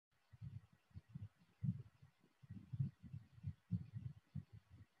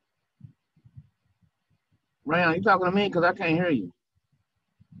Rayon, you talking to me? Because I can't hear you.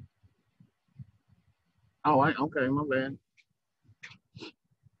 Oh, okay, my bad.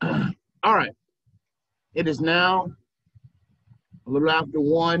 All right. It is now a little after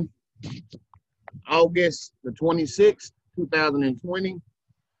 1, August the 26th, 2020,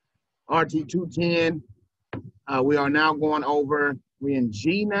 RT 210. We are now going over, we're in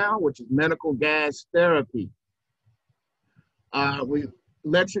G now, which is medical gas therapy. We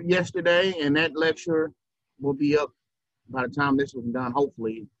lectured yesterday, and that lecture will be up by the time this was done,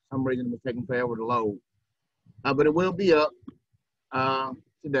 hopefully. For some reason it was taking forever to load. But it will be up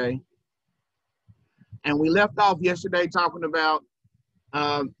today. And we left off yesterday talking about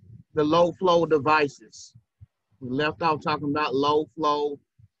the low flow devices. We left off talking about low flow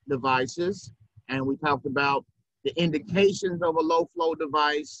devices, and we talked about the indications of a low flow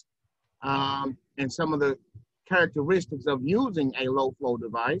device and some of the characteristics of using a low flow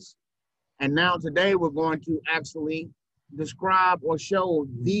device. And now today we're going to actually describe or show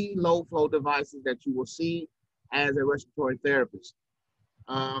the low flow devices that you will see as a respiratory therapist.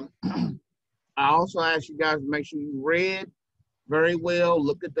 I also ask you guys to make sure you read very well,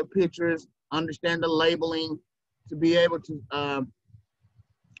 look at the pictures, understand the labeling to be able to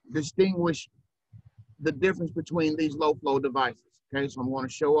distinguish the difference between these low flow devices. Okay, so I'm going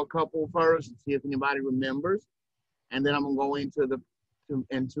to show a couple first and see if anybody remembers, and then I'm going to go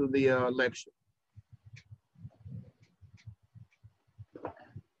into the lecture.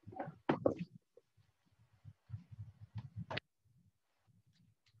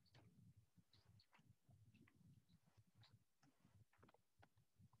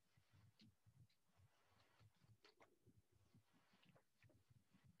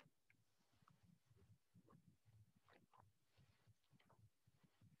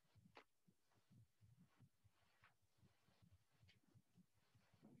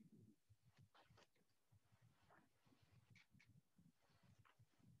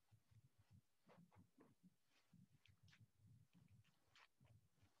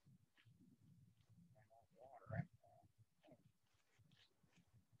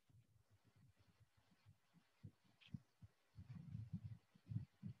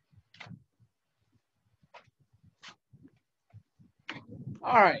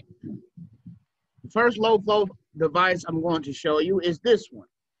 All right. The first low flow device I'm going to show you is this one.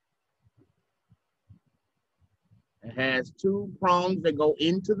 It has 2 prongs that go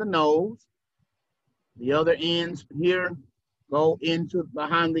into the nose. The other ends here go into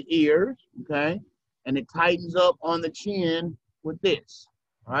behind the ears, okay? And it tightens up on the chin with this,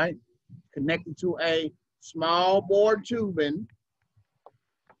 all right? Connected to a small bore tubing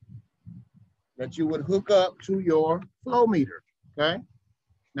that you would hook up to your flow meter, okay?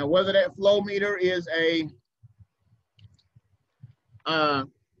 Now, whether that flow meter is a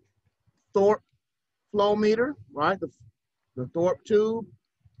Thorpe flow meter, right? The Thorpe tube,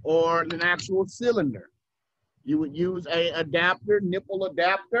 or an actual cylinder. You would use a adapter, nipple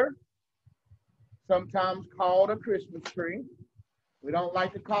adapter, sometimes called a Christmas tree. We don't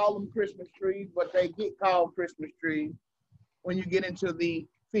like to call them Christmas trees, but they get called Christmas trees when you get into the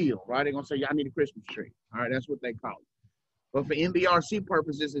field, right? They're gonna say, yeah, I need a Christmas tree. All right, that's what they call it. But for MBRC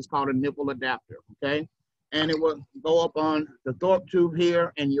purposes, it's called a nipple adapter, okay? And it will go up on the Thorpe tube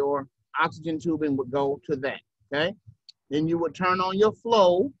here, and your oxygen tubing would go to that, okay? Then you would turn on your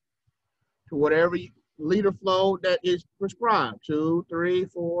flow to whatever liter flow that is prescribed, 2, 3,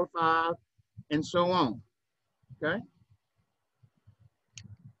 4, 5, and so on, okay?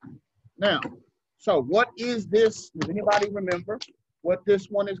 Now, so what is this? Does anybody remember what this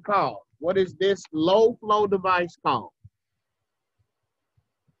one is called? What is this low flow device called?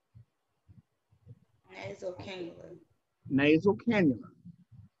 Nasal cannula. Nasal cannula.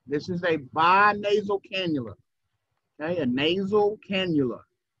 This is a binasal cannula, okay? A nasal cannula,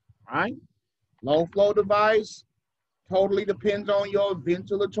 all right? Low flow device totally depends on your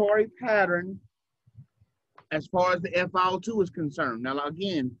ventilatory pattern as far as the FiO2 is concerned. Now,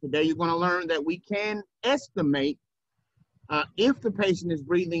 again, today you're going to learn that we can estimate if the patient is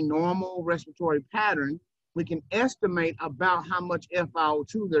breathing normal respiratory pattern, we can estimate about how much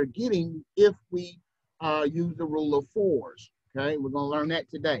FiO2 they're getting if we use the rule of 4s. Okay, we're going to learn that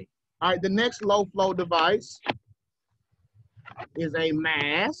today. All right, the next low flow device is a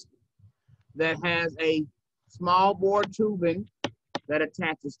mask that has a small bore tubing that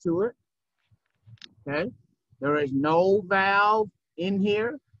attaches to it. Okay, there is no valve in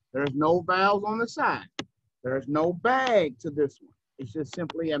here. There's no valves on the side. There's no bag to this one. It's just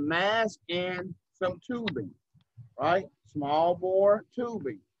simply a mask and some tubing, right? Small bore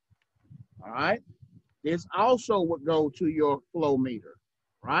tubing, all right? This also would go to your flow meter,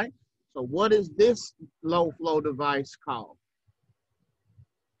 right? So what is this low flow device called?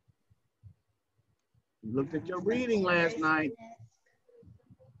 You looked at your reading last night.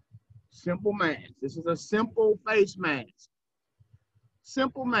 Simple mask. This is a simple face mask.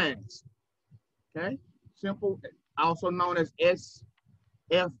 Simple mask. Okay? Simple, also known as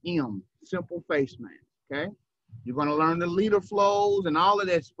SFM, simple face mask. Okay? You're going to learn the liter flows and all of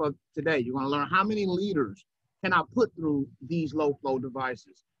this for today. You're going to learn how many liters can I put through these low flow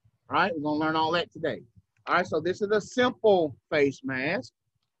devices. All right? We're going to learn all that today. All right, so this is a simple face mask.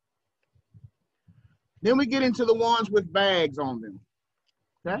 Then we get into the ones with bags on them.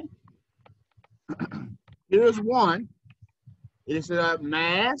 Okay? Here's one. It is a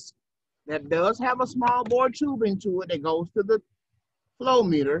mask that does have a small bore tubing to it that goes to the flow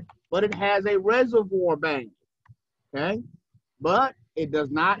meter, but it has a reservoir bag. Okay? But it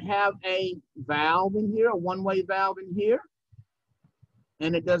does not have a valve in here, a one-way valve in here.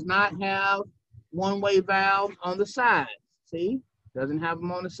 And it does not have one-way valves on the sides. See? Doesn't have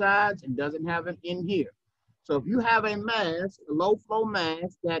them on the sides and doesn't have them in here. So if you have a mask, a low flow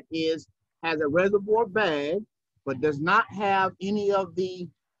mask that has a reservoir bag, but does not have any of the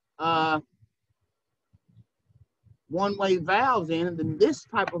one-way valves in it, then this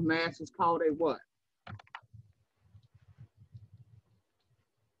type of mask is called a what?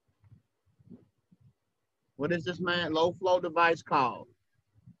 What is this low flow device called?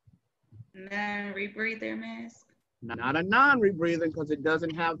 Non-rebreather mask. Not a non-rebreather because it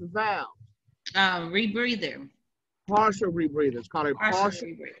doesn't have the valve. Rebreather. Partial rebreather. It's called a partial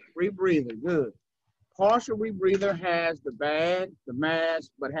rebreather. Good. Partial rebreather has the bag, the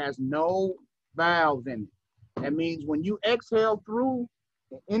mask, but has no valves in it. That means when you exhale through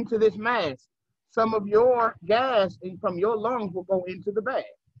into this mask, some of your gas from your lungs will go into the bag.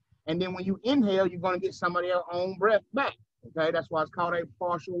 And then when you inhale, you're going to get some of your own breath back. Okay, that's why it's called a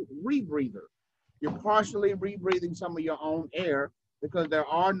partial rebreather. You're partially rebreathing some of your own air because there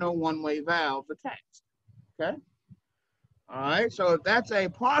are no one-way valves attached. Okay? All right, so if that's a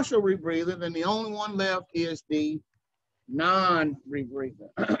partial rebreather, then the only one left is the non-rebreather.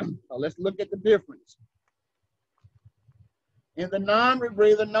 So let's look at the difference. In the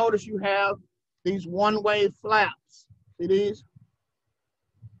non-rebreather, notice you have these one-way flaps. See these?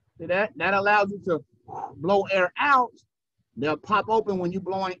 See that? That allows you to blow air out. They'll pop open when you're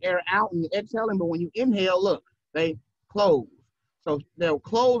blowing air out and you're exhaling, but when you inhale, look, they close. So they'll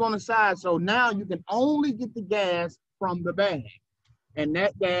close on the side. So now you can only get the gas from the bag. And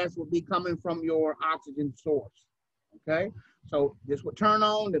that gas will be coming from your oxygen source. Okay? So this will turn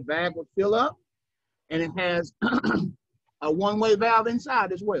on, the bag will fill up, and it has a one-way valve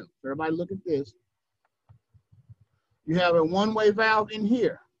inside as well. So everybody look at this. You have a one-way valve in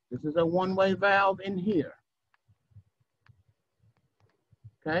here. This is a one-way valve in here.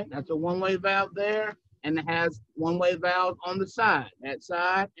 Okay, that's a one-way valve there, and it has one-way valve on the side, that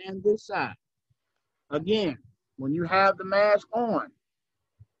side and this side. Again, when you have the mask on,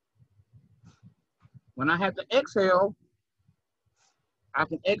 when I have to exhale, I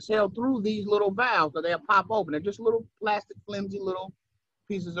can exhale through these little valves, so they'll pop open. They're just little plastic, flimsy little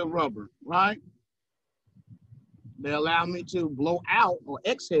pieces of rubber, right? They allow me to blow out or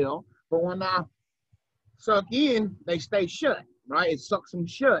exhale, but when I suck in, they stay shut. Right, it sucks them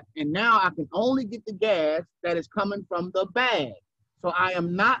shut, and now I can only get the gas that is coming from the bag. So I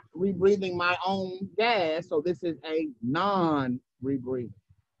am not rebreathing my own gas, so this is a non-rebreather,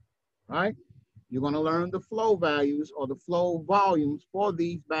 right? You're going to learn the flow values or the flow volumes for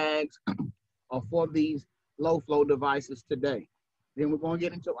these bags or for these low flow devices today. Then we're going to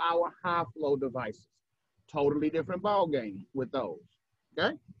get into our high flow devices. Totally different ball game with those,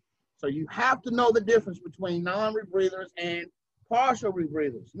 okay? So you have to know the difference between non-rebreathers and partial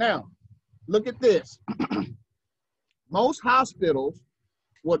rebreathers. Now, look at this. Most hospitals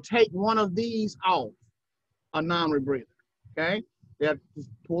will take one of these off, a non-rebreather, okay? They'll just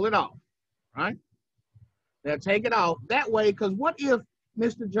pull it off, right? They'll take it off that way, because what if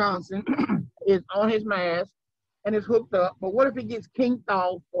Mr. Johnson is on his mask and it's hooked up, but what if it gets kinked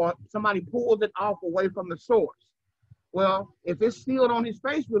off or somebody pulls it off away from the source? Well, if it's sealed on his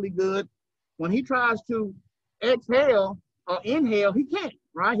face really good, when he tries to exhale, or inhale, he can't,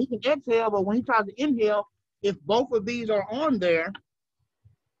 right? He can exhale, but when he tries to inhale, if both of these are on there,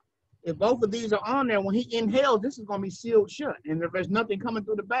 when he inhales, this is going to be sealed shut. And if there's nothing coming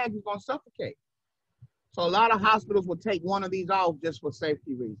through the bag, he's going to suffocate. So a lot of hospitals will take one of these off just for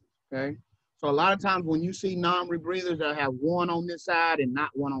safety reasons, okay? So a lot of times when you see non-rebreathers, they'll have one on this side and not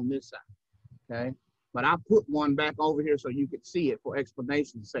one on this side, okay? But I put one back over here so you could see it for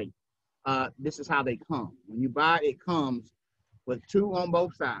explanation's sake. This is how they come. When you buy it, it comes with 2 on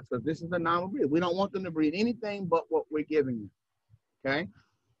both sides, because this is a non-rebreather. We don't want them to breathe anything but what we're giving them, okay?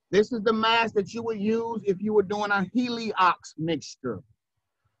 This is the mask that you would use if you were doing a Heliox mixture,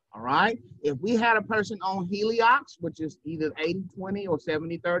 all right? If we had a person on Heliox, which is either 80-20 or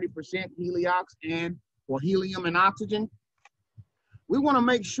 70-30% Heliox and or helium and oxygen, we want to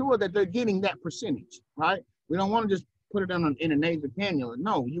make sure that they're getting that percentage, right? We don't want to just put it in a nasal cannula.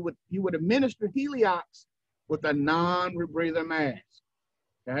 No, you would administer Heliox with a non-rebreather mask,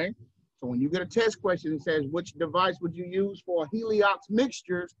 okay? So when you get a test question that says, which device would you use for Heliox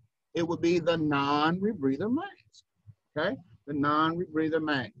mixtures, it would be the non-rebreather mask, okay? The non-rebreather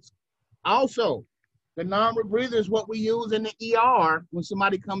mask. Also, the non-rebreather is what we use in the ER when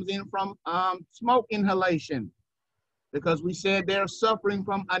somebody comes in from smoke inhalation, because we said they're suffering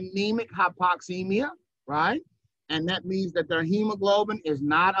from anemic hypoxemia, right? And that means that their hemoglobin is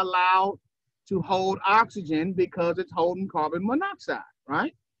not allowed to hold oxygen because it's holding carbon monoxide,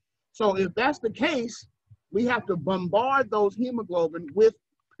 right? So if that's the case, we have to bombard those hemoglobin with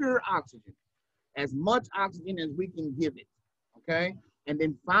pure oxygen, as much oxygen as we can give it, okay? And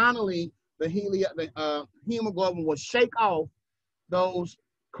then finally, the hemoglobin will shake off those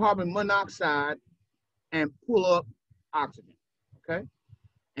carbon monoxide and pull up oxygen, okay?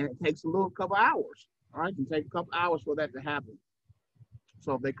 And it takes a little couple hours, all right? It can take a couple hours for that to happen.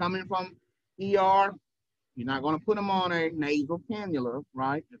 So if they come in from ER, you're not going to put them on a nasal cannula,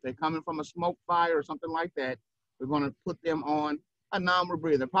 right? If they're coming from a smoke fire or something like that, we're going to put them on a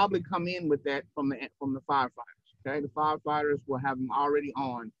non-rebreather. They'll probably come in with that from the firefighters, okay? The firefighters will have them already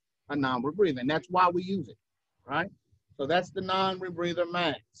on a non-rebreather, and that's why we use it, right? So that's the non-rebreather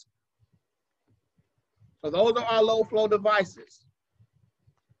mask. So those are our low flow devices.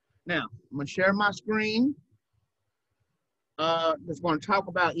 Now, I'm going to share my screen. Just going to talk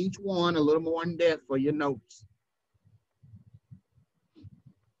about each one a little more in depth for your notes.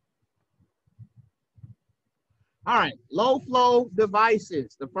 All right, low flow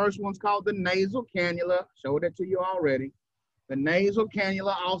devices. The first one's called the nasal cannula. Showed it to you already. The nasal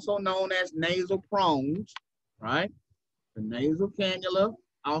cannula, also known as nasal prongs, right? The nasal cannula,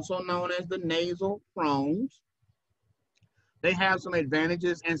 also known as the nasal prongs. They have some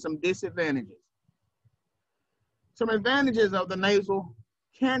advantages and some disadvantages. Some advantages of the nasal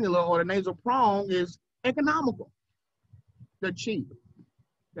cannula or the nasal prong is economical. They're cheap,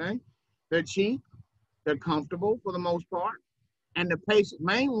 okay? They're cheap, they're comfortable for the most part, and the patient,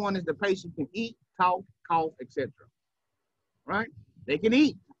 main one is the patient can eat, talk, cough, etc. Right? They can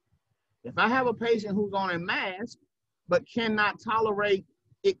eat. If I have a patient who's on a mask but cannot tolerate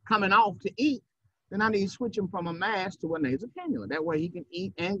it coming off to eat, then I need to switch him from a mask to a nasal cannula. That way he can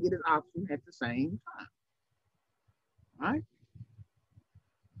eat and get his oxygen at the same time. All right?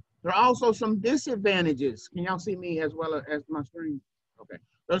 There are also some disadvantages. Can y'all see me as well as my screen? Okay.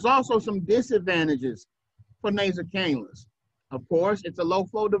 There's also some disadvantages for nasal cannulas. Of course, it's a low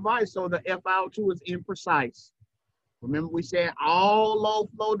flow device, so the FiO2 is imprecise. Remember, we said all low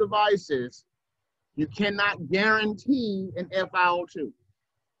flow devices, you cannot guarantee an FiO2. All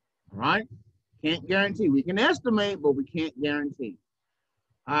right? Can't guarantee. We can estimate, but we can't guarantee.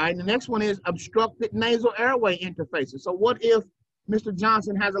 All right, the next one is obstructed nasal airway interfaces. So what if Mr.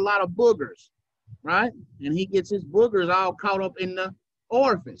 Johnson has a lot of boogers, right? And he gets his boogers all caught up in the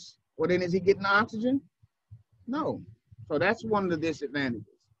orifice. Well, then is he getting oxygen? No. So that's one of the disadvantages.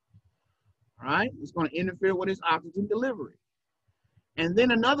 All right, it's going to interfere with his oxygen delivery. And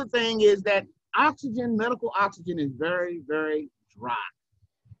then another thing is that oxygen, medical oxygen, is very, very dry.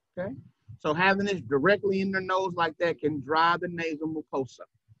 Okay, so having this directly in their nose like that can dry the nasal mucosa.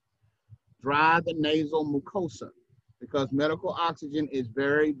 Dry the nasal mucosa because medical oxygen is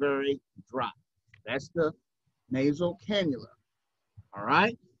very, very dry. That's the nasal cannula. All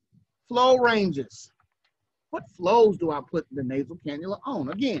right, flow ranges. What flows do I put the nasal cannula on?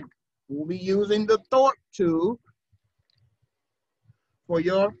 Again, we'll be using the Thorpe tube for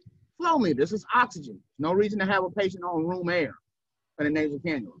your flow meter. This is oxygen. No reason to have a patient on room air for the nasal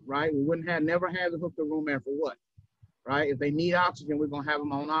cannula, right? We wouldn't have, never have to hook the room air for what, right? If they need oxygen, we're gonna have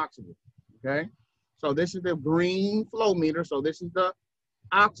them on oxygen, okay? So this is the green flow meter. So this is the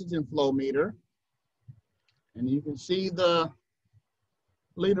oxygen flow meter. And you can see the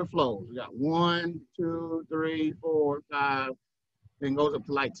liter flows. We got 1, 2, 3, 4, 5, then goes up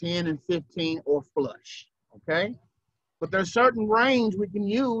to like 10 and 15 or flush, okay? But there's certain range we can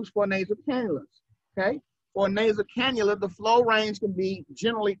use for nasal cannulas, okay? For a nasal cannula, the flow range can be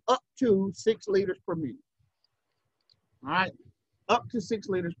generally up to 6 liters per minute, all right? Up to 6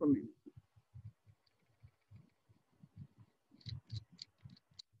 liters per minute.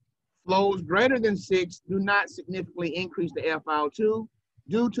 Flows greater than 6 do not significantly increase the FiO2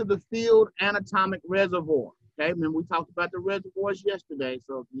 due to the field anatomic reservoir. Okay, remember we talked about the reservoirs yesterday,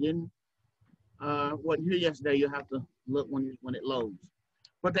 so if you didn't wasn't here yesterday, you'll have to look when it loads.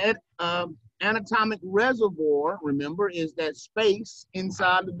 But the anatomic reservoir, remember, is that space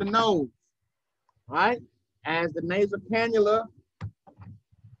inside of the nose, right? As the nasal cannula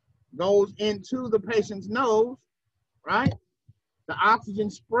goes into the patient's nose, right? The oxygen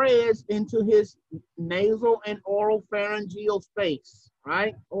spreads into his nasal and oral pharyngeal space,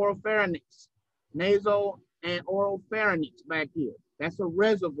 right? Oropharynx, nasal and oropharynx back here. That's a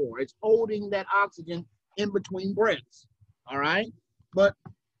reservoir. It's holding that oxygen in between breaths, all right? But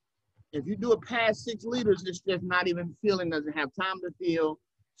if you do it past 6 liters, it's just not even filling, doesn't have time to fill,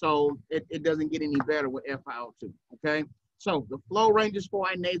 so it doesn't get any better with FiO2, okay? So the flow ranges for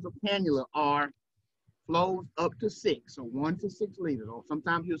a nasal cannula are flows up to 6, so 1 to 6 liters, or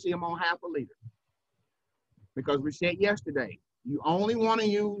sometimes you'll see them on half a liter. Because we said yesterday, you only want to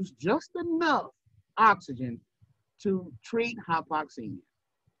use just enough oxygen to treat hypoxemia,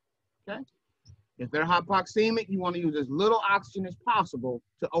 okay? If they're hypoxemic, you want to use as little oxygen as possible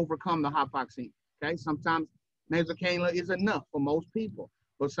to overcome the hypoxemia, okay? Sometimes nasal cannula is enough for most people,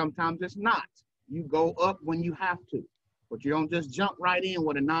 but sometimes it's not. You go up when you have to, but you don't just jump right in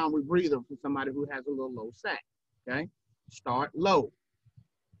with a non-rebreather for somebody who has a little low sac, okay? Start low.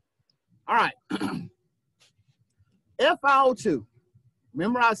 All right. FiO2.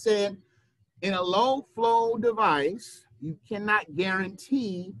 Remember I said in a low flow device, you cannot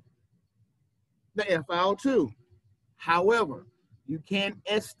guarantee the FiO2. However, you can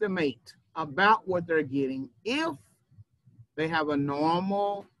estimate about what they're getting if they have a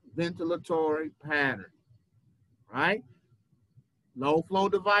normal ventilatory pattern, right? Low flow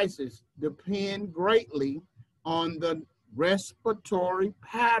devices depend greatly on the respiratory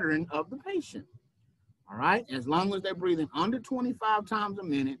pattern of the patient, all right? As long as they're breathing under 25 times a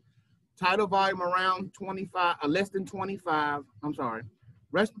minute, tidal volume around 25, less than 25,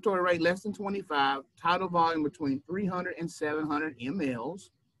 respiratory rate less than 25, tidal volume between 300 and 700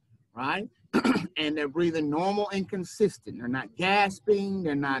 mLs, right? And they're breathing normal and consistent. They're not gasping.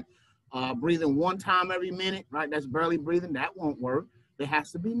 They're not breathing one time every minute, right? That's barely breathing. That won't work. It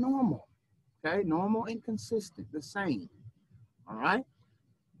has to be normal, okay? Normal and consistent, the same, all right?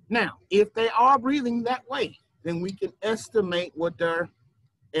 Now, if they are breathing that way, then we can estimate what their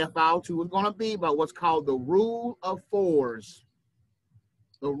FiO2 is going to be by what's called the rule of 4s.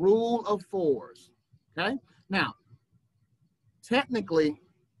 The rule of 4s, okay? Now, technically,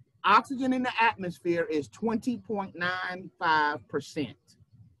 oxygen in the atmosphere is 20.95%.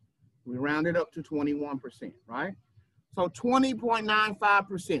 We round it up to 21%, right? So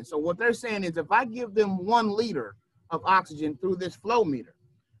 20.95%. So what they're saying is if I give them 1 liter of oxygen through this flow meter,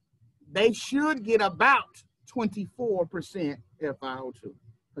 they should get about 24% FiO2,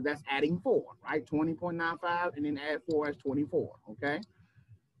 because that's adding 4, right? 20.95 and then add 4 as 24, okay?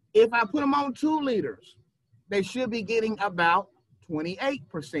 If I put them on 2 liters, they should be getting about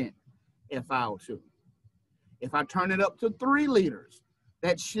 28% FiO2. If I turn it up to 3 liters,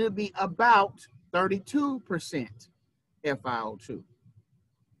 that should be about 32% FiO2.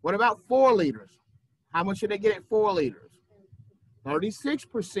 What about 4 liters? How much should they get at 4 liters?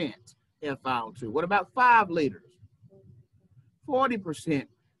 36% FiO2. What about 5 liters? 40%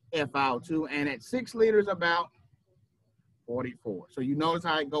 FiO2. And at 6 liters, about 44. So you notice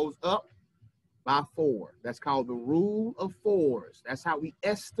how it goes up by 4. That's called the rule of 4s. That's how we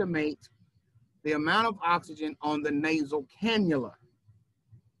estimate the amount of oxygen on the nasal cannula.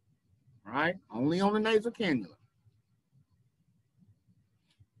 All right? Only on the nasal cannula.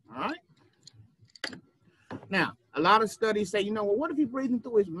 All right? Now, a lot of studies say, you know, well, what if he's breathing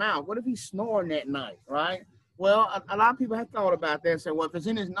through his mouth? What if he's snoring at night, right? Well, a lot of people have thought about that and say, well, if it's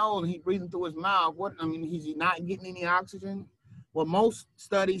in his nose and he's breathing through his mouth, is he not getting any oxygen? Well, most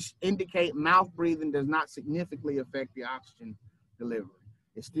studies indicate mouth breathing does not significantly affect the oxygen delivery.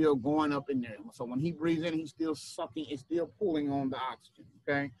 It's still going up in there. So when he breathes in, he's still sucking, it's still pulling on the oxygen,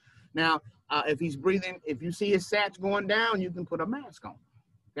 okay? Now, if he's breathing, if you see his sats going down, you can put a mask on.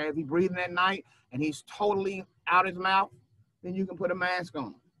 Okay, if he's breathing at night and he's totally out his mouth, then you can put a mask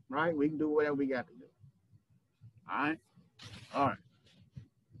on, right? We can do whatever we got to do. All right? All right.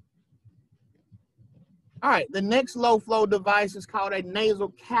 All right, the next low flow device is called a nasal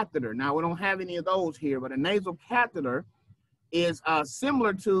catheter. Now, we don't have any of those here, but a nasal catheter is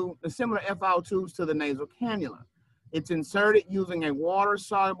similar FiO2s to the nasal cannula. It's inserted using a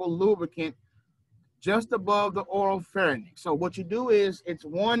water-soluble lubricant just above the oral pharynx. So what you do is it's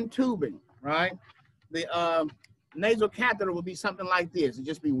 1 tubing, right? The nasal catheter will be something like this. It'll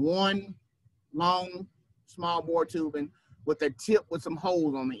just be one long, small bore tubing with a tip with some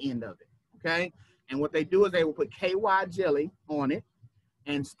holes on the end of it, okay? And what they do is they will put KY jelly on it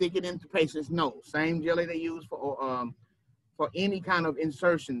and stick it into the patient's nose. Same jelly they use for any kind of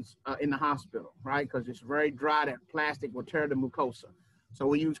insertions in the hospital, right? Because it's very dry, that plastic will tear the mucosa. So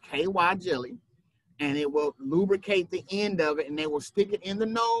we use KY jelly, and it will lubricate the end of it, and they will stick it in the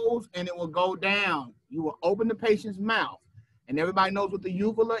nose, and it will go down. You will open the patient's mouth, and everybody knows what the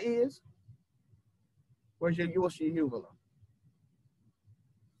uvula is. What's your uvula?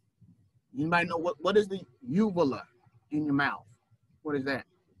 Anybody know what is the uvula in your mouth? What is that?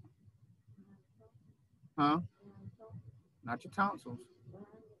 Huh? Not your tonsils.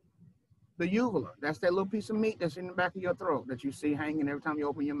 The uvula. That's that little piece of meat that's in the back of your throat that you see hanging every time you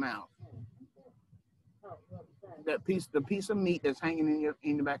open your mouth. The piece of meat that's hanging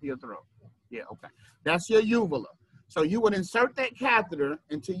in the back of your throat. Yeah, okay. That's your uvula. So you would insert that catheter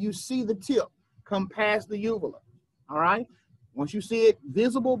until you see the tip come past the uvula. All right? Once you see it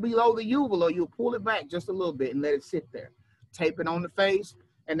visible below the uvula, you'll pull it back just a little bit and let it sit there. Tape it on the face,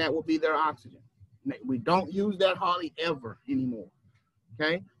 and that will be their oxygen. We don't use that hardly ever anymore.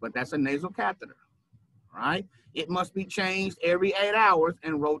 Okay? But that's a nasal catheter. All right? It must be changed every 8 hours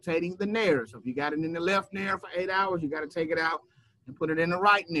and rotating the nair. So if you got it in the left nair for 8 hours, you got to take it out and put it in the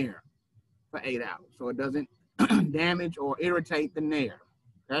right nair for 8 hours so it doesn't damage or irritate the nair.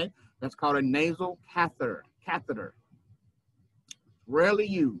 Okay? That's called a nasal catheter. Rarely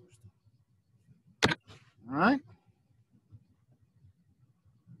used. All right?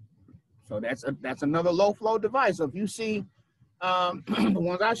 So that's another low flow device. So if you see the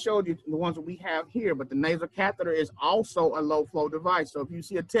ones I showed you, the ones that we have here, but the nasal catheter is also a low flow device. So if you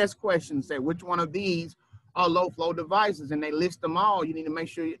see a test question say which one of these are low flow devices and they list them all, you need to make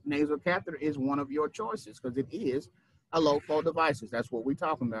sure nasal catheter is one of your choices because it is a low flow device. That's what we're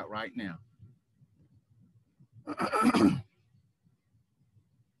talking about right now.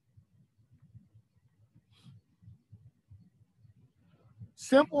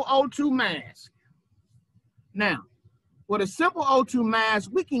 Simple O2 mask. Now, with a simple O2 mask,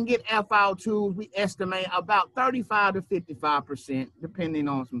 we can get FiO2s, we estimate about 35 to 55%, depending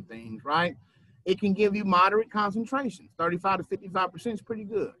on some things, right? It can give you moderate concentrations. 35 to 55% is pretty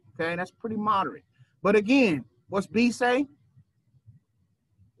good, okay? That's pretty moderate. But again, what's B say?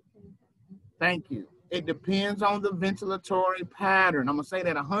 Thank you. It depends on the ventilatory pattern. I'm gonna say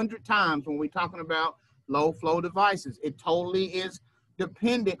that 100 times when we're talking about low flow devices. It totally is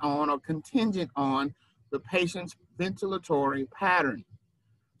dependent on or contingent on the patient's ventilatory pattern.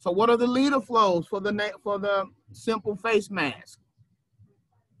 So what are the liter flows for the simple face mask?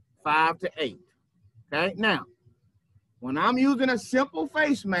 5 to 8. Okay, now, when I'm using a simple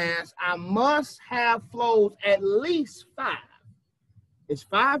face mask, I must have flows at least 5. It's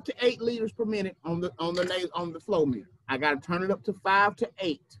 5 to 8 liters per minute on the flow meter. I got to turn it up to 5 to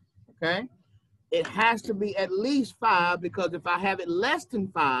 8. Okay, it has to be at least 5 because if I have it less than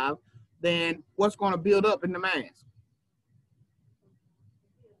 5, then what's going to build up in the mask?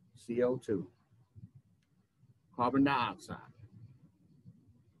 CO2, carbon dioxide.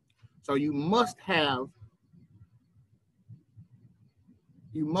 So you must have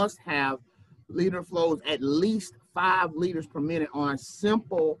liter flows at least 5 liters per minute on a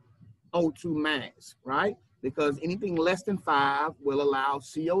simple O2 mask, right? Because anything less than 5 will allow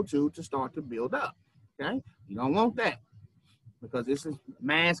CO2 to start to build up, okay? You don't want that because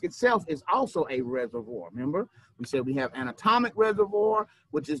mask itself is also a reservoir. Remember, we said we have anatomic reservoir,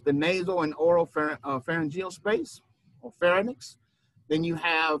 which is the nasal and oral pharyngeal space or pharynx. Then you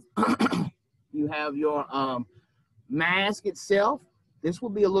have your mask itself. This will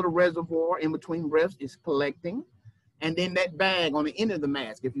be a little reservoir in between breaths. It's collecting. And then that bag on the end of the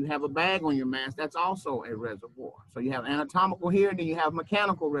mask, if you have a bag on your mask, that's also a reservoir. So you have anatomical here, and then you have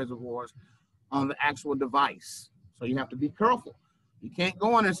mechanical reservoirs on the actual device. So you have to be careful. You can't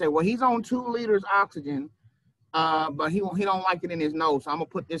go in and say, well, he's on 2 liters oxygen, but he don't like it in his nose, so I'm going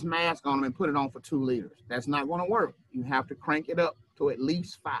to put this mask on him and put it on for 2 liters. That's not going to work. You have to crank it up to at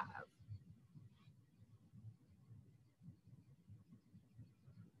least 5.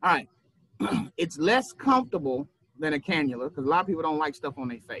 All right. It's less comfortable than a cannula because a lot of people don't like stuff on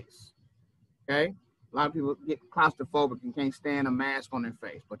their face, okay? A lot of people get claustrophobic and can't stand a mask on their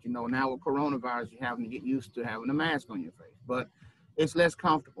face. But, you know, now with coronavirus, you're having to get used to having a mask on your face. But it's less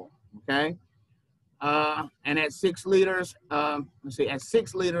comfortable, okay? And at 6 liters, at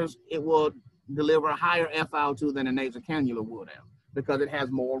 6 liters, it will deliver a higher FiO2 than a nasal cannula would have because it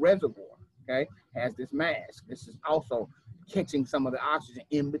has more reservoir, okay? It has this mask. This is also catching some of the oxygen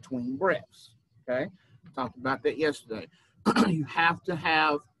in between breaths, okay? Talked about that yesterday. You have to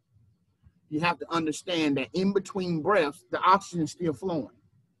understand that in between breaths, the oxygen is still flowing.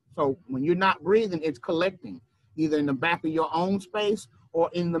 So when you're not breathing, it's collecting either in the back of your own space or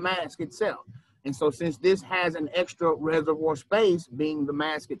in the mask itself. And so since this has an extra reservoir space, being the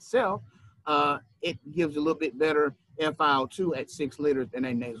mask itself, it gives a little bit better FiO2 at 6 liters than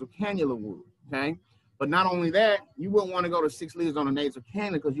a nasal cannula would, okay? But not only that, you wouldn't want to go to 6 liters on a nasal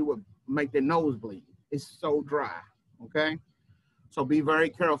cannula because you would make the nose bleed. It's so dry, okay? So be very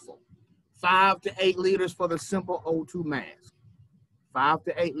careful. 5 to 8 liters for the simple O2 mask. 5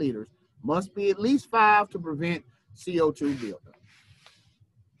 to 8 liters. Must be at least 5 to prevent CO2 buildup.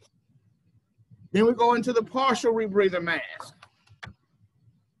 Then we go into the partial rebreather mask.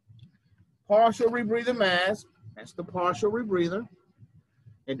 Partial rebreather mask, that's the partial rebreather.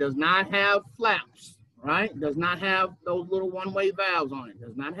 It does not have flaps, right? It does not have those little one-way valves on it. It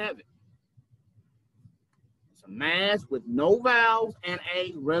does not have it. It's a mask with no valves and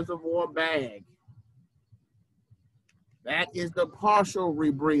a reservoir bag. That is the partial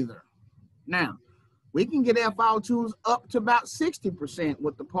rebreather. Now, we can get FiO2s up to about 60%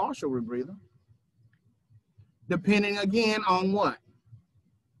 with the partial rebreather, depending again on what?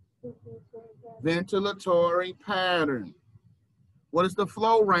 Ventilatory pattern. What is the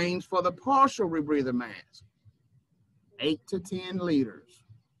flow range for the partial rebreather mask? 8 to 10 liters.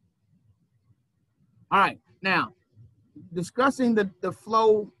 All right, now, discussing the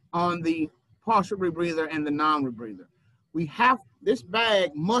flow on the partial rebreather and the non-rebreather. This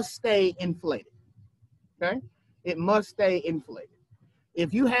bag must stay inflated, okay? It must stay inflated.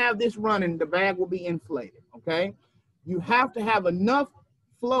 If you have this running, the bag will be inflated, okay? You have to have enough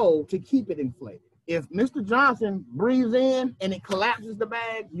flow to keep it inflated. If Mr. Johnson breathes in and it collapses the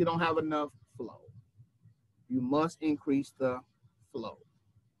bag, you don't have enough flow. You must increase the flow,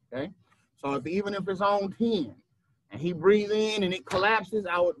 okay? So even if it's on 10 and he breathes in and it collapses,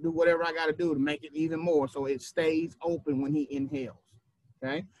 I would do whatever I got to do to make it even more so it stays open when he inhales,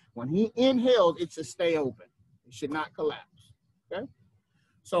 okay? When he inhales, it should stay open. It should not collapse, okay?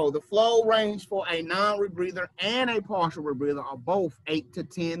 So the flow range for a non-rebreather and a partial rebreather are both 8 to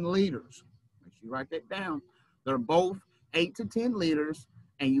 10 liters. Make sure you write that down. They're both 8 to 10 liters,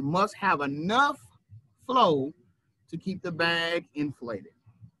 and you must have enough flow to keep the bag inflated.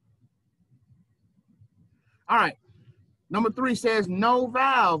 All right. Number 3 says no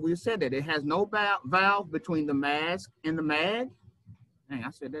valve. We said that it has no valve between the mask and the mag. Dang, I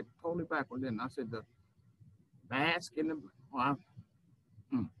said that totally backward, didn't I? I said the mask and the,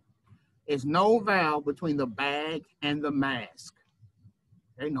 It's no valve between the bag and the mask.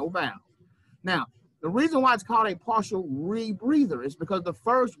 Okay, no valve. Now, the reason why it's called a partial rebreather is because the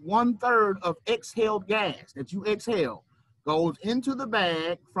first 1/3 of exhaled gas that you exhale goes into the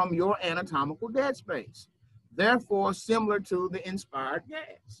bag from your anatomical dead space. Therefore, similar to the inspired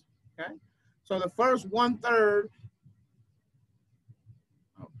gas. Okay, so the first 1/3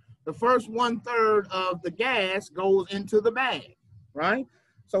 of the gas goes into the bag, right?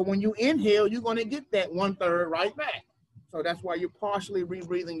 So when you inhale, you're going to get that 1/3 right back. So that's why you're partially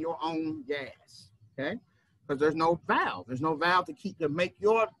rebreathing your own gas, okay? Because there's no valve. There's no valve to make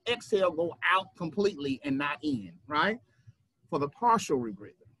your exhale go out completely and not in, right? For the partial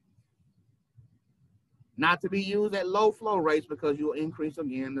rebreather. Not to be used at low flow rates because you'll increase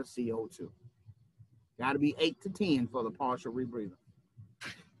again the CO2. Got to be 8 to 10 for the partial rebreather.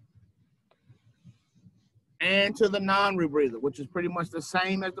 And to the non-rebreather, which is pretty much the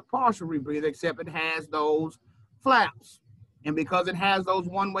same as the partial rebreather, except it has those flaps. And because it has those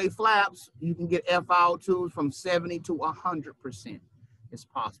one-way flaps, you can get FiO2s from 70 to 100%. It's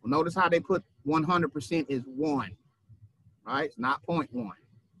possible. Notice how they put 100% is 1, right? It's not 0.1.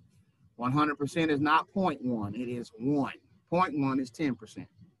 100% is not 0.1, it is 1. 0.1 is 10%.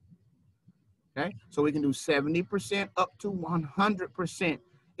 Okay, so we can do 70% up to 100%.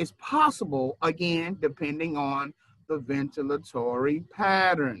 It's possible, again, depending on the ventilatory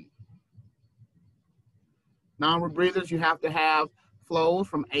pattern. Non-rebreathers, you have to have flows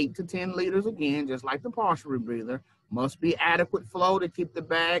from 8 to 10 liters, again, just like the partial rebreather. Must be adequate flow to keep the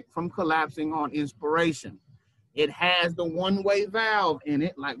bag from collapsing on inspiration. It has the one-way valve in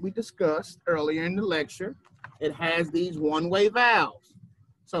it, like we discussed earlier in the lecture. It has these one-way valves.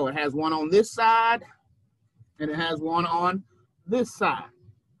 So it has one on this side, and it has one on this side,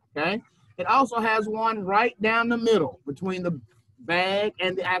 okay? It also has one right down the middle between the bag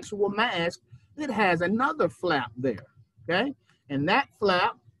and the actual mask. It has another flap there, okay? And that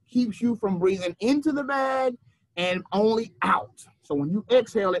flap keeps you from breathing into the bag and only out. So when you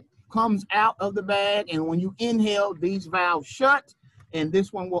exhale, it comes out of the bag, and when you inhale, these valves shut, and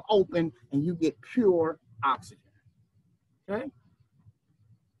this one will open and you get pure oxygen. Okay?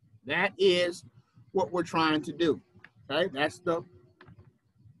 That is what we're trying to do. Okay? That's the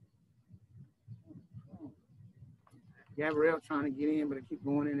Gabrielle trying to get in, but it keep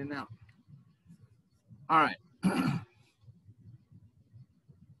going in and out. All right.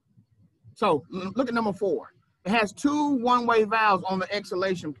 So look at number 4. It has 2 one-way valves on the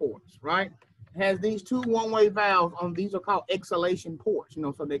exhalation ports, right? It has these 2 one-way valves on, these are called exhalation ports, you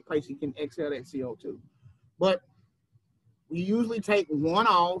know, so that place you can exhale that CO2. But we usually take one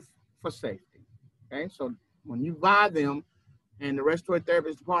off for safety, okay? So when you buy them and the respiratory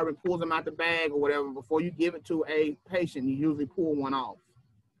therapist department pulls them out the bag or whatever, before you give it to a patient, you usually pull one off,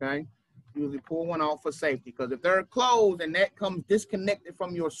 okay? Usually pull one off for safety, because if they're closed and that comes disconnected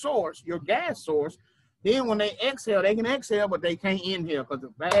from your source, your gas source, then when they exhale, they can exhale, but they can't inhale because the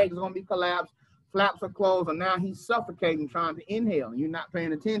bag is going to be collapsed, flaps are closed, and now he's suffocating trying to inhale. And you're not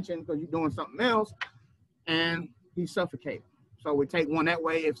paying attention because you're doing something else, and he's suffocating. So we take one that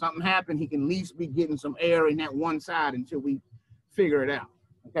way. If something happened, he can at least be getting some air in that one side until we figure it out,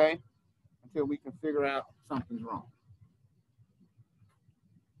 okay? Until we can figure out something's wrong.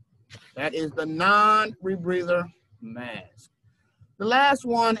 That is the non-rebreather mask. The last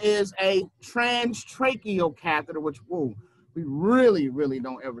one is a transtracheal catheter, which, whoa, we really, really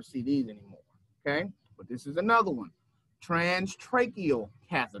don't ever see these anymore, okay? But this is another one, transtracheal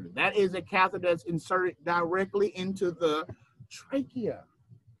catheter. That is a catheter that's inserted directly into the trachea.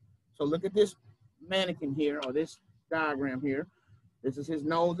 So look at this mannequin here, or this diagram here. This is his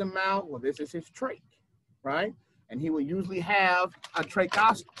nose and mouth, or this is his trach, right? And he will usually have a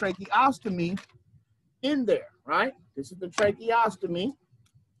tracheostomy in there, right? This is the tracheostomy.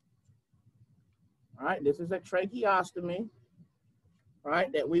 All right, this is a tracheostomy,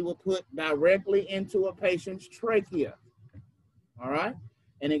 right, that we will put directly into a patient's trachea, all right?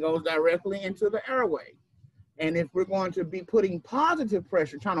 And it goes directly into the airway. And if we're going to be putting positive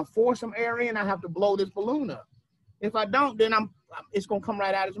pressure, trying to force some air in, I have to blow this balloon up. If I don't, then it's going to come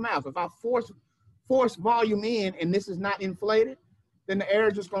right out of his mouth. If I force volume in and this is not inflated, then the air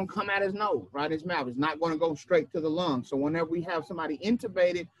is just going to come out his nose, right, his mouth. It's not going to go straight to the lungs. So whenever we have somebody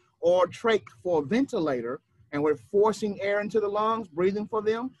intubated or trached for a ventilator and we're forcing air into the lungs, breathing for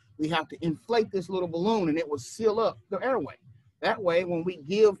them, we have to inflate this little balloon and it will seal up the airway. That way, when we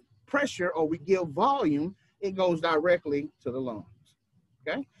give pressure or we give volume, it goes directly to the lungs,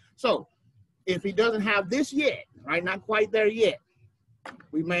 okay? So if he doesn't have this yet, right, not quite there yet,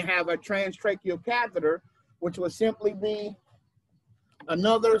 we may have a transtracheal catheter, which will simply be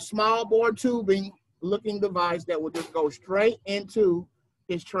another small bore tubing looking device that will just go straight into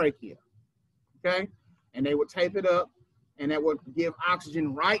his trachea, okay? And they will tape it up and that would give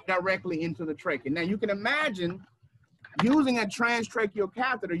oxygen right directly into the trachea. Now you can imagine using a transtracheal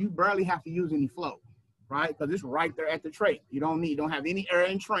catheter, you barely have to use any flow, right? Because it's right there at the trach. You don't have any air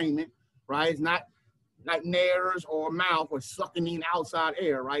entrainment, right? It's not like nares or mouth or sucking in outside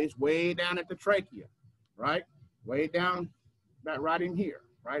air, right? It's way down at the trachea, right? Way down, right in here,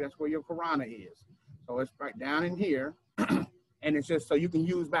 right? That's where your corona is. So it's right down in here. And it's just so you can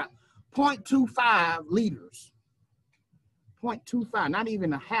use about 0.25 liters. 0.25, not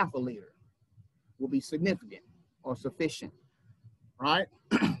even a half a liter will be significant or sufficient, right?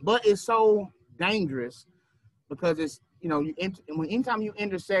 But it's so dangerous because it's, you know, anytime you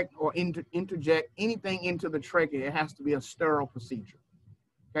intersect or interject anything into the trachea, it has to be a sterile procedure.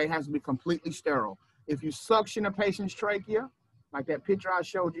 Okay, it has to be completely sterile. If you suction a patient's trachea, like that picture I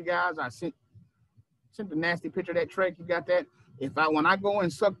showed you guys, I sent the nasty picture of that trach. You got that? When I go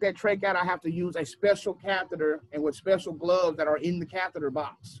and suck that trach out, I have to use a special catheter and with special gloves that are in the catheter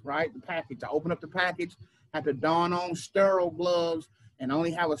box, right? The package. I open up the package, have to don on sterile gloves, and only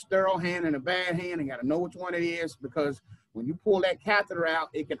have a sterile hand and a bad hand, and got to know which one it is, because when you pull that catheter out,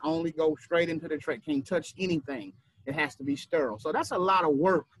 it can only go straight into the trach. Can't touch anything. It has to be sterile. So that's a lot of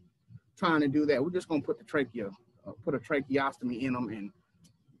work trying to do that. We're just going to put the trachea, put a tracheostomy in them and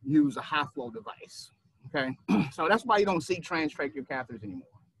use a high flow device. Okay, so that's why you don't see transtracheal catheters anymore.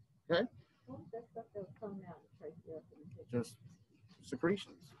 Okay, what's that stuff that was coming out of the trachea? Just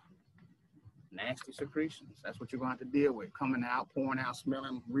secretions, nasty secretions. That's what you're going to have to deal with. Coming out, pouring out,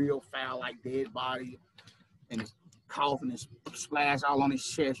 smelling real foul like dead body, and it's coughing and splash all on his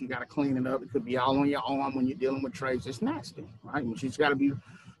chest. You got to clean it up. It could be all on your arm when you're dealing with trays. It's nasty, right? And she's got to be.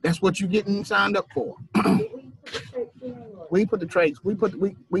 That's what you're getting signed up for. We put the trays. We put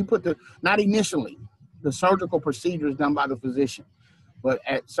the not initially. The surgical procedure is done by the physician, but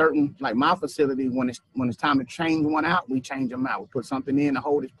at certain, like my facility, when it's time to change one out, we change them out. We put something in to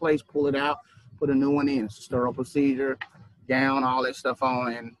hold its place, pull it out, put a new one in. It's a sterile procedure. gown, all that stuff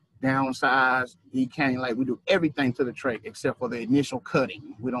on, and downsize, decannulate. We do everything to the trach except for the initial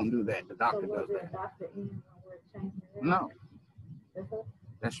cutting. We don't do that. The doctor does that. No,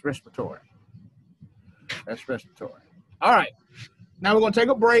 that's respiratory. That's respiratory. All right. Now we're going to take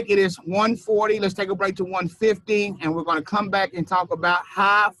a break. It is 1:40. Let's take a break to 1:50, and we're going to come back and talk about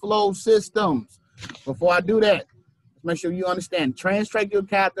high flow systems. Before I do that, let's make sure you understand. Transtracheal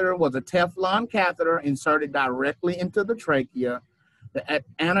catheter was a Teflon catheter inserted directly into the trachea. The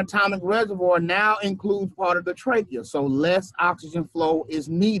anatomic reservoir now includes part of the trachea, so less oxygen flow is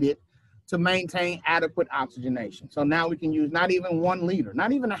needed to maintain adequate oxygenation. So now we can use not even 1 liter,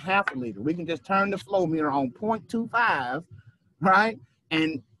 not even a half a liter. We can just turn the flow meter on 0.25, right?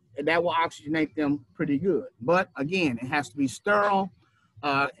 And that will oxygenate them pretty good. But again, it has to be sterile.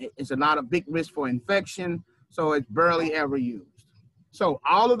 It's a lot of big risk for infection, so it's barely ever used. So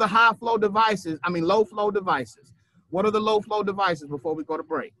all of the high flow devices, low flow devices. What are the low flow devices before we go to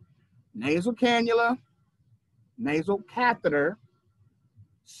break? Nasal cannula, nasal catheter,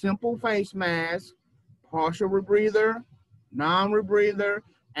 simple face mask, partial rebreather, non-rebreather,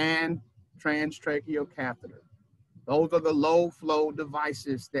 and transtracheal catheter. Those are the low flow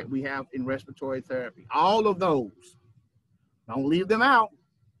devices that we have in respiratory therapy. All of those. Don't leave them out.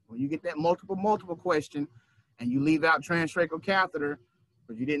 When you get that multiple question and you leave out transtracheal catheter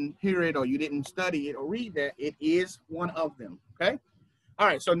because you didn't hear it or you didn't study it or read that, it is one of them, okay? All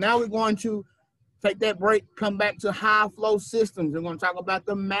right, so now we're going to take that break, come back to high flow systems. We're going to talk about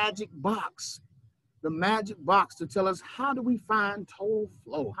the magic box. The magic box to tell us, how do we find total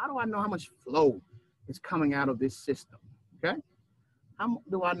flow? How do I know how much flow is coming out of this system, okay? How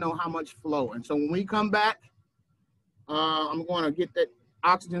do I know how much flow? And so when we come back, I'm going to get that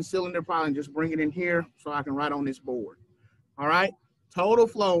oxygen cylinder probably and just bring it in here so I can write on this board. All right, total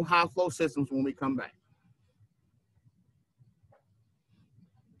flow, high flow systems when we come back.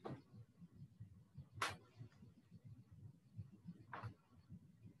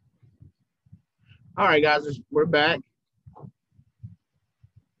 All right, guys, we're back.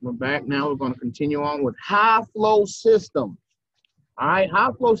 We're back now. We're going to continue on with high flow systems. All right,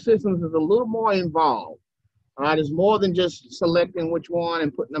 high flow systems is a little more involved. All right, it's more than just selecting which one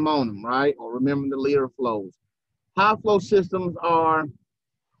and putting them on them, right? Or remembering the liter flows. High flow systems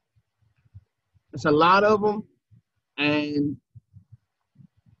it's a lot of them, and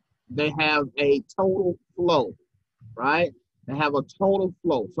they have a total flow, right? They have a total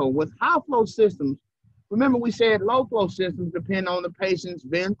flow. So with high flow systems, remember we said low flow systems depend on the patient's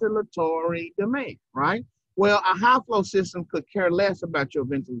ventilatory demand, right? Well, a high flow system could care less about your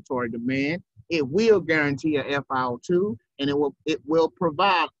ventilatory demand. It will guarantee a FiO2, and it will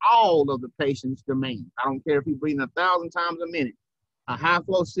provide all of the patient's demand. I don't care if he's breathing 1,000 times a minute. A high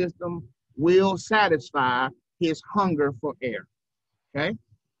flow system will satisfy his hunger for air, okay?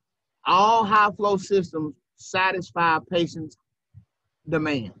 All high flow systems satisfy patients'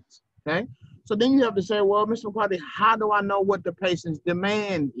 demands, okay? So then you have to say, well, Mr. McCarthy, how do I know what the patient's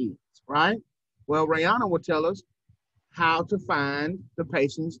demand is, right? Well, Rayana will tell us how to find the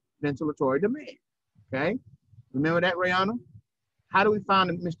patient's ventilatory demand, okay? Remember that, Rayana? How do we find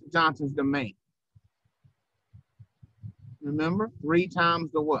Mr. Johnson's demand? Remember, 3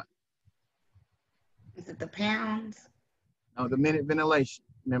 times the what? Is it the pounds? No, the minute ventilation.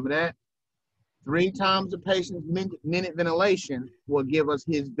 Remember that? 3 times the patient's minute ventilation will give us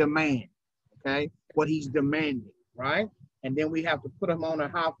his demand, okay? What he's demanding, right? And then we have to put him on a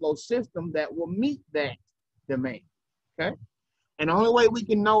high flow system that will meet that demand, okay? And the only way we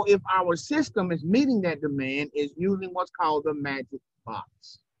can know if our system is meeting that demand is using what's called the magic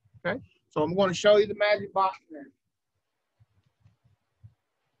box, okay? So I'm going to show you the magic box now.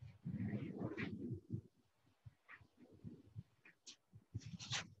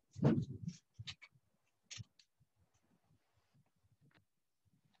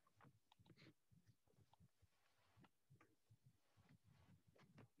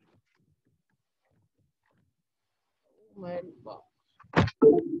 Magic box. All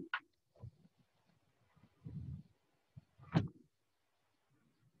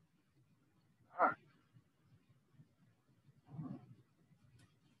right.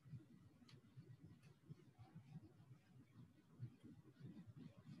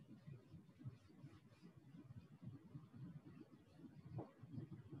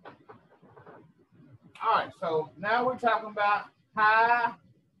 All right, so now we're talking about high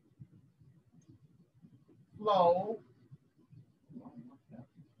flow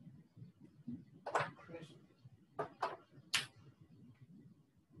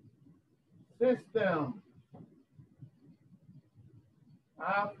system.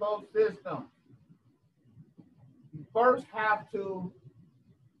 High flow system. first have to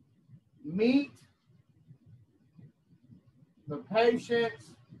meet the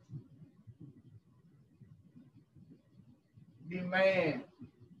patient's demand.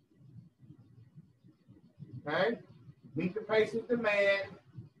 Okay? Meet the patient's demand,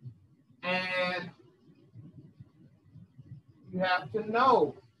 and you have to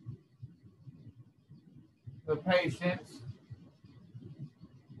know the patient's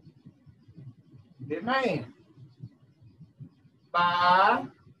demand by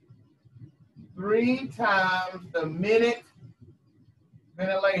 3 times the minute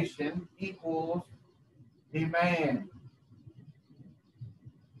ventilation equals demand.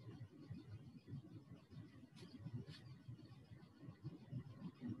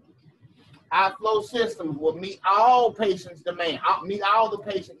 High flow systems will meet all patients' demand, meet all the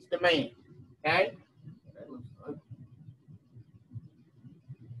patient's demand. Okay? That looks good.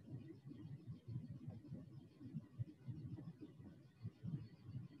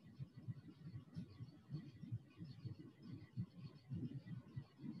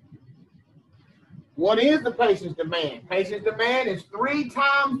 What is the patient's demand? Patient's demand is 3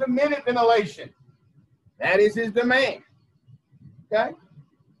 times the minute ventilation. That is his demand. Okay?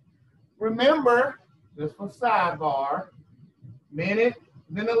 Remember, just for sidebar, minute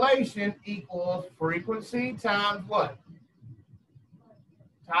ventilation equals frequency times what?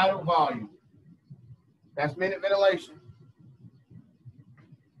 Tidal volume. That's minute ventilation.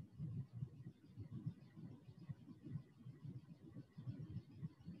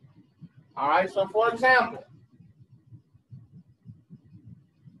 All right, so for example,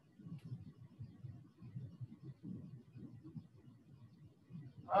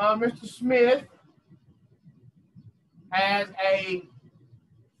 Mr. Smith has a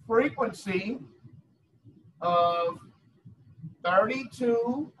frequency of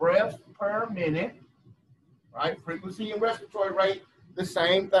 32 breaths per minute, right? Frequency and respiratory rate, the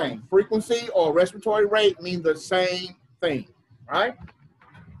same thing. Frequency or respiratory rate mean the same thing, right?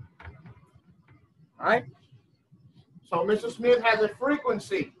 All right? So Mr. Smith has a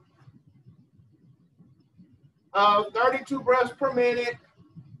frequency of 32 breaths per minute,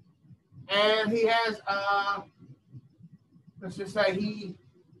 and he has, let's just say he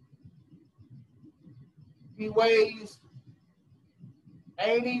weighs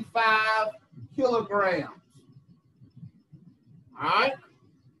 85 kilograms. All right?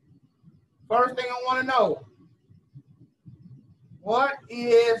 First thing I want to know, what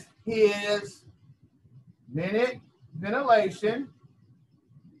is his minute ventilation?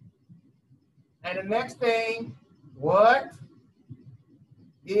 And the next thing, what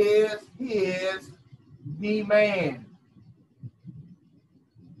is his demand?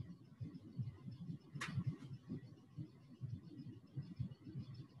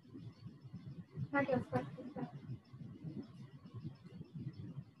 I guess that's the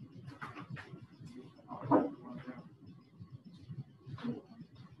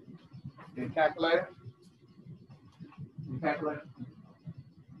Get a calculator? Calculator.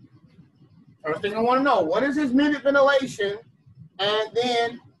 First thing I want to know, what is his minute ventilation? And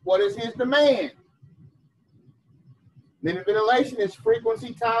then what is his demand? Minute ventilation is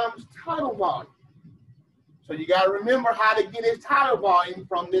frequency times tidal volume. So you got to remember how to get his tidal volume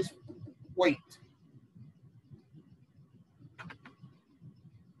from this weight.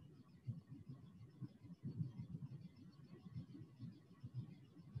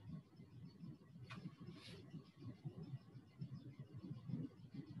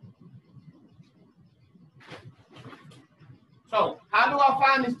 So how do I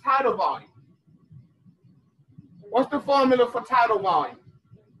find this tidal volume? What's the formula for tidal volume?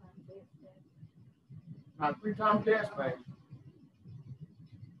 3 times gas space.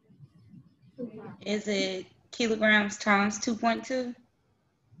 Is it kilograms times 2.2?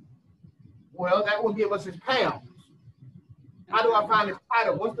 Well, that will give us his pounds. How do I find his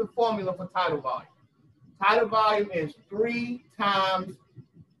tidal? What's the formula for tidal volume? Tidal volume is 3 times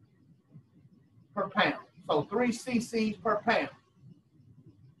per pound. So 3 cc's per pound.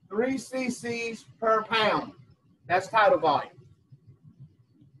 3 cc's per pound. That's tidal volume.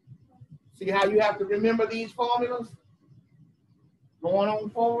 See how you have to remember these formulas? Going on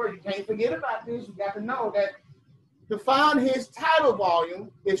forward, you can't forget about this. You got to know that to find his tidal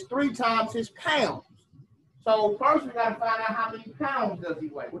volume is 3 times his pounds. So first we got to find out how many pounds does he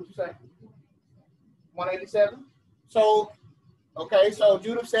weigh. What you say? 187? So, okay, so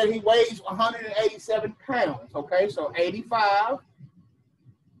Judith said he weighs 187 pounds. Okay, so 85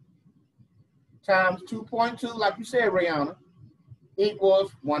 times 2.2, like you said, Rihanna,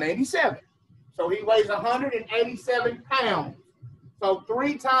 equals 187. So he weighs 187 pounds. So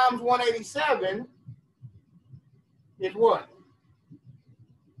 3 times 187 is what?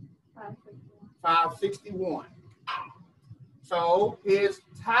 561. 561. So his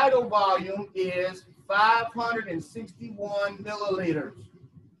tidal volume is 561 milliliters.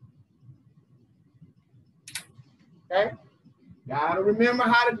 Okay? Gotta remember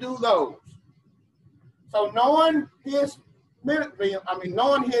how to do those. So knowing his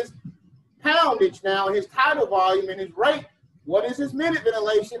knowing his poundage now, his tidal volume and his rate, what is his minute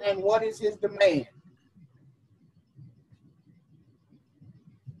ventilation and what is his demand?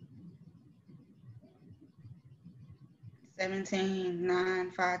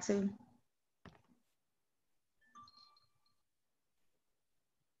 $17,952.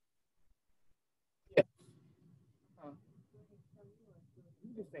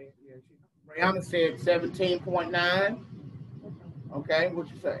 Brianna said 17.9. Okay, what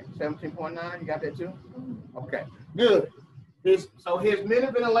you say? 17.9, you got that too? Okay, good. So his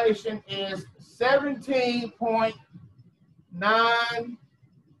minute ventilation is 17.9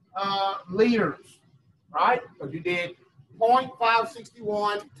 liters, right? Because you did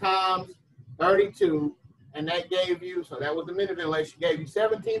 0.561 times 32, and that gave you, so that was the minute ventilation, gave you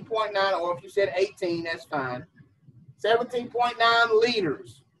 17.9, or if you said 18, that's fine. 17.9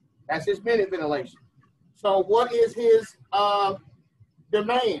 liters. That's his minute ventilation. So what is his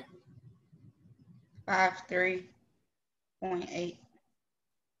demand? 53.8.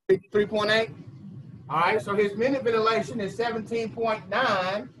 53.8. All right, so his minute ventilation is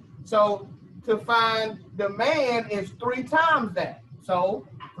 17.9. So to find demand is 3 times that. So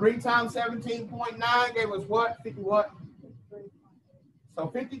 3 times 17.9 gave us what? 50 what?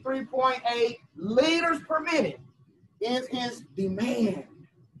 So 53.8 liters per minute is his demand.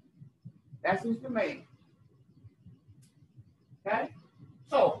 That's his demand. Okay?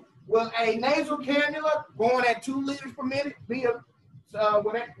 So will a nasal cannula going at 2 liters per minute be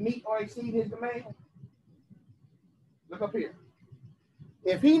will that meet or exceed his demand? Look up here.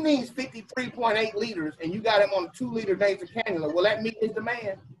 If he needs 53.8 liters and you got him on a 2-liter nasal cannula, will that meet his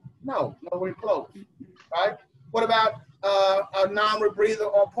demand? No, nowhere close. Right? What about a non-rebreather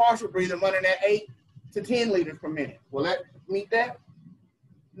or partial breather running at 8 to 10 liters per minute? Will that meet that?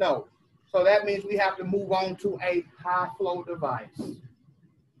 No. So that means we have to move on to a high flow device.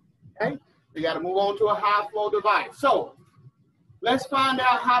 Okay? We got to move on to a high flow device. So let's find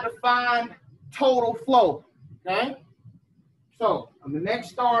out how to find total flow. Okay? So the next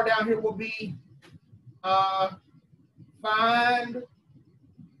star down here will be find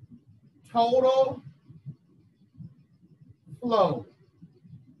total flow.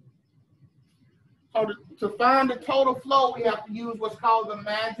 So to find the total flow, we have to use what's called the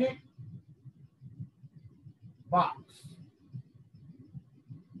magic box.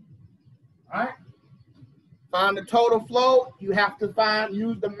 All right? Find the total flow, you have to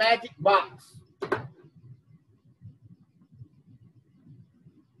use the magic box.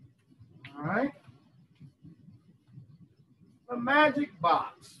 All right? The magic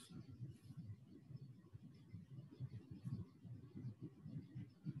box.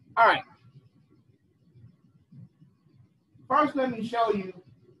 All right. First, let me show you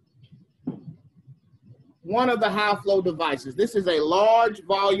one of the high flow devices. This is a large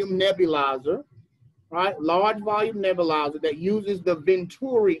volume nebulizer, right? Large volume nebulizer that uses the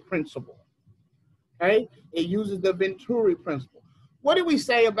Venturi principle. Okay? It uses the Venturi principle. What did we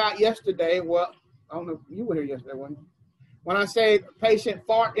say about yesterday? Well, I don't know if you were here yesterday, weren't you? When I said patient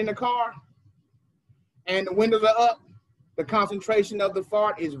fart in the car and the windows are up, the concentration of the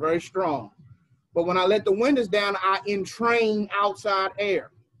fart is very strong. But when I let the windows down, I entrain outside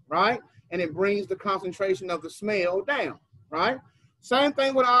air, right? And it brings the concentration of the smell down, right? Same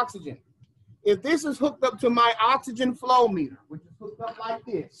thing with oxygen. If this is hooked up to my oxygen flow meter, which is hooked up like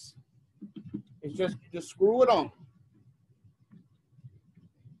this, it's just screw it on.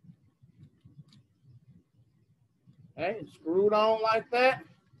 Okay, screwed on like that,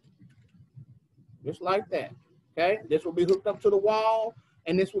 just like that. Okay, this will be hooked up to the wall,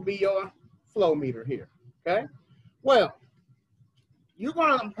 and this will be your flow meter here. Okay, well, you're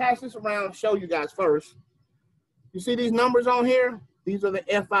gonna pass this around and show you guys first. You see these numbers on here? These are the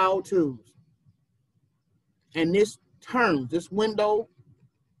FiO2s, and this turns. This window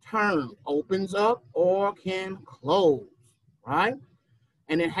turns, opens up or can close, right?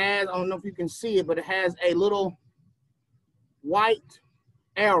 And it has, I don't know if you can see it, but it has a little white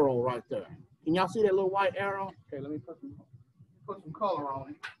arrow right there. Can y'all see that little white arrow? Okay, let me put some color on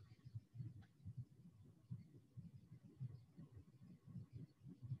it.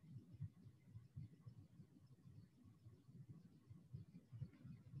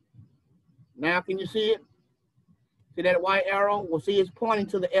 Now can you see it? See that white arrow? Well, see, it's pointing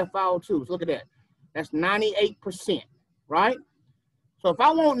to the FiO2s. Look at that. That's 98%. right? So if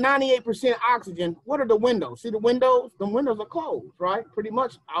I want 98% oxygen, what are the windows? See the windows? The windows are closed, right? Pretty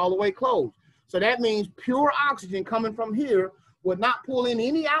much all the way closed. So that means pure oxygen coming from here would not pull in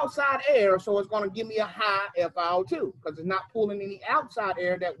any outside air, so it's going to give me a high FiO2 because it's not pulling any outside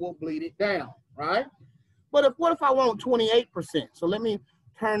air that will bleed it down, right? But what if I want 28%? So let me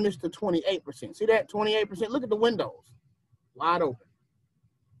turn this to 28%. See that 28%? Look at the windows, wide open,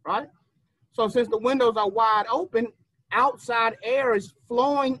 right? So since the windows are wide open, outside air is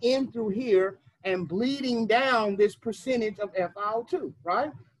flowing in through here and bleeding down this percentage of FiO2,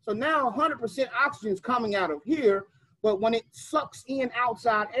 right? So now 100% oxygen is coming out of here, but when it sucks in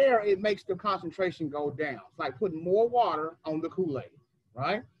outside air, it makes the concentration go down. It's like putting more water on the Kool-Aid,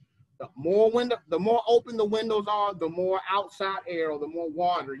 right? The more open the windows are, the more outside air or the more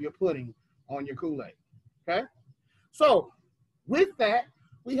water you're putting on your Kool-Aid, okay? So with that,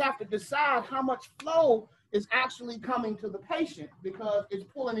 we have to decide how much flow is actually coming to the patient because it's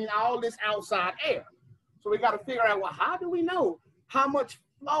pulling in all this outside air. So we got to figure out, well, how do we know how much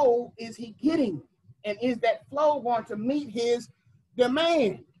flow is he getting? And is that flow going to meet his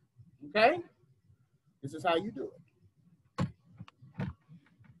demand? Okay? This is how you do it.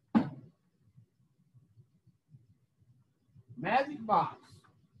 Magic box.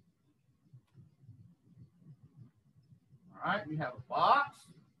 All right, we have a box.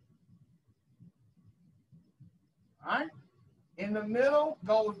 All right, in the middle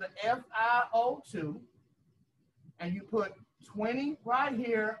goes the FiO2, and you put 20 right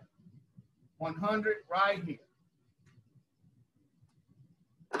here, 100 right here.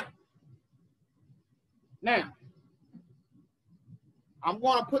 Now, I'm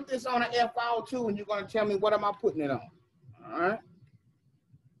going to put this on an FiO2, and you're going to tell me what am I putting it on. All right.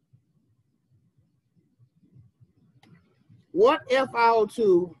 What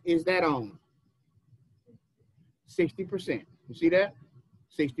FiO2 is that on? 60%. You see that?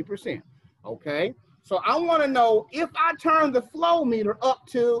 60%. Okay. So I want to know if I turn the flow meter up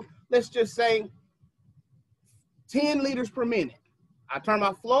to, let's just say, 10 liters per minute. I turn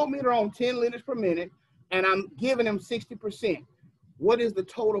my flow meter on 10 liters per minute, and I'm giving them 60%. What is the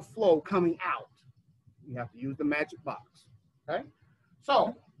total flow coming out? You have to use the magic box. Okay.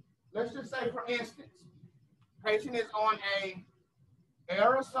 So let's just say, for instance, patient is on a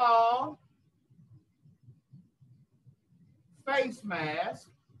aerosol face mask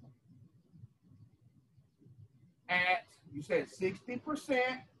at, you said 60%,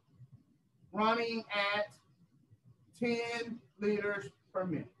 running at 10 liters per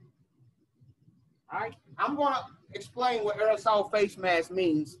minute. All right, I'm going to explain what aerosol face mask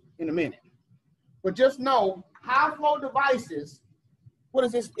means in a minute. But just know, high flow devices, what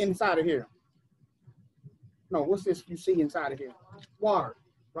is this inside of here? No, what's this you see inside of here? Water,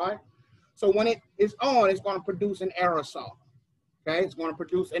 right? So when it is on, it's going to produce an aerosol. Okay, it's going to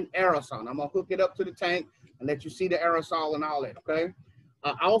produce an aerosol. And I'm going to hook it up to the tank and let you see the aerosol and all that, okay?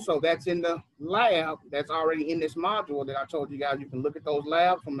 Also, that's in the lab that's already in this module that I told you guys. You can look at those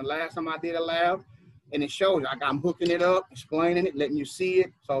labs from the last time I did a lab, and it shows you. I'm hooking it up, explaining it, letting you see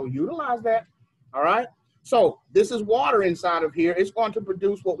it. So utilize that, all right? So this is water inside of here. It's going to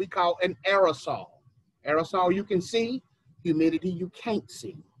produce what we call an aerosol. Aerosol you can see, humidity you can't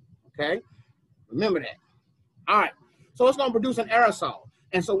see, okay? Remember that. All right. So it's going to produce an aerosol.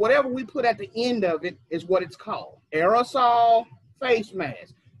 And so whatever we put at the end of it is what it's called. Aerosol face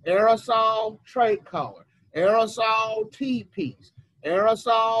mask, aerosol trait color, aerosol T-piece,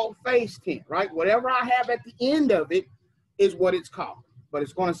 aerosol face tint, right? Whatever I have at the end of it is what it's called. But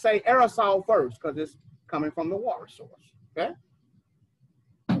it's going to say aerosol first because it's coming from the water source, okay?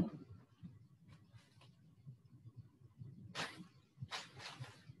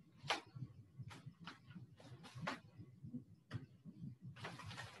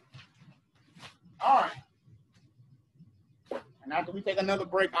 All right. And after we take another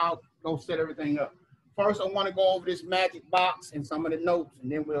break, I'll go set everything up. First, I want to go over this magic box and some of the notes,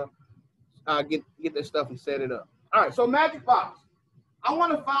 and then we'll get this stuff and set it up. All right, so magic box. I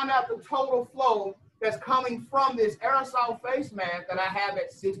want to find out the total flow that's coming from this aerosol face mask that I have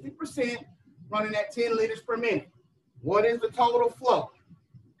at 60%, running at 10 liters per minute. What is the total flow?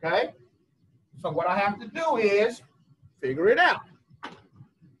 Okay. So what I have to do is figure it out.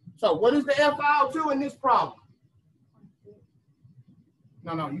 So what is the FiO2 in this problem?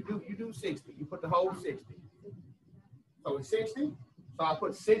 No, you do 60. You put the whole 60. So it's 60. So I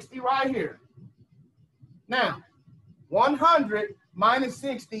put 60 right here. Now, 100 minus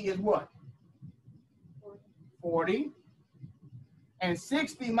 60 is what? 40. And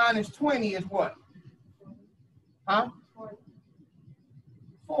 60 minus 20 is what? Huh?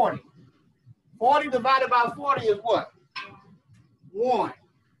 40. 40 divided by 40 is what? 1.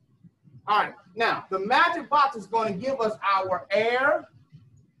 All right, now the magic box is going to give us our air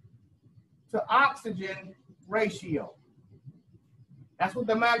to oxygen ratio. That's what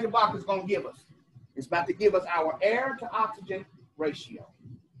the magic box is going to give us. It's about to give us our air to oxygen ratio.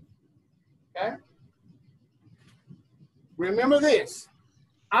 Okay? Remember this.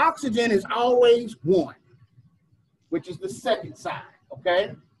 Oxygen is always 1, which is the second side.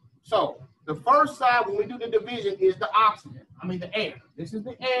 Okay? So the first side when we do the division is the oxygen. I mean the air. This is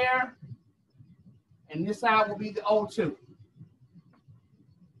the air. And this side will be the O2.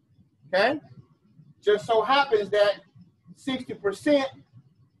 Okay? Just so happens that 60%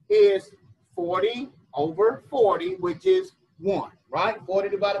 is 40 over 40, which is 1, right? 40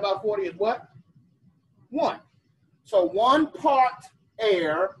 divided by 40 is what? 1. So 1 part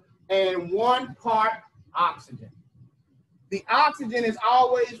air and 1 part oxygen. The oxygen is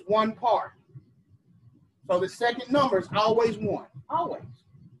always 1 part. So the second number is always 1, always.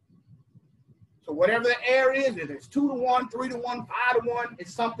 So whatever the air is, if it's 2 to 1, 3 to 1, 5 to 1,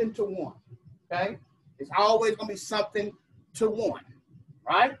 it's something to 1, okay? It's always going to be something to 1,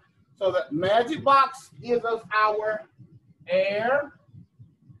 right? So the magic box gives us our air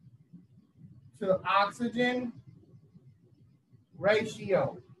to oxygen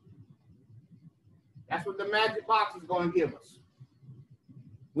ratio. That's what the magic box is going to give us.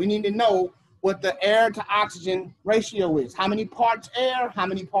 We need to know what the air to oxygen ratio is. How many parts air, how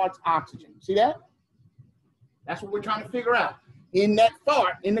many parts oxygen? See that? That's what we're trying to figure out. In that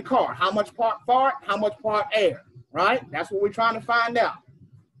fart in the car, how much part fart, how much part air, right? That's what we're trying to find out.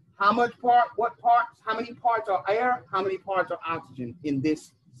 How much part, what parts, how many parts are air, how many parts are oxygen in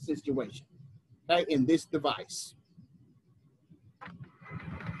this situation, okay, in this device.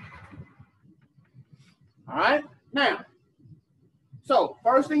 All right, now, so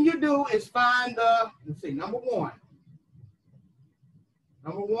first thing you do is find the, let's see, number 1.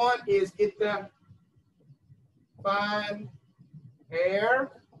 Number 1 is find air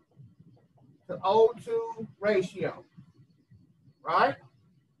to O2 ratio, right?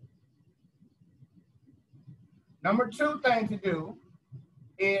 Number 2 thing to do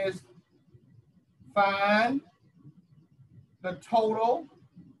is find the total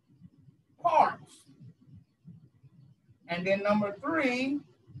parts. And then number 3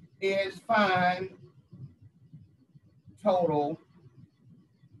 is find total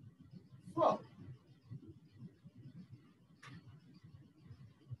flow.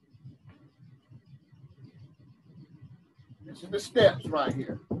 This is the steps right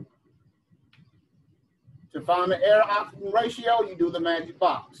here. To find the air oxygen ratio, you do the magic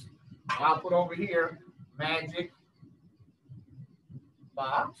box. I'll put over here magic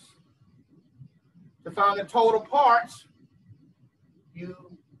box. To find the total parts,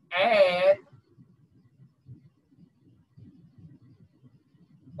 you add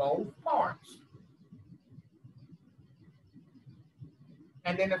both parts.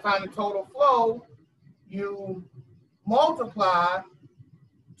 And then to find the total flow, you multiply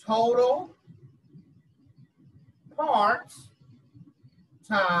total parts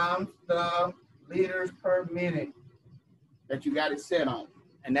times the liters per minute that you got it set on,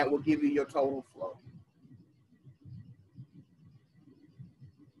 and that will give you your total flow.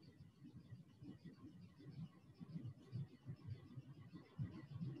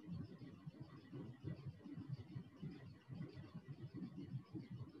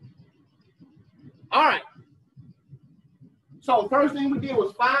 All right. So first thing we did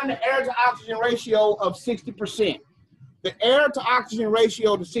was find the air to oxygen ratio of 60%. The air to oxygen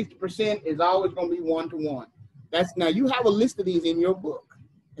ratio to 60% is always going to be 1 to 1. That's, now you have a list of these in your book.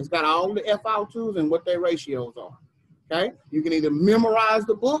 It's got all the FO2s and what their ratios are. Okay? You can either memorize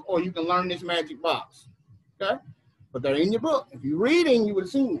the book or you can learn this magic box. Okay? But they're in your book. If you're reading, you would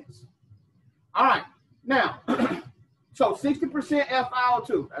have seen this. All right. Now, so 60%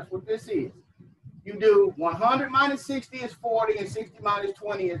 FO2, that's what this is. You do 100 minus 60 is 40, and 60 minus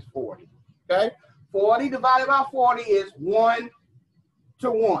 20 is 40. Okay? 40 divided by 40 is 1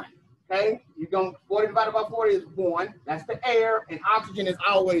 to 1. Okay? You're going 40 divided by 40 is 1. That's the air, and oxygen is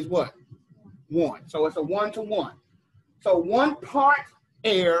always what? 1. So it's a 1 to 1. So 1 part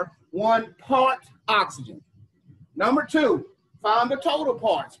air, 1 part oxygen. Number 2, find the total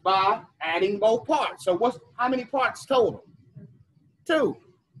parts by adding both parts. So how many parts total? 2.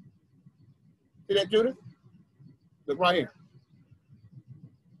 See that, Judith? Look right here.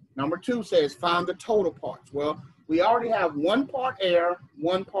 Number 2 says find the total parts. Well, we already have 1 part air,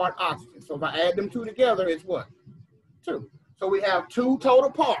 1 part oxygen. So if I add them 2 together, it's what? 2. So we have 2 total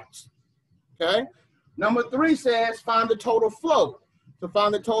parts. Okay? Number 3 says find the total flow. To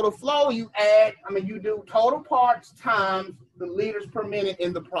find the total flow, you do total parts times the liters per minute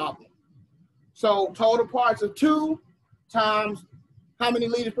in the problem. So total parts of 2 times how many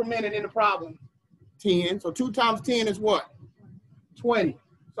liters per minute in the problem? 10. So 2 times 10 is what? 20.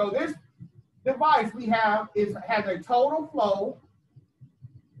 So this device we have has a total flow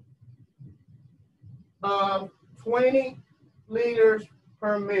of 20 liters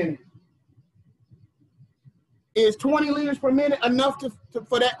per minute. Is 20 liters per minute enough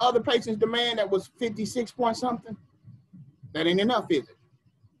for that other patient's demand that was 56 point something? That ain't enough, is it?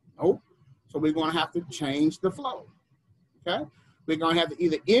 Nope. So we're going to have to change the flow. Okay? We're going to have to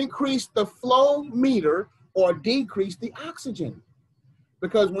either increase the flow meter or decrease the oxygen.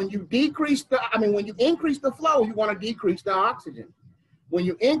 Because when you increase the flow, you want to decrease the oxygen. When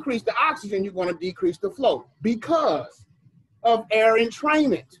you increase the oxygen, you're going to decrease the flow because of air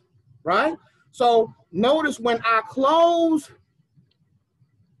entrainment, right? So notice when I close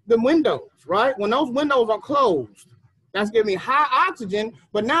the windows, right? When those windows are closed, that's giving me high oxygen,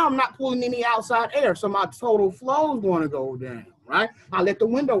 but now I'm not pulling any outside air, so my total flow is going to go down, right? I let the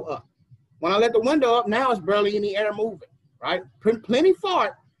window up. When I let the window up, now it's barely any air moving, right? Plenty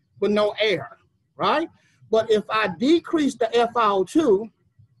fart, but no air, right? But if I decrease the FiO2,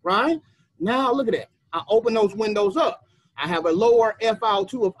 right? Now look at that. I open those windows up. I have a lower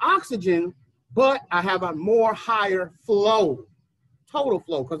FiO2 of oxygen, but I have a more higher flow, total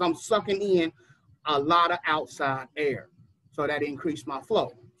flow, because I'm sucking in a lot of outside air. So that increased my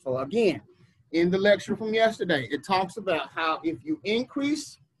flow. So again, in the lecture from yesterday, it talks about how if you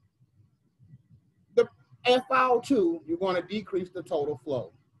increase the FiO2, you're going to decrease the total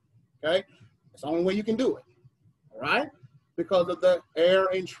flow. Okay? That's the only way you can do it. All right? Because of the air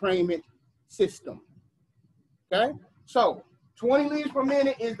entrainment system. Okay? So 20 liters per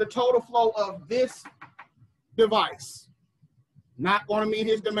minute is the total flow of this device. Not going to meet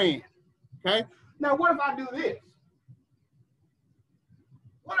his demand. Okay? Now, what if I do this?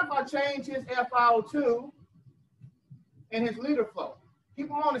 What if I change his FiO2 and his liter flow? Keep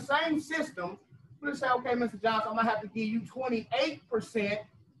them on the same system. Let's say, okay, Mr. Johnson, I'm going to have to give you 28%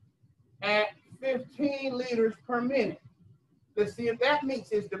 at 15 liters per minute. Let's see if that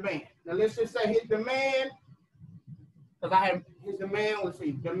meets his demand. Now, let's just say his demand, because I have his demand, let's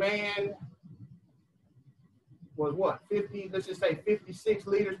see, demand was what? 50, let's just say 56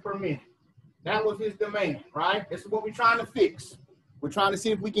 liters per minute. That was his demand, right? This is what we're trying to fix. We're trying to see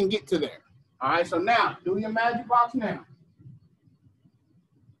if we can get to there. All right, so now, do your magic box now.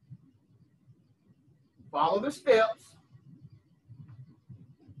 Follow the steps.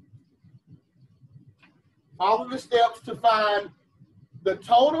 Follow the steps to find the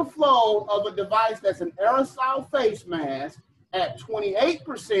total flow of a device that's an aerosol face mask at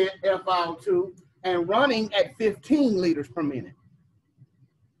 28% FiO2 and running at 15 liters per minute.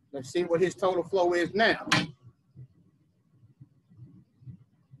 Let's see what his total flow is now.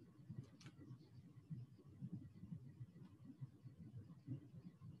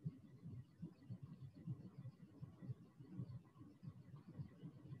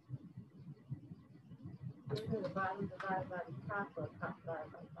 The bottom divided by the top or top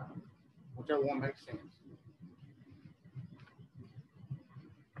divided by the bottom? Whichever one makes sense.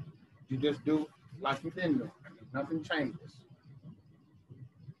 You just do like you've been doing. Nothing changes.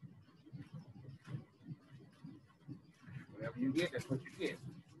 Whatever you get, that's what you get,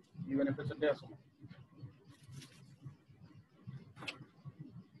 even if it's a decimal.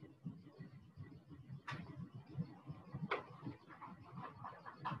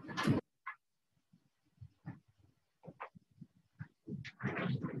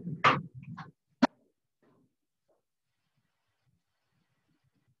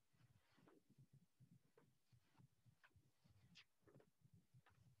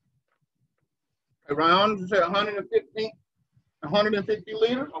 Around, you said 150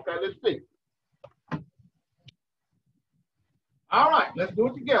 liters? Okay, let's see. All right, let's do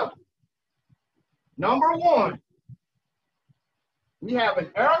it together. Number one, we have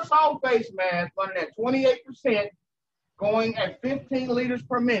an aerosol face mask running at 28%, going at 15 liters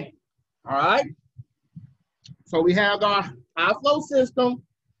per minute. All right? So we have our high flow system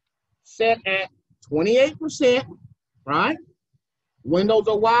set at 28%, right? Windows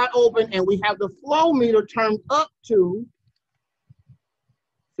are wide open, and we have the flow meter turned up to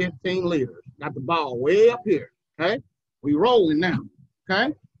 15 liters. Got the ball way up here, okay? We rolling now,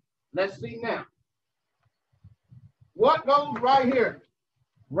 okay? Let's see now. What goes right here?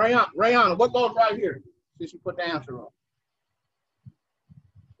 Rayana, what goes right here? Since you put the answer on.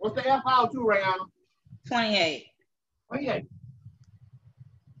 What's the FiO2, Rayana? 28. 28.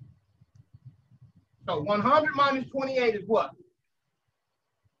 So 100 minus 28 is what?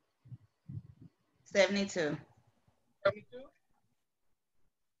 72. 72.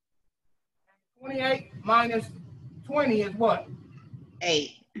 28 minus 20 is what?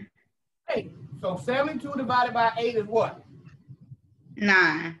 8. 8. So 72 divided by 8 is what?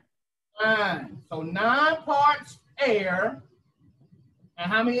 9. 9. So 9 parts air.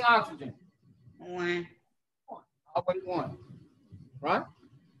 And how many oxygen? 1. Always 1. Right?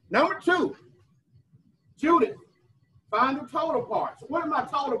 Number 2. Judith, find the total parts. What are my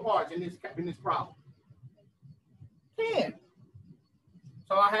total parts in this problem? 10.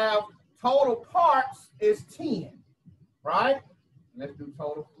 So I have total parts is 10. Right? Let's do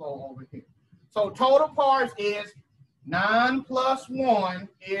total flow over here. So total parts is 9 plus 1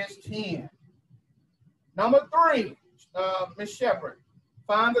 is 10. Number 3, Ms. Shepherd,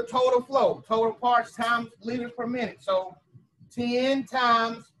 find the total flow. Total parts times liters per minute. So 10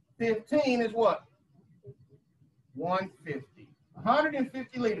 times 15 is what? 150.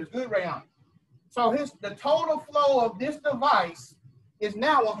 150 liters. Good, Rayon. So the total flow of this device is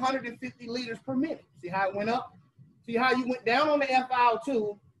now 150 liters per minute. See how it went up? See how you went down on the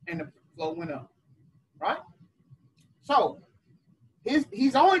FiO2 and the flow went up, right? So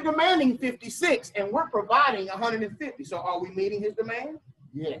he's only demanding 56 and we're providing 150. So are we meeting his demand?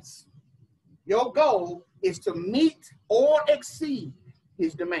 Yes. Your goal is to meet or exceed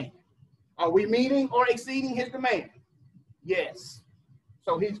his demand. Are we meeting or exceeding his demand? Yes.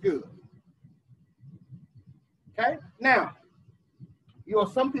 So he's good. Okay. Now,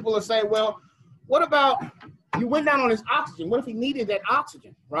 some people will say, well, what about you went down on his oxygen? What if he needed that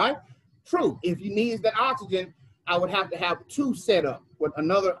oxygen, right? True. If he needs that oxygen, I would have to have 2 set up with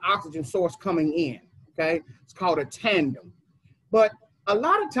another oxygen source coming in. Okay. It's called a tandem. But a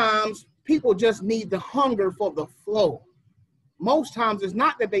lot of times people just need the hunger for the flow. Most times it's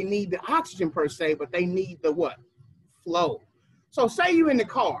not that they need the oxygen per se, but they need the what? Flow. So say you're in the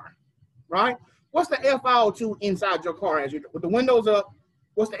car, right? What's the FiO2 inside your car as you with the windows up?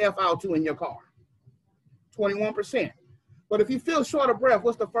 What's the FiO2 in your car? 21%. But if you feel short of breath,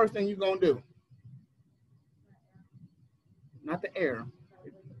 what's the first thing you're gonna do? Not the air.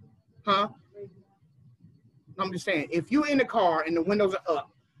 Huh? I'm just saying, if you're in the car and the windows are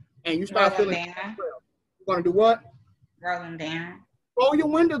up and you start feeling short of breath, you're gonna do what? Roll them down. Roll your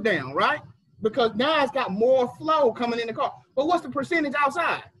window down, right? Because now it's got more flow coming in the car. But what's the percentage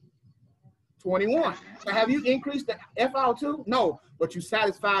outside? 21. So have you increased the FiO2? No, but you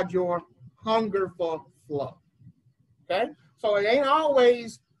satisfied your hunger for flow. Okay? So it ain't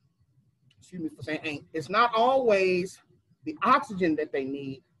always, excuse me for saying ain't, it's not always the oxygen that they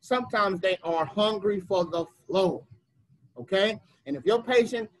need. Sometimes they are hungry for the flow. Okay? And if your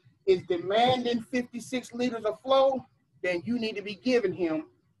patient is demanding 56 liters of flow, then you need to be giving him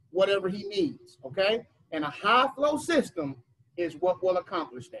whatever he needs. Okay? And a high flow system is what will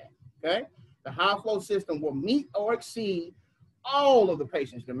accomplish that. Okay? The high flow system will meet or exceed all of the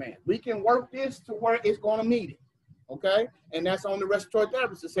patient's demand. We can work this to where it's going to meet it. Okay? And that's on the respiratory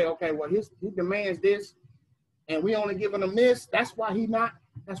therapist to say, okay, well, he demands this, and we only giving him this. That's why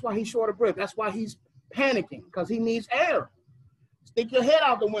he's short of breath. That's why he's panicking, because he needs air. Stick your head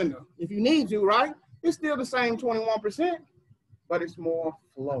out the window if you need to, right? It's still the same 21%, but it's more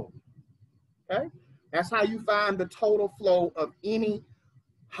flow. Okay? That's how you find the total flow of any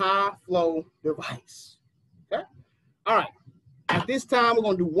high flow device. Okay? All right. At this time, we're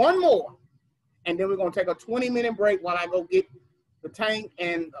going to do one more, and then we're going to take a 20-minute break while I go get the tank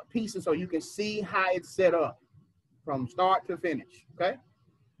and pieces so you can see how it's set up from start to finish. Okay?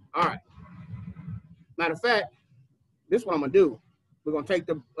 All right. Matter of fact, this is what I'm going to do. We're going to take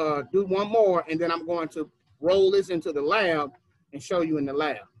do one more, and then I'm going to roll this into the lab and show you in the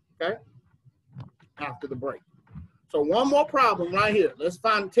lab. Okay? After the break. So one more problem right here.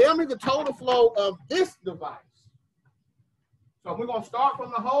 Tell me the total flow of this device. So we're going to start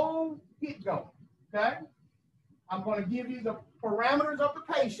from the whole get-go, okay? I'm going to give you the parameters of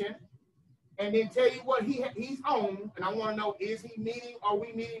the patient and then tell you what he's on, and I want to know, is he meeting, are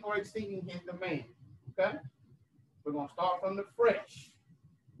we meeting or exceeding his demand, okay? We're going to start from the fresh.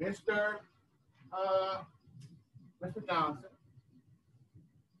 Mr. Johnson.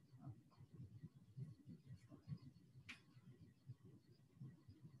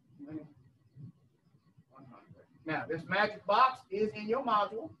 Now, this magic box is in your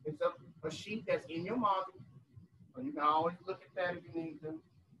module. It's a sheet that's in your module. So you can always look at that if you need to.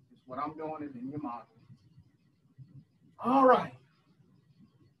 Just what I'm doing is in your module. All right.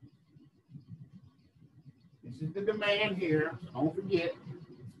 This is the demand here. So don't forget.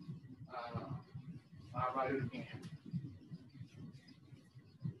 I'll write it again.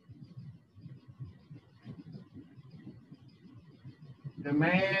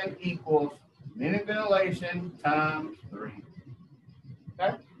 Demand equals minute ventilation times 3.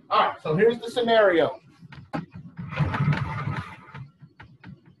 Okay? All right, so here's the scenario.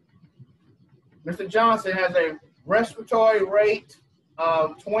 Mr. Johnson has a respiratory rate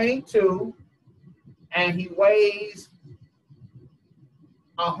of 22, and he weighs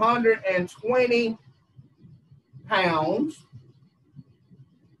 120 pounds.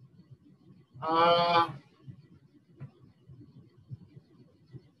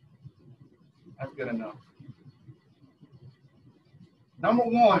 That's good enough. Number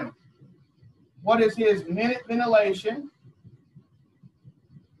 1, what is his minute ventilation?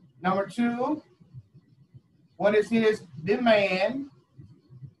 Number 2, what is his demand?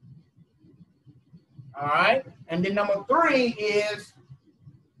 All right. And then number 3 is,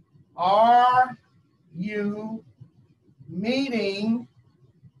 are you meeting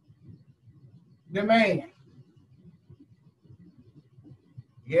demand?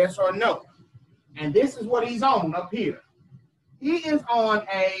 Yes or no? And this is what he's on up here. He is on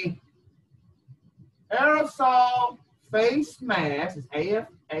a aerosol face mask, it's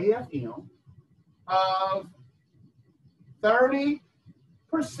AFM, of 30%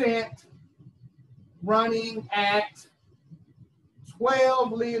 running at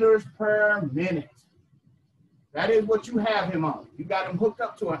 12 liters per minute. That is what you have him on. You got him hooked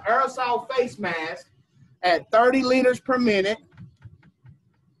up to an aerosol face mask at 30 liters per minute.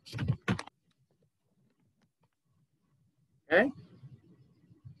 Okay.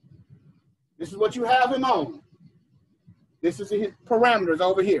 This is what you have him on. This is his parameters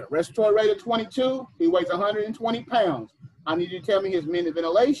over here. Respiratory rate of 22. He weighs 120 pounds. I need you to tell me his minute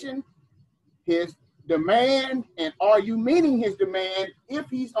ventilation, his demand, and are you meeting his demand if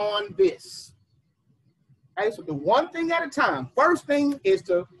he's on this? Okay, so do one thing at a time. First thing is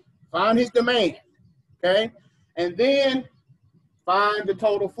to find his demand, okay? And then find the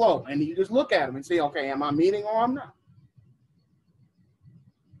total flow. And you just look at him and say, okay, am I meeting or I'm not?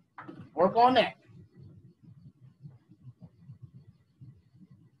 Work on that.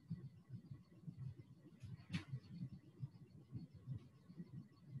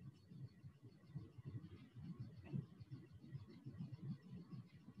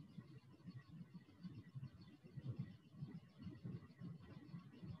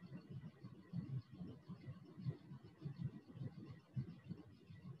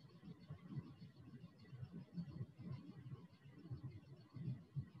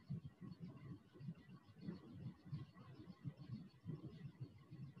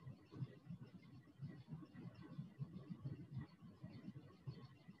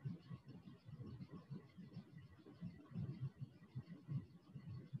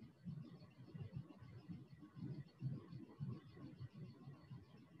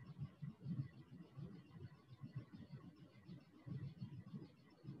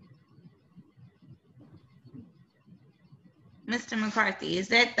 Mr. McCarthy, is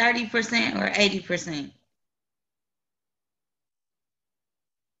that 30% or 80%?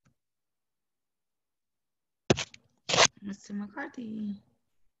 Mr. McCarthy.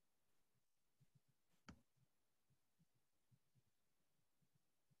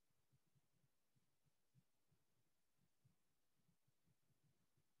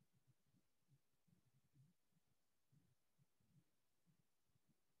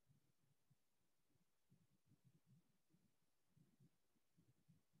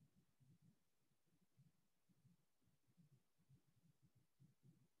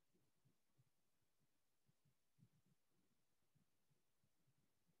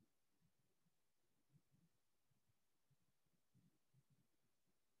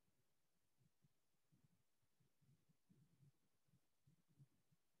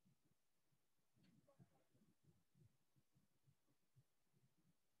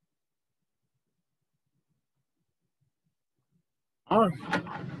 All right.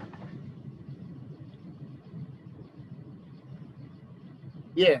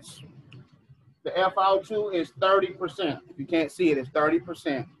 Yes. The FO2 is 30%. If you can't see it, it's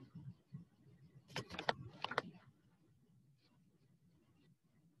 30%.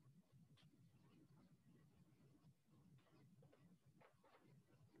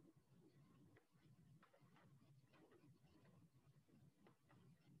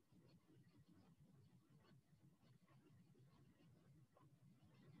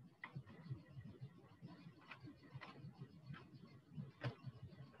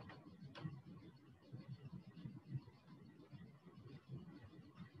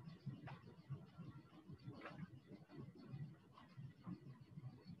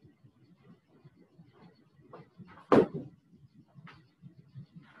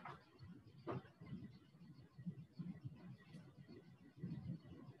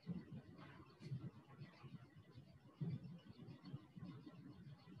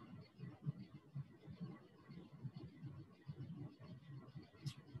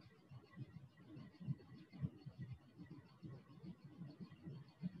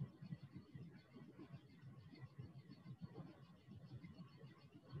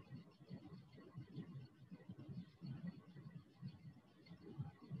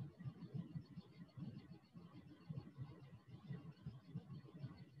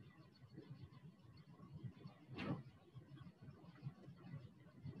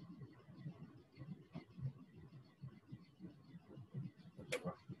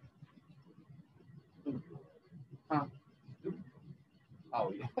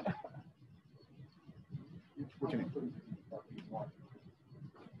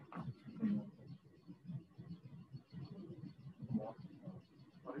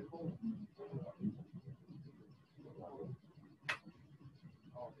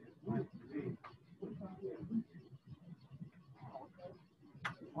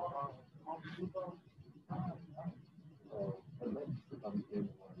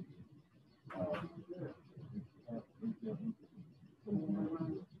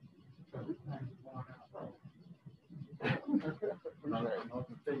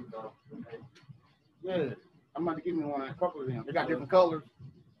 couple of them. They got different colors.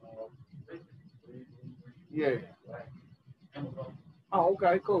 Yeah. Oh,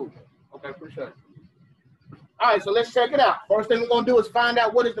 okay, cool. Okay, appreciate it. All right, so let's check it out. First thing we're going to do is find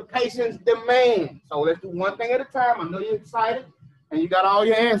out what is the patient's demand. So let's do one thing at a time. I know you're excited and you got all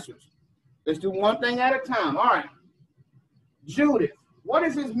your answers. Let's do one thing at a time. All right. Judith, what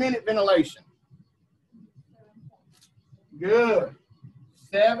is his minute ventilation? Good.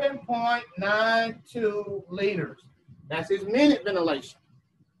 7.92 liters. That's his minute ventilation.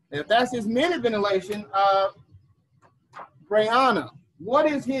 If that's his minute ventilation, Brianna, what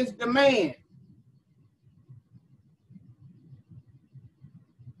is his demand?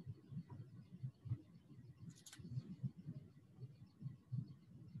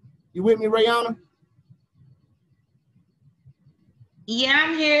 You with me, Rayana? Yeah,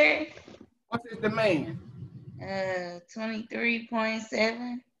 I'm here. What's his demand?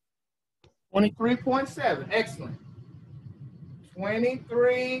 23.7. 23.7. Excellent.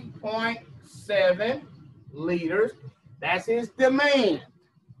 23.7 liters. That's his demand.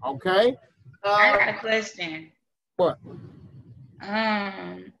 Okay. I got a question. What?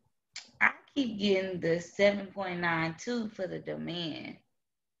 I keep getting the 7.92 for the demand.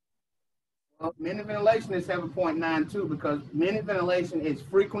 Well, minute ventilation is 7.92 because minute ventilation is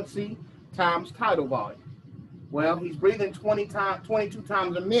frequency times tidal volume. Well, he's breathing 22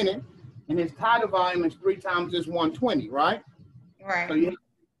 times a minute, and his tidal volume is 3 times this 120, right? Right. So you have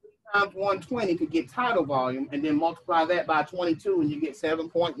 3 times 120 to get tidal volume, and then multiply that by 22, and you get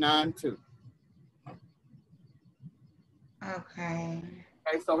 7.92. Okay.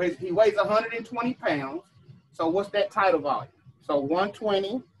 Okay, so he weighs 120 pounds. So what's that tidal volume? So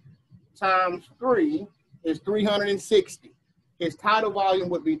 120 times 3 is 360. His tidal volume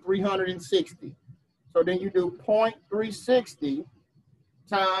would be 360. So then you do 0.360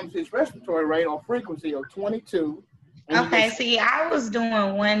 times his respiratory rate or frequency of 22. Okay, see, I was doing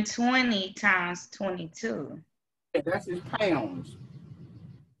 120 times 22. That's his pounds.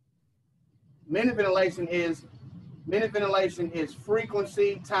 Minute ventilation is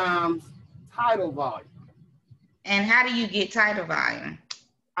frequency times tidal volume. And how do you get tidal volume?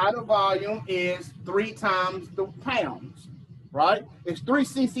 Tidal volume is 3 times the pounds, right? It's 3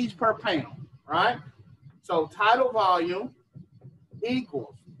 cc's per pound, right? So tidal volume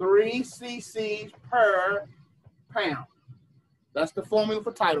equals 3 cc's per pound. That's the formula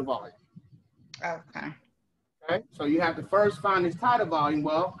for tidal volume. Okay. Okay, so you have to first find his tidal volume.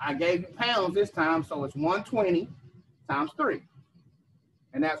 Well, I gave you pounds this time, so it's 120 times 3.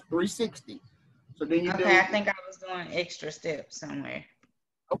 And that's 360. So then you do. Okay, I think I was doing extra steps somewhere.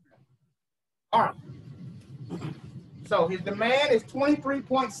 Okay. All right. So his demand is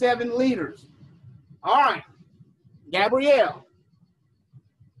 23.7 liters. All right. Gabrielle.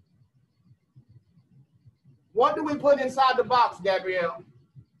 What do we put inside the box, Gabrielle?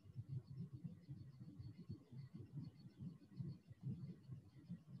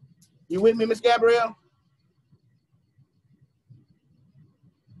 You with me, Miss Gabrielle?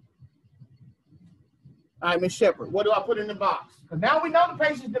 All right, Miss Shepherd, what do I put in the box? Because now we know the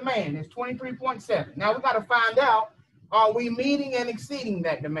patient's demand is 23.7. Now we got to find out, are we meeting and exceeding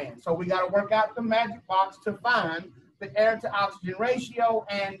that demand? So we got to work out the magic box to find the air to oxygen ratio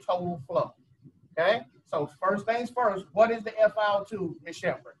and total flow. Okay? So first things first, what is the FiO2, Miss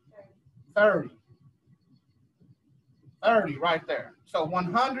Shepherd? 30. 30 right there. So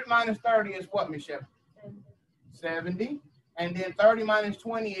 100 minus 30 is what, Miss Shepherd? 70. And then 30 minus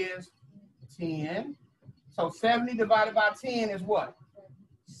 20 is 10. So 70 divided by 10 is what?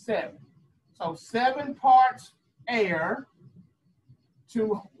 7. So 7 parts air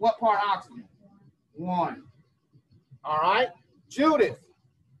to what part oxygen? 1. All right. Judith,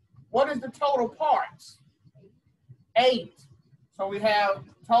 what is the total parts? 8. So we have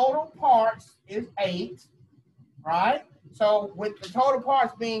total parts is 8, right? So with the total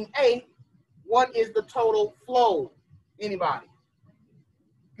parts being 8, what is the total flow? Anybody?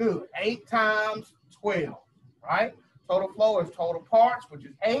 Good. 8 times 12, right? Total flow is total parts, which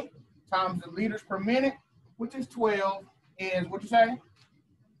is 8, times the liters per minute, which is 12, is what you say?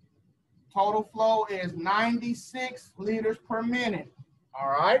 Total flow is 96 liters per minute, all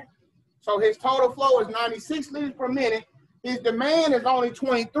right? So his total flow is 96 liters per minute. His demand is only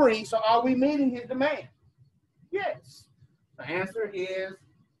 23, so are we meeting his demand? Yes. The answer is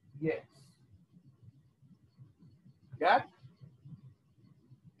yes. Got it?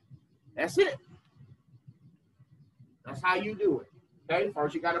 That's it. That's how you do it. Okay,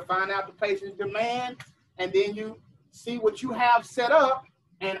 first you got to find out the patient's demand, and then you see what you have set up,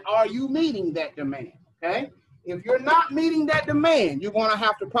 and are you meeting that demand? Okay, if you're not meeting that demand, you're going to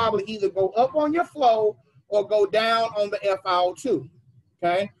have to probably either go up on your flow or go down on the FiO2,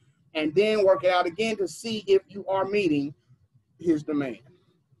 okay? And then work it out again to see if you are meeting his demand.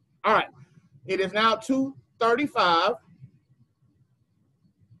 All right, it is now 2:35.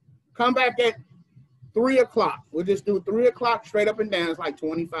 Come back at 3 o'clock. We'll just do 3 o'clock straight up and down. It's like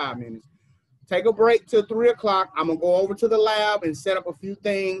 25 minutes. Take a break till 3 o'clock. I'm gonna go over to the lab and set up a few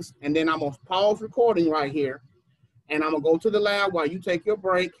things, and then I'm gonna pause recording right here. And I'm gonna go to the lab while you take your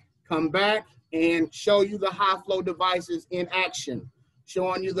break, come back and show you the high flow devices in action,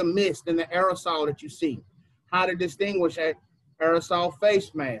 showing you the mist and the aerosol that you see, how to distinguish that aerosol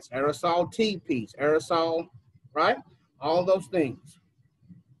face mask, aerosol T-piece, aerosol, right? All those things.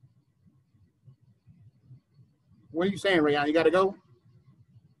 What are you saying, Rayon? You gotta go?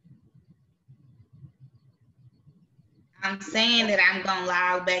 I'm saying that I'm gonna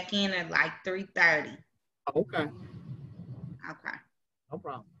log back in at like 3:30. Okay. Okay. No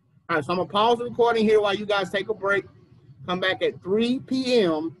problem. All right, so I'm gonna pause the recording here while you guys take a break. Come back at 3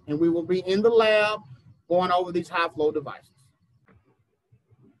 p.m. and we will be in the lab going over these high flow devices.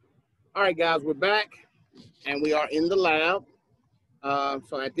 All right, guys, we're back and we are in the lab.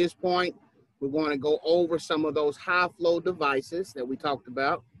 So at this point, we're going to go over some of those high flow devices that we talked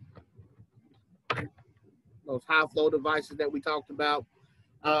about. Those high flow devices that we talked about,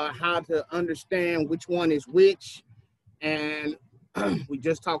 how to understand which one is which. And we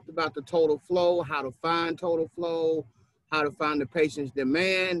just talked about the total flow, how to find total flow, how to find the patient's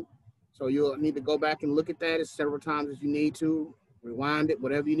demand. So you'll need to go back and look at that as several times as you need to, rewind it,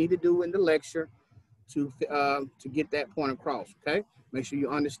 whatever you need to do in the lecture to get that point across, okay? Make sure you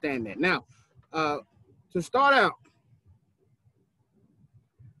understand that. Now, to start out,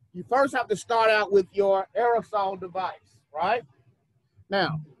 you first have to start out with your aerosol device, right?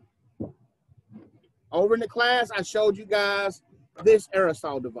 Now, over in the class, I showed you guys this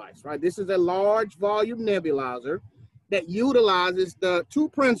aerosol device, right? This is a large volume nebulizer that utilizes the two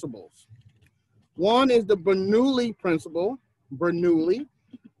principles. One is the Bernoulli principle. Bernoulli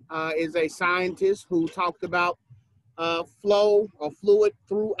is a scientist who talked about flow or fluid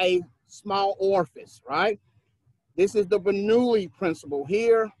through a small orifice, right? This is the Bernoulli principle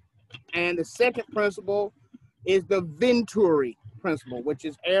here. And the second principle is the Venturi principle, which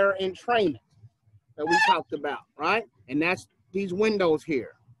is air entrainment that we talked about, right? And that's these windows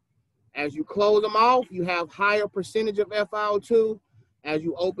here. As you close them off, you have higher percentage of FiO2. As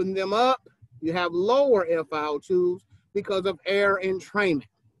you open them up, you have lower FiO2s because of air entrainment,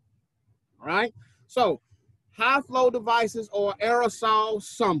 all right? So high flow devices or aerosol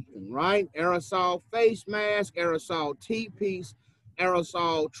something, right? Aerosol face mask, aerosol T-piece,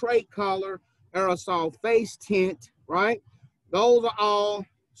 aerosol trait color, aerosol face tint, right? Those are all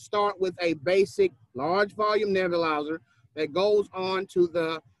start with a basic large volume nebulizer that goes on to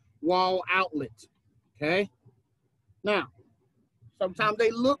the wall outlet, okay? Now, sometimes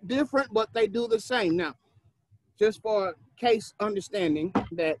they look different, but they do the same. Now, just for case understanding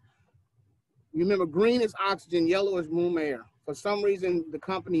that, you remember green is oxygen, yellow is room air. For some reason, the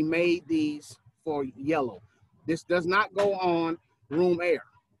company made these for yellow. This does not go on room air,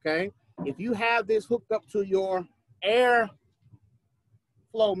 okay? If you have this hooked up to your air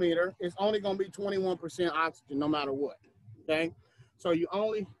flow meter, it's only gonna be 21% oxygen no matter what, okay? So you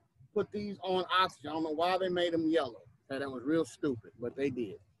only put these on oxygen. I don't know why they made them yellow. Okay, that was real stupid, but they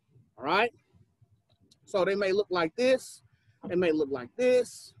did, all right? So they may look like this, they may look like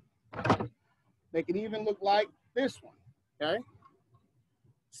this. They can even look like this one, okay?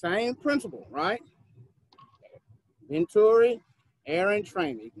 Same principle, right? Venturi, air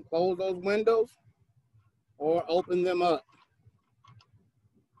entrainment. You can close those windows or open them up.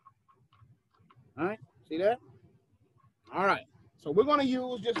 All right, see that? All right, so we're gonna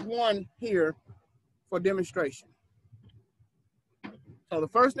use just one here for demonstration. So the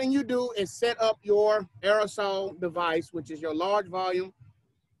first thing you do is set up your aerosol device, which is your large volume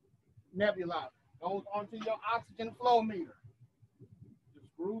nebulizer. Goes onto your oxygen flow meter. It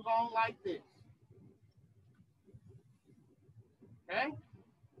screws on like this. Okay?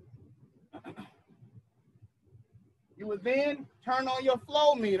 You would then turn on your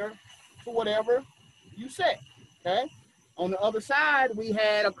flow meter to whatever you set, okay? On the other side, we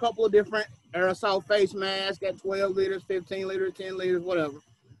had a couple of different aerosol face masks at 12 liters, 15 liters, 10 liters, whatever.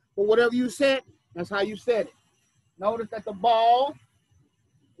 But whatever you set, that's how you set it. Notice that the ball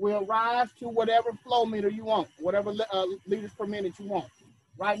will rise to whatever flow meter you want, whatever liters per minute you want.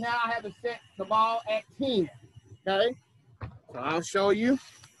 Right now, I have to set the ball at 10, okay? So I'll show you.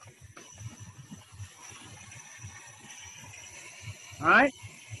 All right,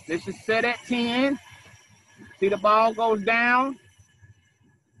 this is set at 10. See the ball goes down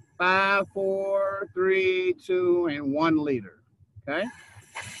 5, 4, 3, 2, and 1 liter. Okay?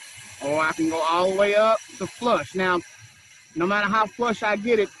 Or I can go all the way up to flush. Now, no matter how flush I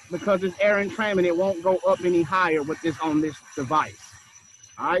get it, because it's air entrainment, it won't go up any higher with this on this device.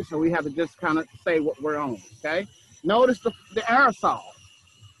 All right, so we have to just kind of say what we're on, okay? Notice the aerosol.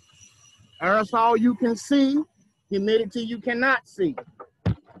 Aerosol you can see, humidity you cannot see.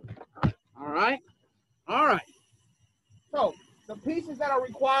 All right? All right. So the pieces that are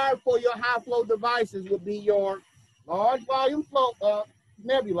required for your high flow devices would be your large volume flow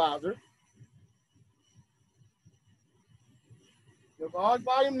nebulizer, your large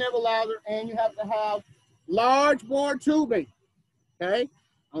volume nebulizer, and you have to have large bore tubing, okay?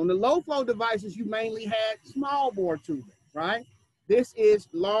 On the low flow devices, you mainly had small bore tubing, right? This is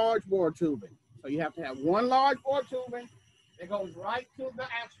large bore tubing. So you have to have one large bore tubing that goes right to the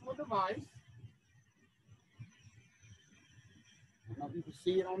actual device. I don't know if you can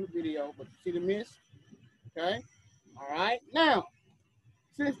see it on the video, but you see the mist, okay? All right, now,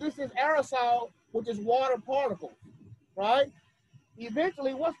 since this is aerosol, which is water particles, right?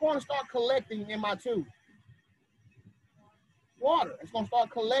 Eventually, what's going to start collecting in my tube? Water. It's going to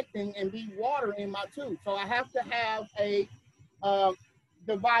start collecting and be water in my tube. So I have to have a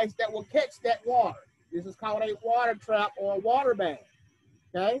device that will catch that water. This is called a water trap or a water bag.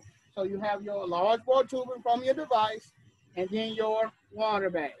 Okay? So you have your large bore tubing from your device and then your water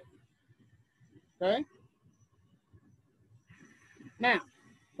bag. Okay? Now,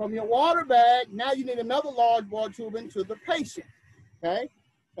 from your water bag, now you need another large bore tubing to the patient. Okay?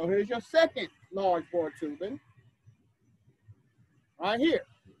 So here's your second large bore tubing. Right here.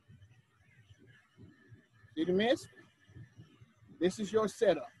 See the mist? This is your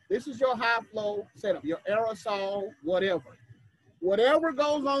setup. This is your high flow setup, your aerosol, whatever. Whatever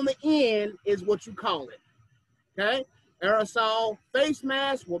goes on the end is what you call it. Okay? Aerosol face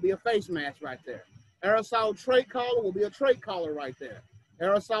mask will be a face mask right there. Aerosol tray collar will be a tray collar right there.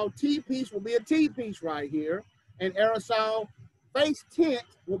 Aerosol T-piece will be a T-piece right here. And aerosol face tint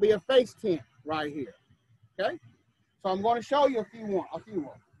will be a face tint right here. Okay? So I'm going to show you a few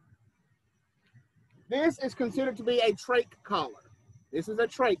more. This is considered to be a trach collar. This is a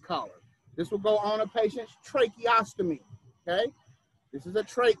trach collar. This will go on a patient's tracheostomy. Okay? This is a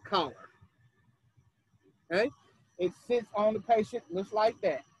trach collar. Okay? It sits on the patient just like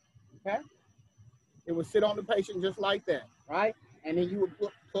that. Okay? It will sit on the patient just like that, right? And then you would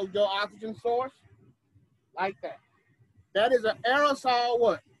plug your oxygen source like that. That is an aerosol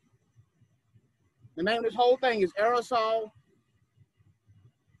what? The name of this whole thing is aerosol.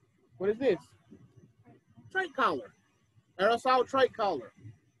 What is this? Trach collar. Aerosol trach collar.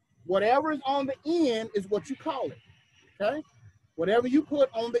 Whatever is on the end is what you call it. Okay? Whatever you put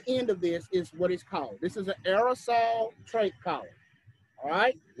on the end of this is what it's called. This is an aerosol trach collar. All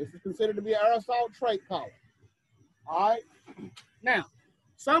right? This is considered to be an aerosol trach collar. All right? Now,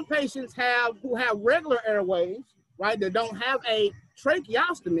 some patients who have regular airways, right, that don't have a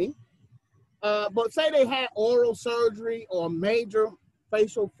tracheostomy, but say they had oral surgery or major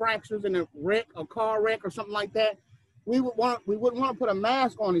facial fractures in a wreck, a car wreck or something like that, we wouldn't want to put a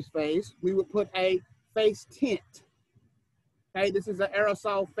mask on his face. We would put a face tint. Okay, this is an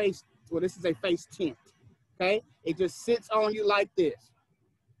aerosol face, well, this is a face tint. Okay, it just sits on you like this.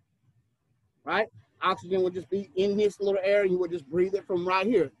 Right? Oxygen would just be in this little area. You would just breathe it from right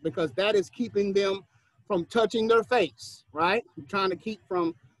here because that is keeping them from touching their face, right? You're trying to keep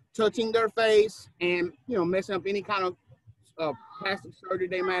from touching their face and, you know, messing up any kind of plastic surgery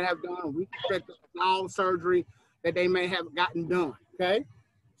they might have done, reconstructive bowel surgery that they may have gotten done, okay?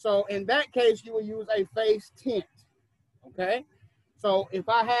 So in that case, you will use a face tint, okay? So if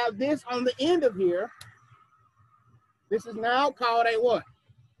I have this on the end of here, this is now called a what?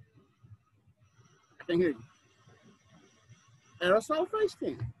 I can hear you. Aerosol face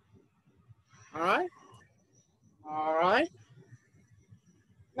tint. All right? All right.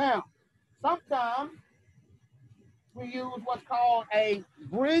 Now, sometimes we use what's called a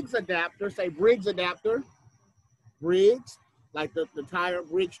Briggs adapter. Say Briggs adapter. Briggs, like the tire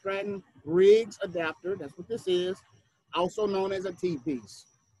Briggs Stratton. Briggs adapter. That's what this is. Also known as a T-piece.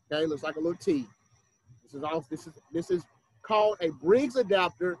 Okay, looks like a little T. This is called a Briggs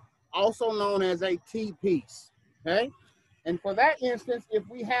adapter, also known as a T-piece. Okay, and for that instance, if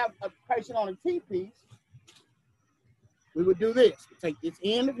we have a patient on a T-piece, we would do this. Take this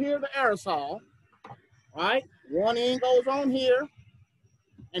end of here, the aerosol, right? One end goes on here,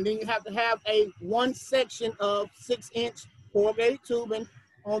 and then you have to have one section of 6-inch corrugated tubing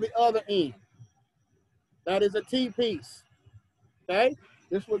on the other end. That is a T-piece, okay?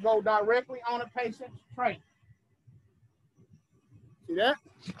 This would go directly on a patient's trach. See that?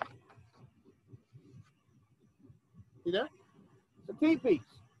 See that? It's a T-piece.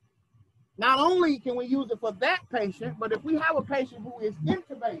 Not only can we use it for that patient, but if we have a patient who is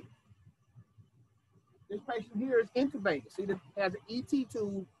intubated, this patient here is intubated. See, that has an ET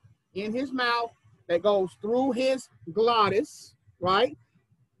tube in his mouth that goes through his glottis, right?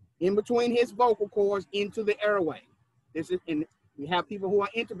 In between his vocal cords into the airway. This is, and we have people who are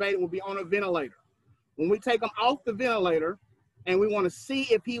intubated will be on a ventilator. When we take them off the ventilator and we want to see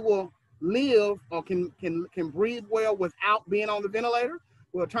if he will live or can breathe well without being on the ventilator,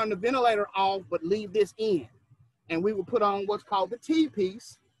 we'll turn the ventilator off but leave this in. And we will put on what's called the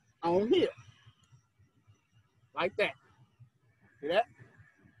T-piece on here. Like that. See that?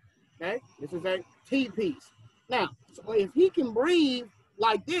 Okay, this is a T-piece. Now, so if he can breathe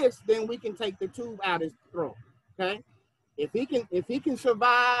like this, then we can take the tube out his throat. Okay, if he can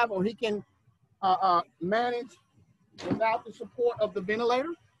survive or he can manage without the support of the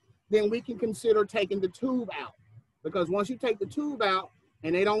ventilator, then we can consider taking the tube out. Because once you take the tube out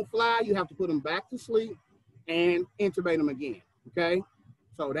and they don't fly, you have to put them back to sleep and intubate them again. Okay,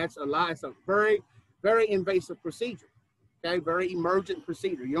 so that's a lot. It's a very, very invasive procedure. Okay, very emergent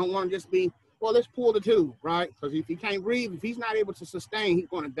procedure. You don't want to just be, well, let's pull the tube, right? Because if he can't breathe, if he's not able to sustain, he's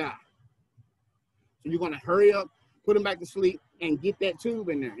going to die. So you're going to hurry up, put him back to sleep, and get that tube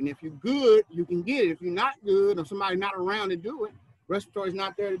in there. And if you're good, you can get it. If you're not good or somebody not around to do it, respiratory's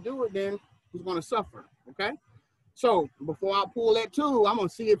not there to do it, then he's going to suffer, okay? So before I pull that tube, I'm going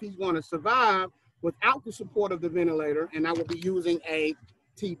to see if he's going to survive without the support of the ventilator, and I will be using a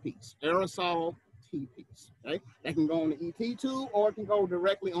T-piece, aerosol T-piece, okay? That can go on the ET tube or it can go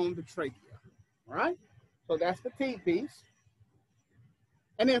directly on the trachea, all right? So that's the T-piece.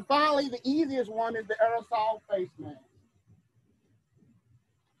 And then finally, the easiest one is the aerosol face mask.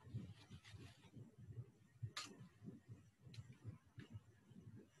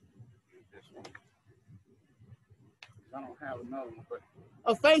 I don't have another one, but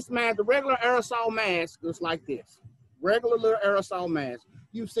a face mask, the regular aerosol mask looks like this. Regular little aerosol mask.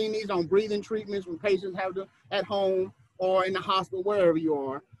 You've seen these on breathing treatments when patients have them at home or in the hospital, wherever you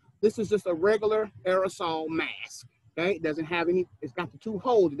are. This is just a regular aerosol mask. Okay, it doesn't have any, it's got the two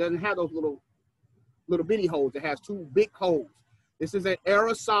holes. It doesn't have those little bitty holes. It has two big holes. This is an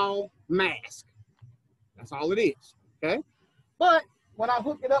aerosol mask. That's all it is, okay? But when I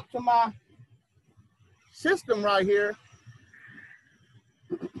hook it up to my system right here,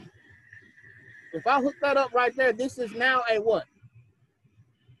 if I hook that up right there, this is now a what?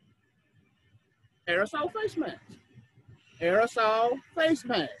 Aerosol face mask. Aerosol face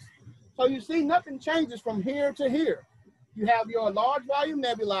mask. So you see, nothing changes from here to here. You have your large volume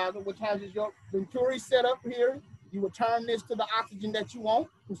nebulizer, which has your Venturi set up here. You will turn this to the oxygen that you want,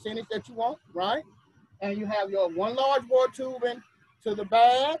 percentage that you want, right? And you have your one large bore tubing to the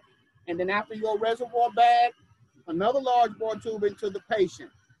bag, and then after your reservoir bag, another large bore tubing to the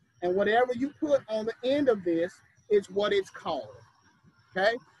patient. And whatever you put on the end of this is what it's called,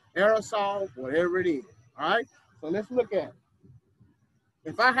 okay? Aerosol, whatever it is, all right? So let's look at it.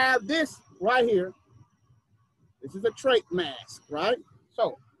 If I have this right here, this is a trach mask, right?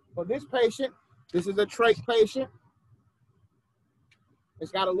 So for this patient, this is a trach patient.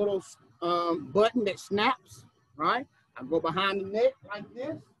 It's got a little button that snaps, right? I go behind the neck like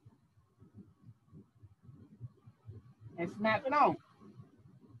this and snap it on,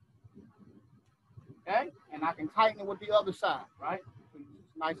 okay? And I can tighten it with the other side, right?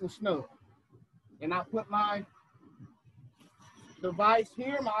 It's nice and snug. And I put my device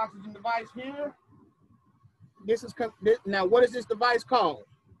here, my oxygen device here. This is, now what is this device called?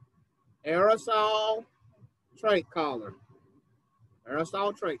 Aerosol trach collar.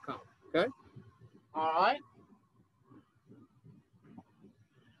 Aerosol trach collar, okay? All right.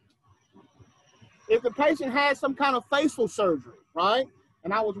 If the patient had some kind of facial surgery, right?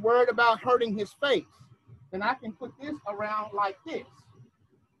 And I was worried about hurting his face, then I can put this around like this,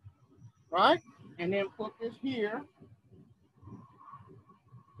 right? And then put this here,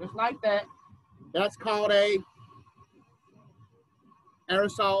 just like that. That's called a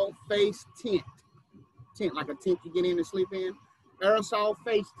aerosol face tent. Tent, like a tent you get in and sleep in. Aerosol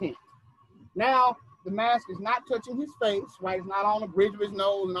face tent. Now, the mask is not touching his face, right? It's not on the bridge of his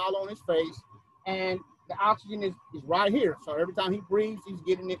nose and all on his face. And the oxygen is right here. So every time he breathes, he's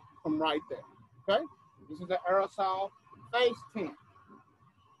getting it from right there, okay? This is the aerosol face tent.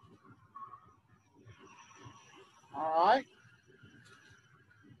 All right.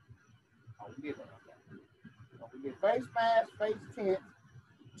 So we get face mask, face tent,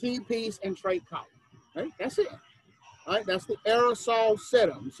 T-piece, and trach collar. Okay, that's it. All right, that's the aerosol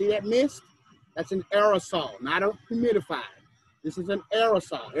setup. You see that mist? That's an aerosol, not a humidifier. This is an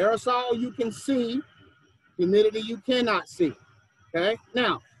aerosol. Aerosol you can see, humidity you cannot see. Okay,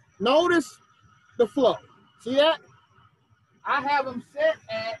 now notice the flow. See that? I have them set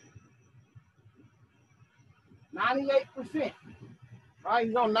at 98%. Right,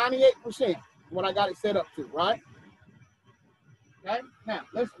 he's on 98% when I got it set up to, right? Okay, now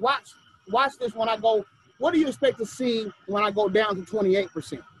let's watch this when I go. What do you expect to see when I go down to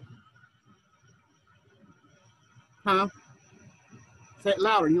 28%? Huh? Say it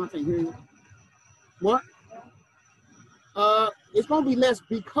louder, you don't think hear you? What? It's gonna be less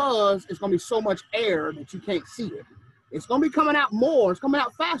because it's gonna be so much air that you can't see it. It's gonna be coming out more, it's coming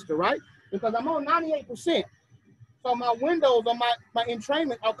out faster, right? Because I'm on 98%. So my windows on my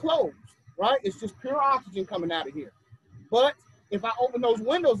entrainment are closed, right? It's just pure oxygen coming out of here. But if I open those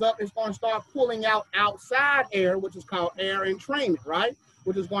windows up, it's gonna start pulling out outside air, which is called air entrainment, right?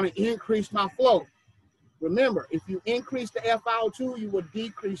 Which is gonna increase my flow. Remember, if you increase the FiO2, you will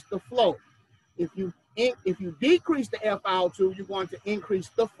decrease the flow. If you decrease the FiO2, you're going to increase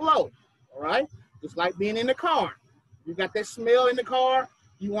the flow, all right? Just like being in the car. You got that smell in the car,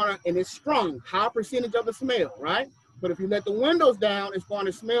 and it's strong, high percentage of the smell, right? But if you let the windows down,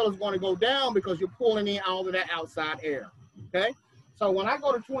 the smell is going to go down because you're pulling in all of that outside air, okay? So when I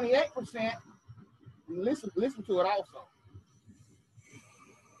go to 28%, listen to it also.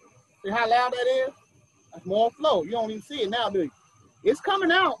 See how loud that is? That's more flow. You don't even see it now, do you? It's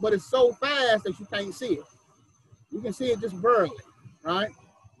coming out, but it's so fast that you can't see it. You can see it just barely, right?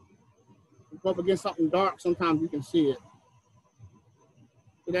 You go up against something dark, sometimes you can see it.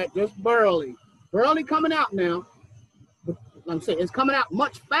 See that? Just barely coming out now. But like I'm saying, it's coming out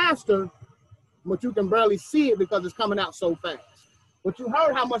much faster, but you can barely see it because it's coming out so fast. But you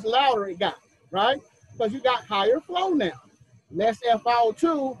heard how much louder it got, right? Because you got higher flow now. Less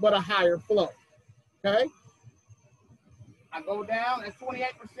FiO2, but a higher flow, okay? I go down at 28%,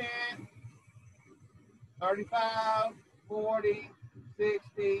 35, 40,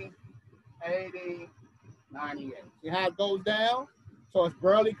 60, 80, 98. See how it goes down? So it's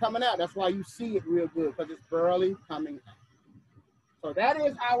barely coming out. That's why you see it real good, because it's barely coming out. So that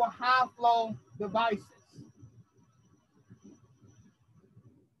is our high flow devices.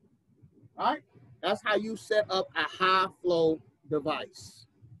 All right? That's how you set up a high flow device.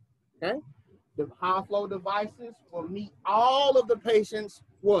 Okay? The high flow devices will meet all of the patients'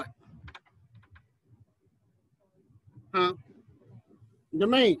 what? Huh?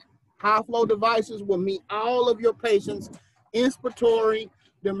 Demand. High flow devices will meet all of your patients' inspiratory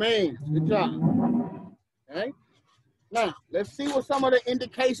demands. Good job. Okay? Now, let's see what some of the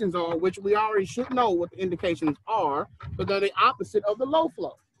indications are, which we already should know what the indications are, but they're the opposite of the low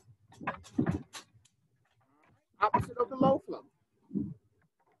flow. Opposite of the low flow.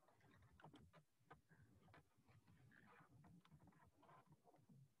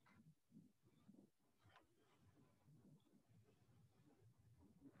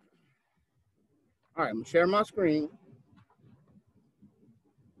 All right, I'm gonna share my screen.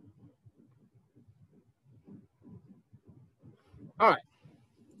 All right.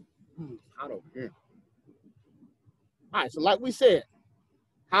 Hot over here. All right, so like we said,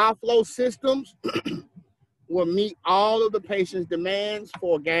 high flow systems will meet all of the patient's demands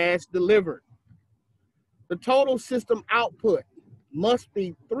for gas delivered. The total system output must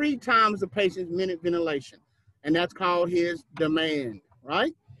be 3 times the patient's minute ventilation, and that's called his demand,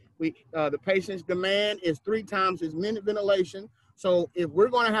 right? The patient's demand is 3 times his minute ventilation. So if we're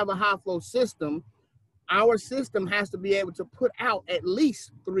going to have a high flow system, our system has to be able to put out at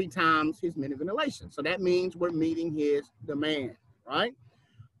least 3 times his minute ventilation. So that means we're meeting his demand, right?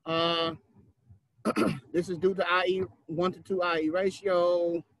 This is due to IE 1 to 2 IE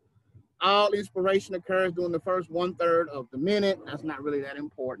ratio. All inspiration occurs during the first 1/3 of the minute. That's not really that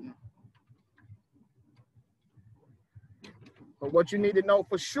important. But what you need to know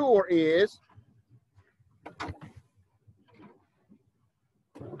for sure is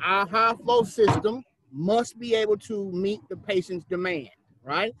our high flow system must be able to meet the patient's demand,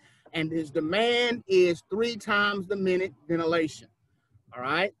 right? And his demand is 3 times the minute ventilation, all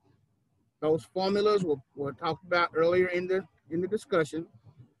right? Those formulas were talked about earlier in the discussion.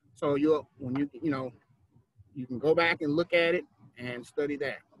 So you can go back and look at it and study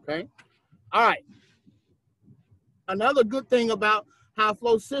that, okay? All right. Another good thing about high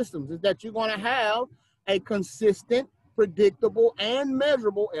flow systems is that you're going to have a consistent, predictable, and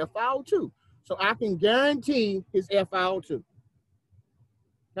measurable FiO2. So I can guarantee his FiO2,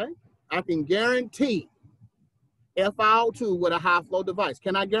 okay? I can guarantee FiO2 with a high flow device.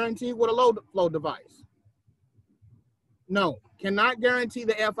 Can I guarantee with a low flow device? No, cannot guarantee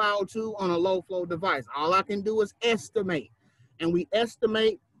the FiO2 on a low flow device. All I can do is estimate. and we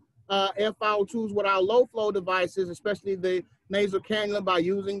estimate FiO2s with our low flow devices, especially the nasal cannula, by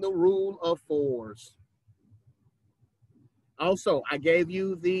using the rule of 4s. Also, I gave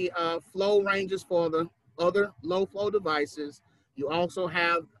you the flow ranges for the other low flow devices. You also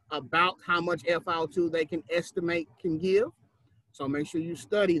have about how much FiO2 they can estimate can give. So make sure you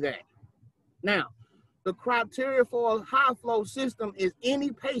study that. Now, the criteria for a high flow system is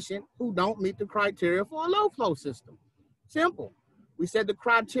any patient who don't meet the criteria for a low flow system. Simple. We said the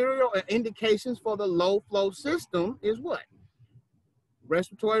criteria or indications for the low flow system is what?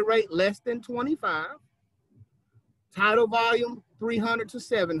 Respiratory rate less than 25, tidal volume 300 to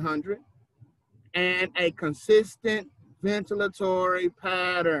 700, and a consistent ventilatory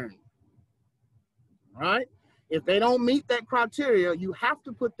pattern. All right? If they don't meet that criteria, you have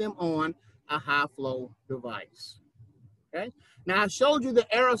to put them on a high flow device. Okay? Now I showed you the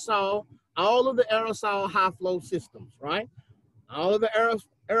aerosol, all of the aerosol high flow systems, right? All of the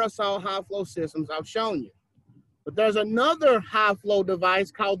aerosol high flow systems I've shown you. But there's another high flow device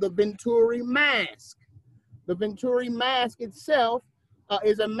called the Venturi mask. The Venturi mask itself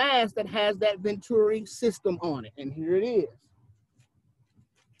is a mask that has that Venturi system on it. And here it is.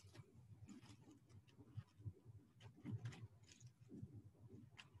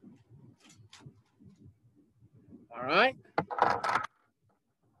 All right.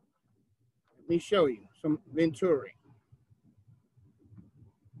 Let me show you some Venturi.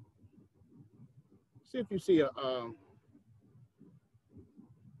 See if you see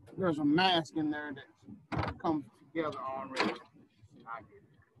there's a mask in there that comes together already.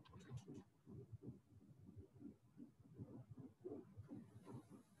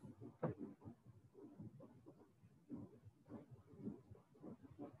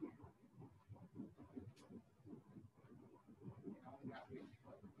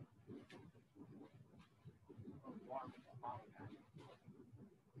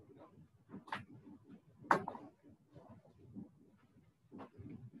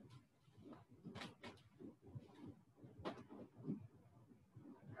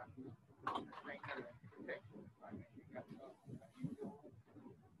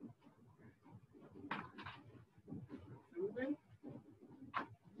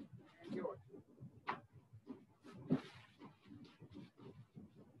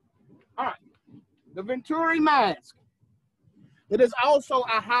 All right, the Venturi mask. It is also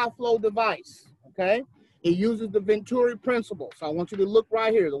a high flow device, okay? It uses the Venturi principle. So I want you to look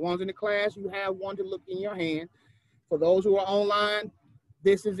right here. The ones in the class, you have one to look in your hand. For those who are online,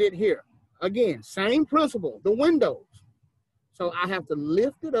 this is it here. Again, same principle, the windows. So I have to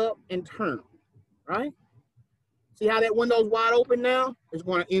lift it up and turn, right? See how that window's wide open now? It's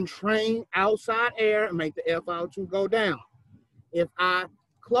going to entrain outside air and make the FiO2 go down. If I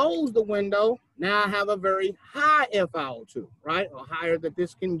close the window, now I have a very high FiO2, right? Or higher that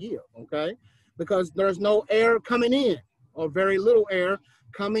this can give, okay? Because there's no air coming in, or very little air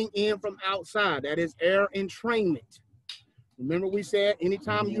coming in from outside. That is air entrainment. Remember we said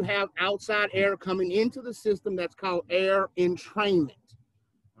anytime you have outside air coming into the system, that's called air entrainment,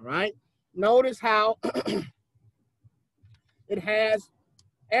 all right? Notice how it has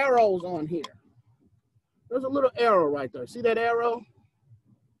arrows on here. There's a little arrow right there. See that arrow?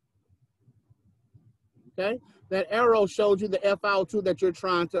 Okay, that arrow shows you the FiO2 that you're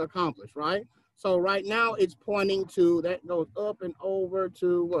trying to accomplish, right? So right now it's pointing to, that goes up and over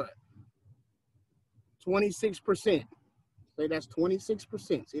to what? 26%. Say that's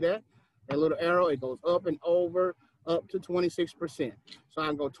 26%. See that? That little arrow, it goes up and over, up to 26%. So I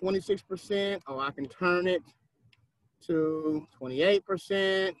can go 26%, or I can turn it to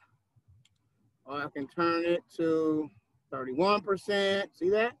 28%, or I can turn it to 31%. See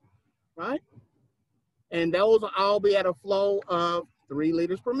that? Right? And those will all be at a flow of 3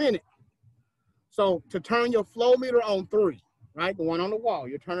 liters per minute. So to turn your flow meter on 3, right? The one on the wall,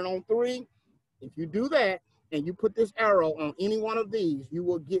 you're turning on 3. If you do that and you put this arrow on any one of these, you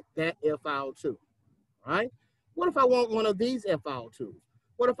will get that FiO2, right? What if I want one of these FiO2s?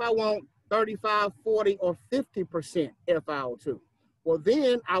 What if I want 35, 40, or 50% FiO2? Well,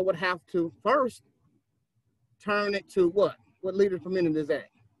 then I would have to first turn it to what? What liters per minute is that?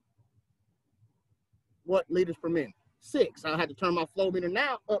 What liters per minute? 6. I had to turn my flow meter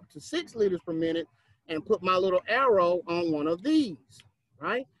now up to 6 liters per minute and put my little arrow on one of these,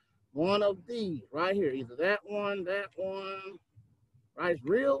 right? One of these right here, either that one, right?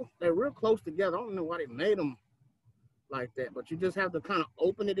 They're real close together. I don't know why they made them like that, but you just have to kind of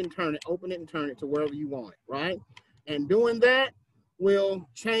open it and turn it to wherever you want it, right? And doing that will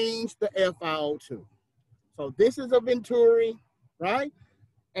change the FiO2. So this is a Venturi, right?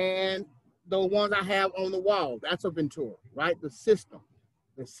 And the ones I have on the wall, that's a venturi, right? The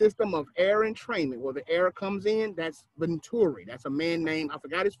system of air entrainment, where the air comes in, that's Venturi. That's a man named, I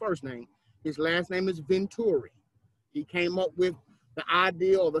forgot his first name. His last name is Venturi. He came up with the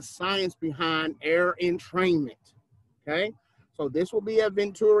idea or the science behind air entrainment, okay? So this will be a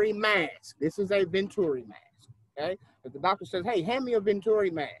Venturi mask. This is a Venturi mask, okay? If the doctor says, hey, hand me a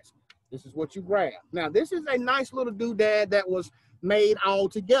Venturi mask, this is what you grab. Now, this is a nice little doodad that was made all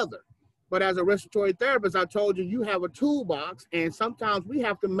together. But as a respiratory therapist, I told you, you have a toolbox, and sometimes we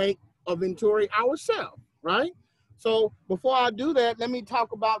have to make a Venturi ourselves, right? So before I do that, let me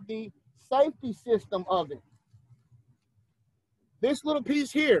talk about the safety system of it. This little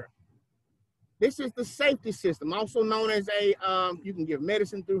piece here, this is the safety system, also known as a, you can give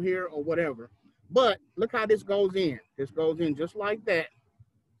medicine through here or whatever. But look how this goes in. This goes in just like that.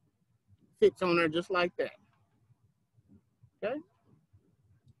 Fits on there just like that, okay?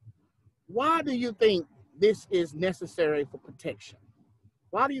 Why do you think this is necessary for protection?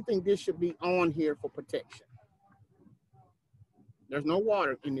 Why do you think this should be on here for protection? There's no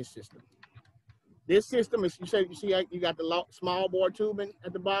water in this system. This system is, you see you got the small bore tubing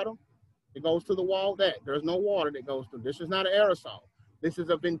at the bottom? It goes to the wall. There's no water that goes through. This is not an aerosol. This is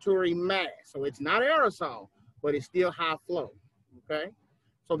a Venturi mask. So it's not aerosol, but it's still high flow, okay?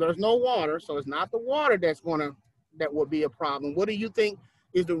 So there's no water, so it's not the water that will be a problem. What do you think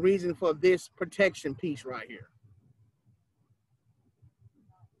is the reason for this protection piece right here?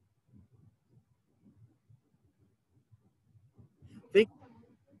 Think,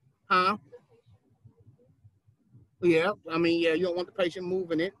 huh? Yeah, I mean, yeah, you don't want the patient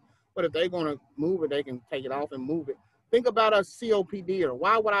moving it, but if they're gonna move it, they can take it off and move it. Think about a COPD, or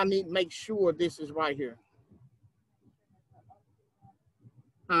why would I need to make sure this is right here?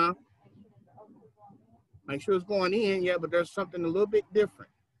 Huh? Make sure it's going in, yeah, but there's something a little bit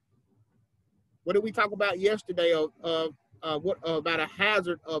different. What did we talk about yesterday about a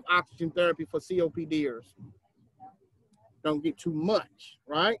hazard of oxygen therapy for COPDers? Don't get too much,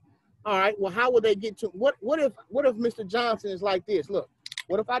 right? All right, well, how would they get to, what if Mr. Johnson is like this? Look,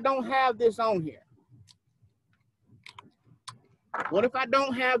 what if I don't have this on here? What if I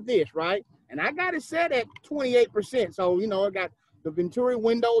don't have this, right? And I got it set at 28%. So, you know, I got the Venturi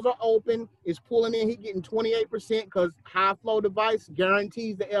windows are open. It's pulling in. He's getting 28% because high flow device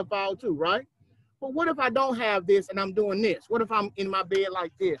guarantees the FiO2, right? But what if I don't have this and I'm doing this? What if I'm in my bed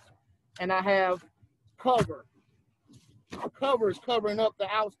like this and I have cover? The cover is covering up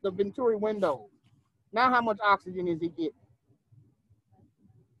the Venturi window. Now how much oxygen is he getting?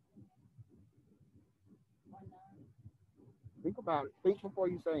 Think about it. Think before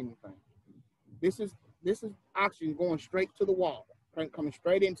you say anything. This is oxygen going straight to the wall, coming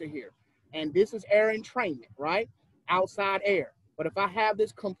straight into here. And this is air entrainment, right? Outside air. But if I have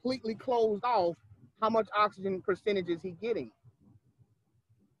this completely closed off, how much oxygen percentage is he getting?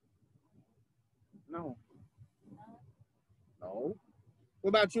 No. No. What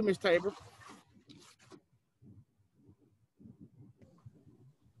about you, Ms. Tabor?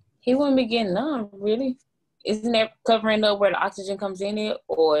 He wouldn't be getting none, really. Isn't that covering up where the oxygen comes in it,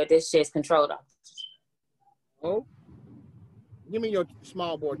 or this just controlled oxygen? Oh, give me your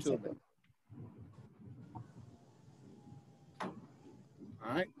small bore tubing. All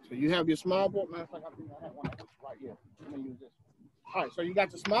right, so you have your small bore. Matter of fact, I think I have one right here. I'm gonna use this. All right, so you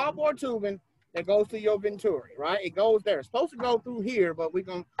got the small bore tubing that goes to your Venturi, right? It goes there. It's supposed to go through here, but we're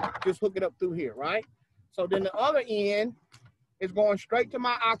gonna just hook it up through here, right? So then the other end is going straight to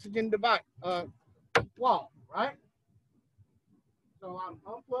my oxygen device wall, right? So I'm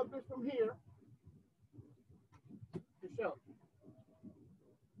unplug this from here to show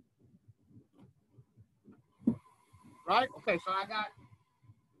you. Right? Okay, so I got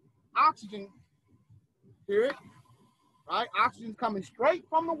oxygen here, right? Oxygen's coming straight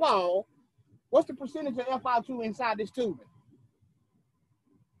from the wall. What's the percentage of FiO2 inside this tubing?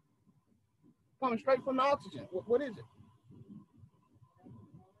 Coming straight from the oxygen. What is it?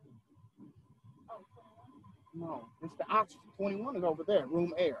 No, it's the oxygen. 21 is over there,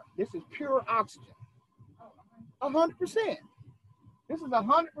 room air. This is pure oxygen. 100%. This is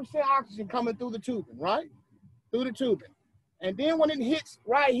 100% oxygen coming through the tubing, right? Through the tubing. And then when it hits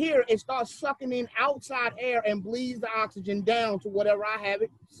right here, it starts sucking in outside air and bleeds the oxygen down to whatever I have it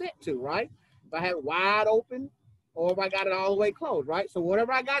set to, right? If I have it wide open or if I got it all the way closed, right? So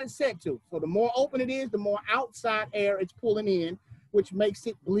whatever I got it set to. So the more open it is, the more outside air it's pulling in, which makes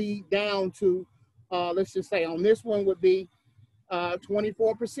it bleed down to, let's just say on this one would be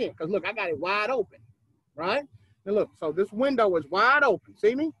 24%. Because look, I got it wide open, right? Now look, so this window is wide open.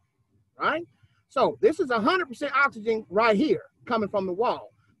 See me? Right? So this is 100% oxygen right here coming from the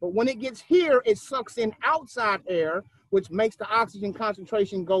wall. But when it gets here, it sucks in outside air, which makes the oxygen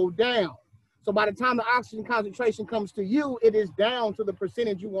concentration go down. So by the time the oxygen concentration comes to you, it is down to the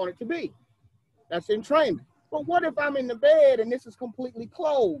percentage you want it to be. That's entrainment. But what if I'm in the bed and this is completely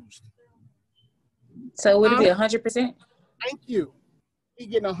closed? So would it be 100%? Thank you. He's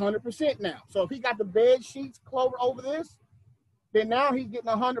getting 100% now. So if he got the bed sheets closed over this, then now he's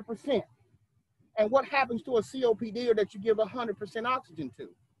getting 100%. And what happens to a COPD that you give 100% oxygen to?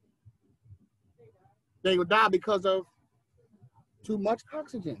 They will die because of too much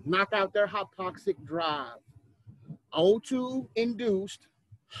oxygen. Knock out their hypoxic drive. O2 induced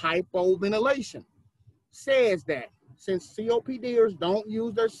hypoventilation says that since COPDers don't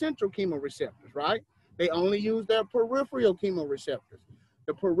use their central chemoreceptors, right? They only use their peripheral chemoreceptors.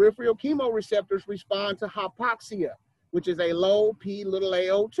 The peripheral chemoreceptors respond to hypoxia, which is a low P little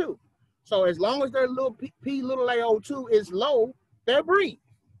AO2. So as long as their little P little AO2 is low, they'll breathe.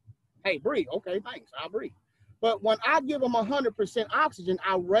 Hey, breathe. Okay, thanks. I'll breathe. But when I give them 100% oxygen,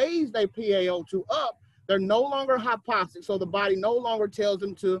 I raise their PaO2 up. They're no longer hypoxic, so the body no longer tells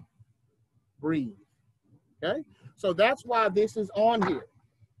them to breathe. Okay? So that's why this is on here.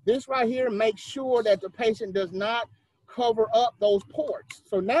 This right here makes sure that the patient does not cover up those ports.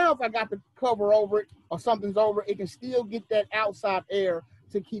 So now if I got the cover over it or something's over it, it can still get that outside air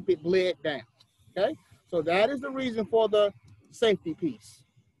to keep it bled down. Okay? So that is the reason for the safety piece.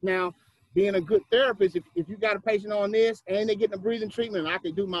 Now, being a good therapist, if you got a patient on this and they're getting a breathing treatment, and I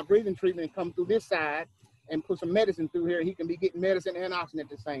can do my breathing treatment and come through this side and put some medicine through here, he can be getting medicine and oxygen at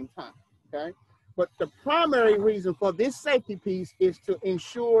the same time, okay? But the primary reason for this safety piece is to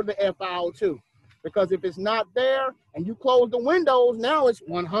ensure the FiO2. Because if it's not there and you close the windows, now it's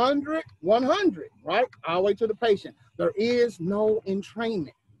 100, 100, right? All the way to the patient. There is no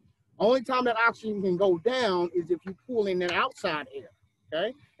entrainment. Only time that oxygen can go down is if you pull in that outside air.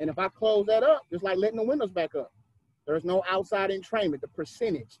 Okay, and if I close that up, just like letting the windows back up, there's no outside entrainment. The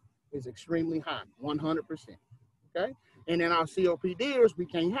percentage is extremely high, 100%. Okay, and in our COPDers, we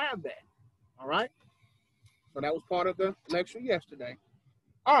can't have that. All right, so that was part of the lecture yesterday.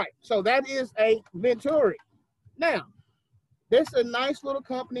 All right, so that is a Venturi. Now, this is a nice little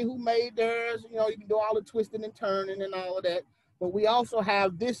company who made theirs. You know, you can do all the twisting and turning and all of that. But we also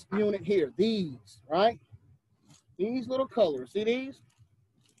have this unit here, these, right? These little colors, see these?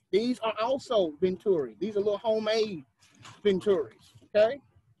 These are also Venturi. These are little homemade Venturis, okay?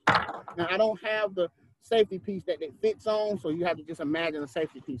 Now, I don't have the safety piece that it fits on, so you have to just imagine a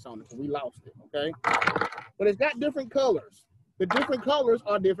safety piece on it, because we lost it, okay? But it's got different colors. The different colors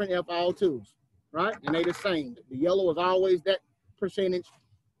are different FiO2s, right? And they the same. The yellow is always that percentage.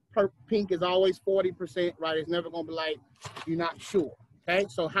 Pink is always 40%, right? It's never going to be like you're not sure, okay?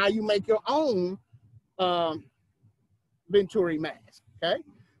 So how you make your own Venturi mask, okay?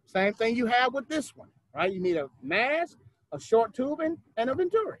 Same thing you have with this one, right? You need a mask, a short tubing, and a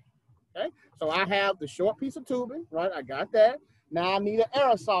Venturi, okay? So I have the short piece of tubing, right? I got that. Now I need an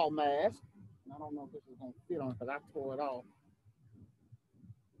aerosol mask. I don't know if this is going to fit on it because I tore it off.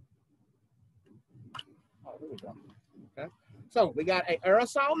 Oh, here we go, okay? So we got an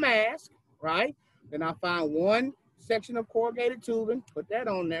aerosol mask, right? Then I find one section of corrugated tubing, put that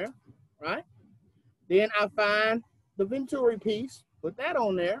on there, right? Then I find the Venturi piece, put that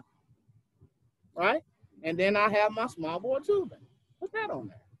on there, right? And then I have my small bore tubing, put that on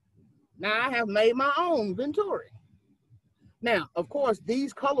there. Now I have made my own Venturi. Now, of course,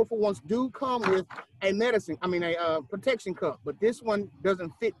 these colorful ones do come with a protection cup, but this one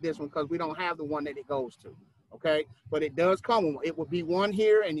doesn't fit this one because we don't have the one that it goes to, okay? But it does come with one. It would be one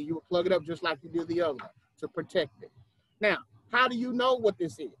here, and you would plug it up just like you did the other one to protect it. Now, how do you know what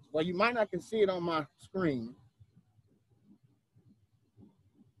this is? Well, you might not can see it on my screen.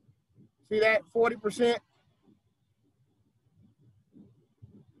 See that 40%?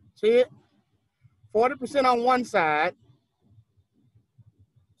 See it? 40% on one side.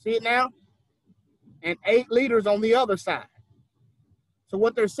 See it now? And 8 liters on the other side. So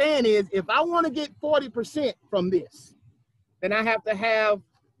what they're saying is, if I want to get 40% from this, then I have to have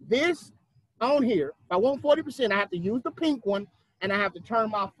this on here. If I want 40%, I have to use the pink one, and I have to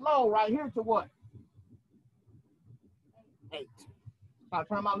turn my flow right here to what? 8. I'll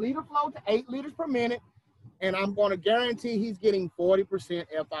turn my liter flow to 8 liters per minute, and I'm going to guarantee he's getting 40%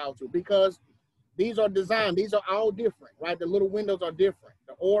 FiO2 because these are designed. These are all different, right? The little windows are different.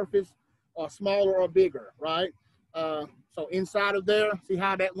 The orifice are smaller or bigger, right? So inside of there, see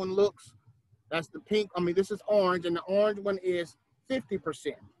how that one looks? That's the pink. This is orange, and the orange one is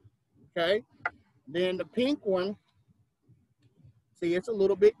 50%, okay? Then the pink one, see, it's a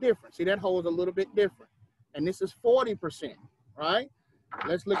little bit different. See, that hole is a little bit different. And this is 40%, right?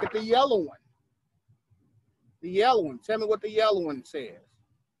 Let's look at the yellow one. The yellow one. Tell me what the yellow one says.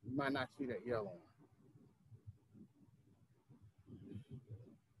 You might not see that yellow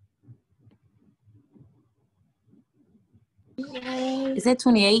one. Is that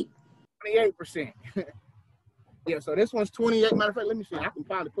 28? 28%. Yeah, so this one's 28. Matter of fact, let me see. I can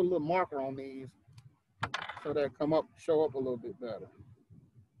probably put a little marker on these so they'll come up, show up a little bit better.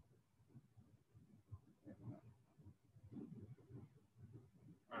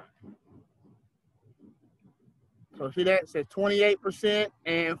 So see that? It says 28%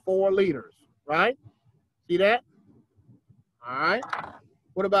 and 4 liters, right? See that? All right.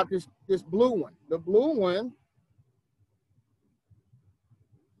 What about this blue one? The blue one,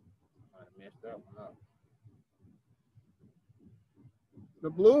 I messed that one up. The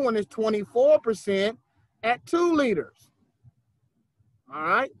blue one is 24% at 2 liters. All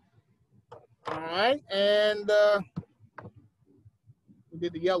right. All right. And we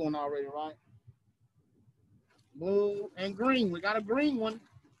did the yellow one already, right? Blue and green. We got a green one.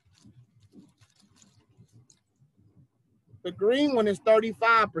 The green one is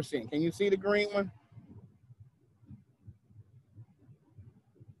 35%. Can you see the green one?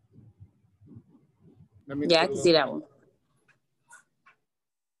 Yeah, I can see that one.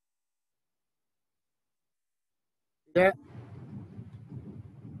 That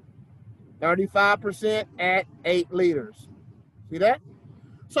 35% at 8 liters. See that?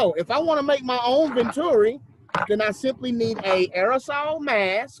 So if I want to make my own Venturi, then I simply need a aerosol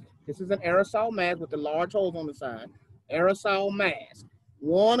mask. This is an aerosol mask with the large holes on the side. Aerosol mask.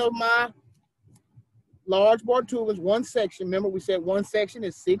 One of my large bore tubers, one section. Remember we said one section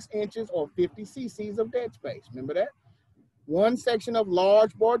is 6 inches or 50 cc's of dead space. Remember that? One section of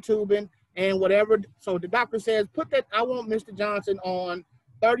large bore tubing and whatever. So the doctor says, put that, I want Mr. Johnson on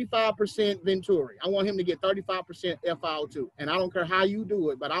 35% Venturi. I want him to get 35% FiO2. And I don't care how you do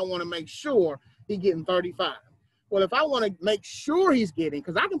it, but I want to make sure he's getting 35. Well, if I want to make sure he's getting,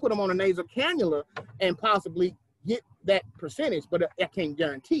 because I can put him on a nasal cannula and possibly get that percentage, but I can't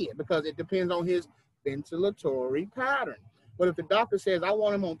guarantee it because it depends on his ventilatory pattern. But if the doctor says, I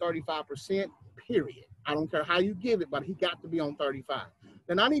want him on 35%, period. I don't care how you give it, but he got to be on 35.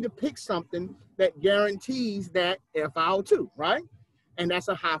 Then I need to pick something that guarantees that FiO2, right? And that's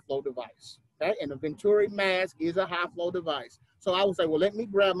a high flow device, okay? And the Venturi mask is a high flow device. So I would say, well, let me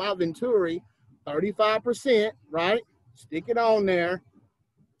grab my Venturi, 35%, right? Stick it on there,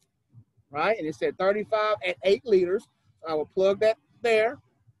 right? And it said 35 at 8 liters. So I will plug that there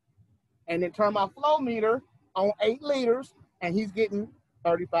and then turn my flow meter on 8 liters and he's getting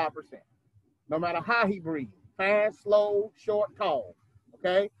 35%. No matter how he breathes, fast, slow, short, tall,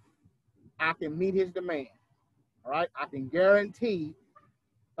 okay? I can meet his demand, all right? I can guarantee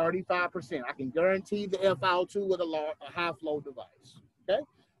 35%. I can guarantee the FiO2 with a high flow device, okay?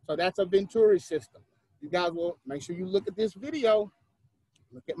 So that's a Venturi system. You guys will make sure you look at this video.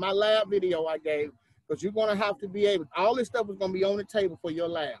 Look at my lab video I gave, because you're gonna have to be able, all this stuff is gonna be on the table for your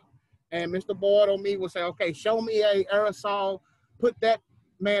lab. And Mr. Boyd or me will say, okay, show me a aerosol, put that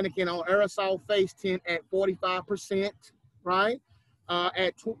mannequin on aerosol face tint at 45%, right?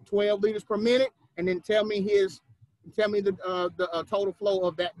 At 12 liters per minute, and then tell me the total flow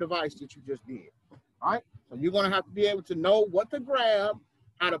of that device that you just did, all right? So you're gonna have to be able to know what to grab,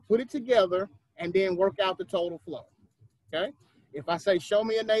 how to put it together, and then work out the total flow, okay? If I say, show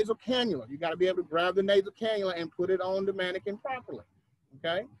me a nasal cannula, you gotta be able to grab the nasal cannula and put it on the mannequin properly,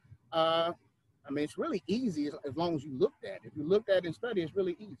 okay? I mean, it's really easy as long as you looked at it. If you looked at it and studied, it's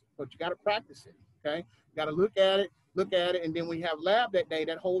really easy, but you gotta practice it, okay? You gotta look at it, and then when you have lab that day,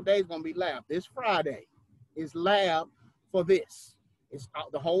 that whole day is gonna be lab. This Friday is lab for this. It's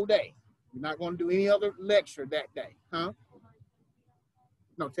the whole day. You're not gonna do any other lecture that day, huh?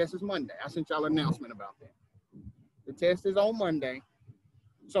 No, test is Monday. I sent y'all an announcement about that. The test is on Monday.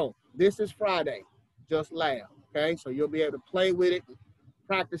 So this is Friday, just lab, okay? So you'll be able to play with it,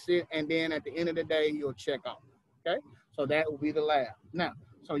 practice it, and then at the end of the day, you'll check off, okay? So that will be the lab. Now,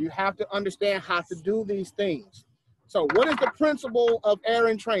 so you have to understand how to do these things. So what is the principle of air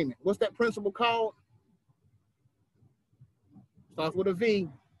entrainment? What's that principle called? Starts with a V.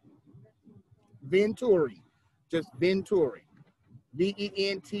 Venturi, just Venturi.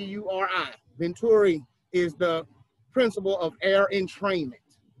 V-E-N-T-U-R-I. Venturi is the principle of air entrainment,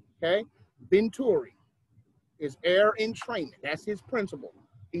 okay? Venturi is air entrainment. That's his principle.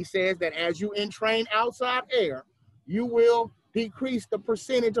 He says that as you entrain outside air, you will decrease the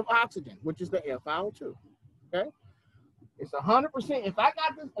percentage of oxygen, which is the FiO2, okay? It's 100%. If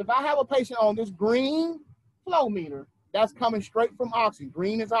I have a patient on this green flow meter, that's coming straight from oxygen.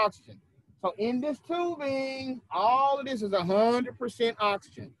 Green is oxygen. So in this tubing, all of this is 100%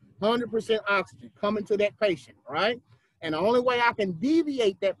 oxygen, 100% oxygen coming to that patient, right? And the only way I can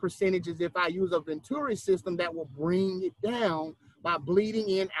deviate that percentage is if I use a Venturi system that will bring it down by bleeding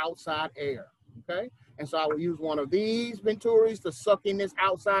in outside air, okay? And so I will use one of these Venturis to suck in this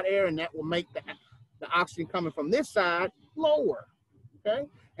outside air, and that will make the oxygen coming from this side lower, okay?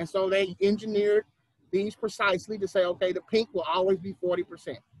 And so they engineered these precisely to say, okay, the pink will always be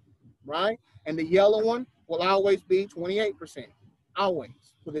 40%, right? And the yellow one will always be 28%, always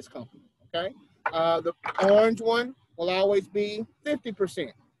for this company, okay? The orange one will always be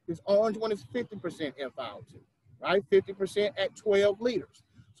 50%. This orange one is 50% FiO2, right? 50% at 12 liters.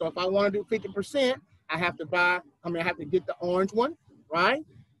 So if I want to do 50%, I have to get the orange one, right?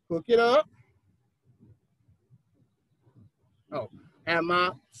 Hook it up. Oh, have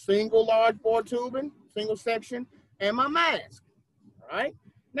my single large bore tubing, single section, and my mask, all right?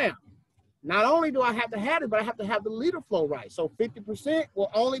 Now, not only do I have to have it, but I have to have the liter flow right. So 50%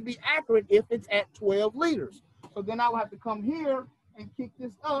 will only be accurate if it's at 12 liters. So then I will have to come here and kick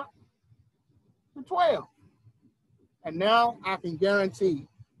this up to 12. And now I can guarantee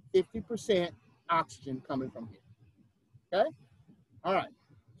 50% oxygen coming from here, okay? All right,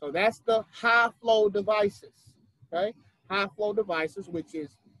 so that's the high flow devices, okay? High flow devices, which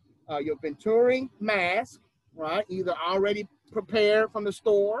is your Venturi mask, right? Either already prepared from the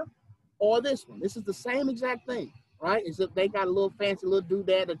store or this one. This is the same exact thing, right? Except they got a little fancy little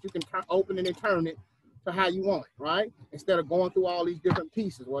doodad that you can open it and turn it to how you want it, right? Instead of going through all these different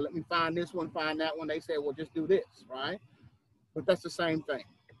pieces. Well, let me find this one, find that one. They say, well, just do this, right? But that's the same thing.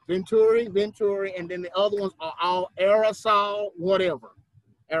 Venturi, and then the other ones are all aerosol, whatever.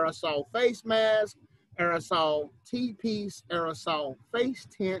 Aerosol face mask, aerosol T-piece, aerosol face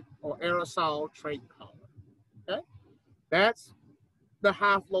tint, or aerosol trait collar, okay? That's the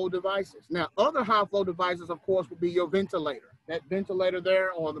high flow devices. Now, other high flow devices, of course, would be your ventilator. That ventilator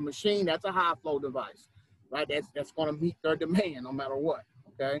there or the machine, that's a high flow device, right? That's going to meet their demand no matter what,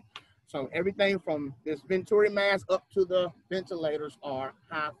 okay? So everything from this Venturi mask up to the ventilators are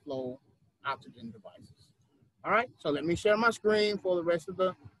high flow oxygen devices. All right, so let me share my screen for the rest of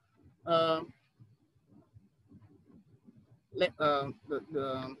the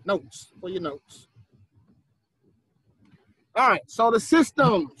notes, for your notes. All right, so the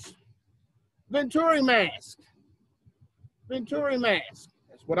systems. Venturi mask. Venturi mask.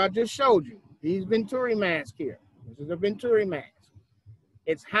 That's what I just showed you. These Venturi masks here. This is a Venturi mask.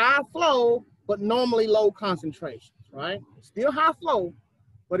 It's high flow, but normally low concentrations, right? It's still high flow,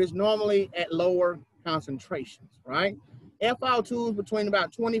 but it's normally at lower concentrations, right? FiO2 is between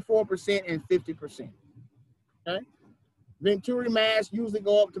about 24% and 50%, okay? Venturi masks usually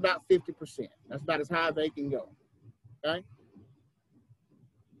go up to about 50%. That's about as high as they can go, okay?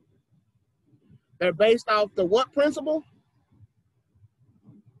 They're based off the what principle?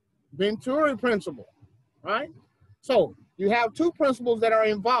 Venturi principle, right? So you have two principles that are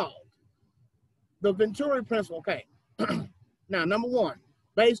involved. The Venturi principle, okay. Now, number one,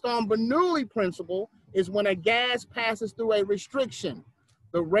 based on Bernoulli principle is when a gas passes through a restriction,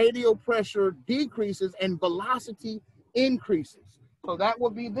 the radial pressure decreases and velocity increases. So that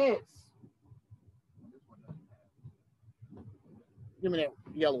would be this. Give me that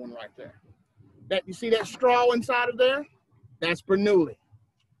yellow one right there. That, you see that straw inside of there? That's Bernoulli.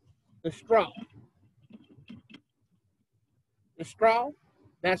 The straw. The straw,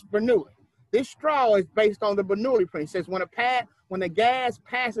 that's Bernoulli. This straw is based on the Bernoulli principle. It says when the gas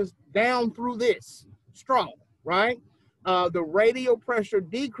passes down through this straw, right? The radial pressure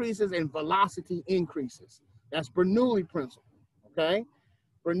decreases and velocity increases. That's Bernoulli principle, okay?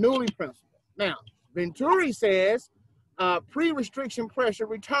 Bernoulli principle. Now, Venturi says pre-restriction pressure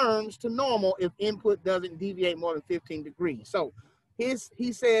returns to normal if input doesn't deviate more than 15 degrees. So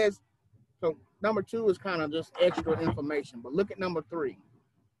he says, so number two is kind of just extra information, but look at number three.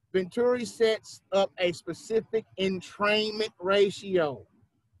 Venturi sets up a specific entrainment ratio,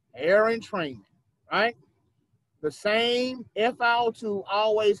 air entrainment, right? The same FiO2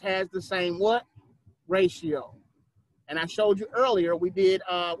 always has the same what? Ratio. And I showed you earlier, we did,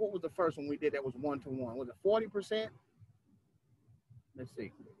 what was the first one we did that was 1-to-1? Was it 40%? Let's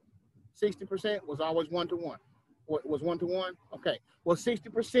see. 60% was always 1-to-1. What was 1-to-1? Okay. Well,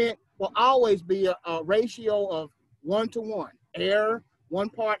 60% will always be a ratio of 1-to-1. Air, 1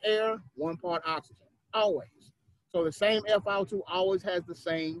 part air, 1 part oxygen. Always. So the same FiO2 always has the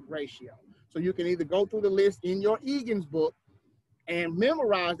same ratio. So you can either go through the list in your Egan's book and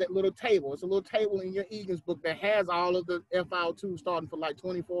memorize that little table. It's a little table in your Egan's book that has all of the FiO2 starting from like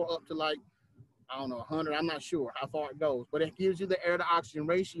 24 up to like I don't know, 100, I'm not sure how far it goes, but it gives you the air to oxygen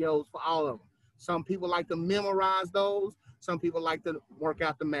ratios for all of them. Some people like to memorize those. Some people like to work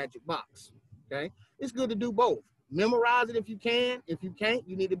out the magic box, okay? It's good to do both. Memorize it if you can. If you can't,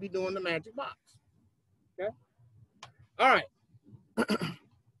 you need to be doing the magic box, okay? All right.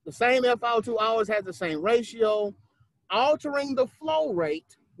 The same FiO2 always has the same ratio. Altering the flow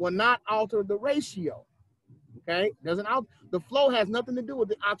rate will not alter the ratio, okay? The flow has nothing to do with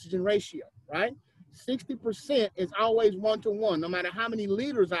the oxygen ratio, right? 60% is always 1-to-1, no matter how many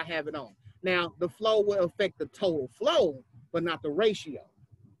liters I have it on. Now, the flow will affect the total flow, but not the ratio.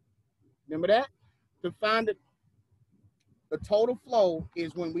 Remember that? To find it, the total flow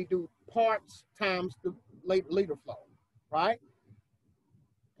is when we do parts times the liter flow, right?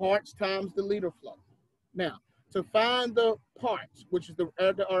 Parts times the liter flow. Now, to find the parts, which is the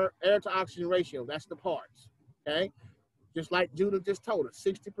air to oxygen ratio, that's the parts, okay? Just like Judah just told us,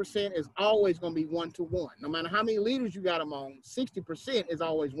 60% is always going to be 1-to-1. No matter how many liters you got them on, 60% is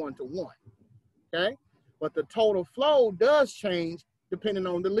always 1-to-1, okay? But the total flow does change depending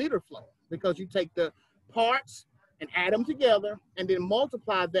on the liter flow, because you take the parts and add them together and then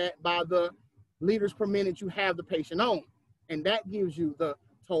multiply that by the liters per minute you have the patient on. And that gives you the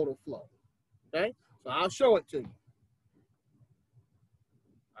total flow, okay? So I'll show it to you.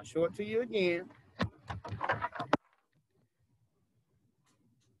 I'll show it to you again.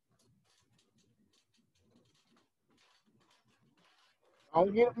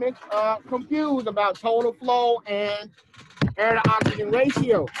 Don't get confused about total flow and air to oxygen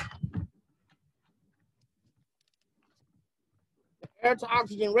ratio. The air to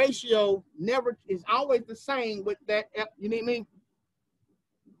oxygen ratio never is always the same with that. You need me?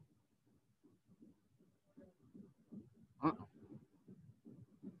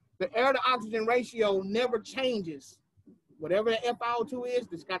 The air to oxygen ratio never changes. Whatever the FiO2 is,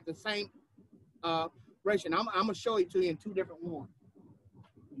 it's got the same ratio. I'm going to show it to you in two different ones.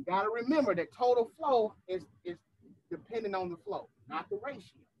 You got to remember that total flow is dependent on the flow, not the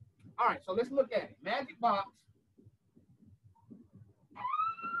ratio. All right, so let's look at it. Magic box.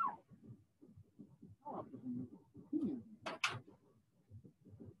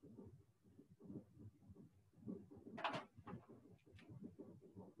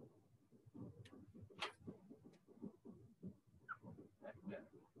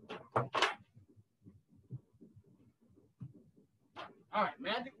 All right,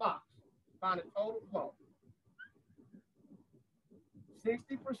 magic box. Find the total flow.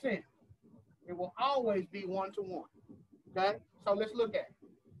 60%. It will always be 1-to-1. Okay? So let's look at it.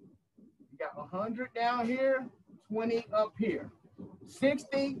 You got 100 down here, 20 up here.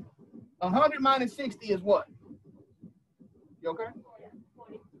 60, 100 minus 60 is what? You okay?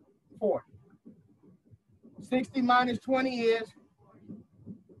 40. 60 minus 20 is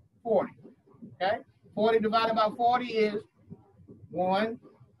 40. Okay? 40 divided by 40 is 1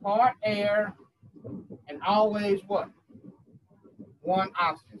 part air and always what? 1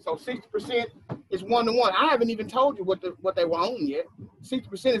 oxygen. So 60% is 1-to-1. I haven't even told you what they were on yet.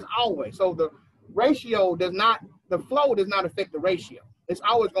 60% is always. So the ratio does not, the flow does not affect the ratio. It's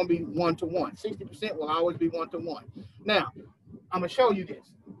always going to be 1-to-1. 60% will always be 1-to-1. Now, I'm going to show you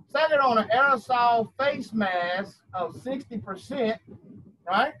this. Set it on an aerosol face mask of 60%,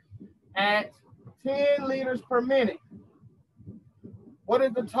 right? At 10 liters per minute. What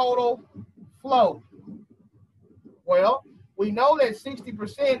is the total flow? Well, we know that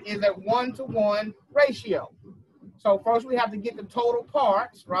 60% is a 1-to-1 ratio. So first we have to get the total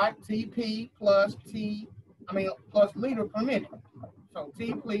parts, right? TP plus plus liter per minute. So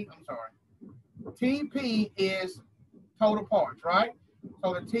TP is total parts, right?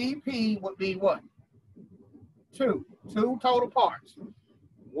 So the TP would be what? 2 total parts.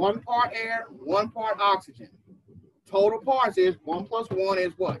 1 part air, 1 part oxygen. Total parts is 1 plus 1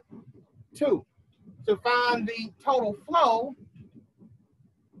 is what? 2. To find the total flow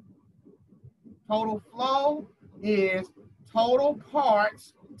is total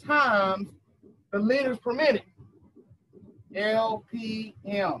parts times the liters per minute,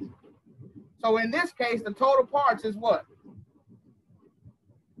 LPM. So in this case, the total parts is what?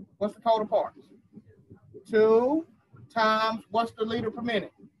 What's the total parts? 2 times, what's the liter per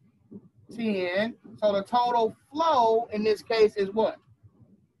minute? 10. So the total flow in this case is what?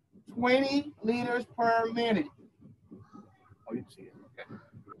 20 liters per minute. Oh, you can see it. Okay.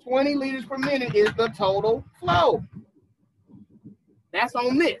 20 liters per minute is the total flow. That's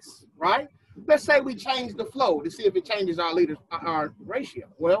on this, right? Let's say we change the flow to see if it changes our liters, our ratio.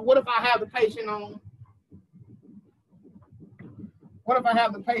 Well, what if I have the patient on? What if I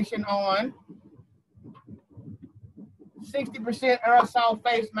have the patient on 60% aerosol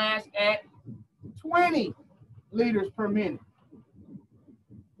face mask at 20 liters per minute.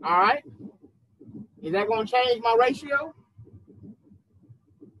 All right. Is that going to change my ratio?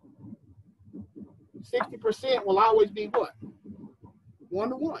 60% will always be what?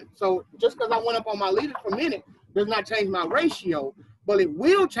 1-to-1. So just because I went up on my liters per minute does not change my ratio, but it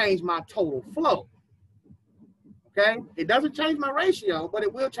will change my total flow. Okay? It doesn't change my ratio, but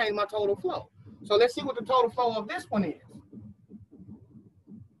it will change my total flow. So let's see what the total flow of this one is.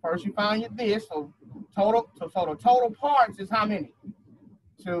 First, you find this. So the total parts is how many?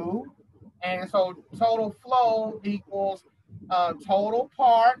 2. And so total flow equals total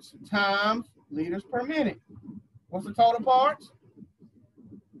parts times liters per minute. What's the total parts?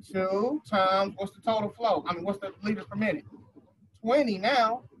 2 times what's the total flow? I mean, what's the liters per minute? 20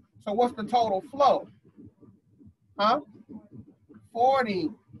 now. So what's the total flow? Huh? 40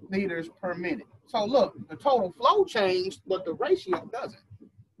 liters per minute. So look, the total flow changed, but the ratio doesn't.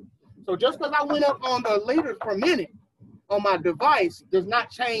 So just because I went up on the liters per minute on my device does not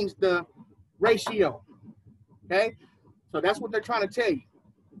change the ratio. Okay? So that's what they're trying to tell you.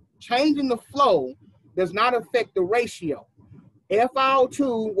 Changing the flow does not affect the ratio.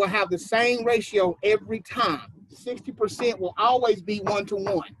 FiO2 will have the same ratio every time. 60% will always be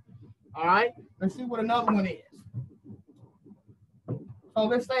 1-to-1. All right? Let's see what another one is. So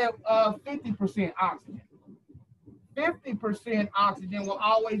let's say 50% oxygen. 50% oxygen will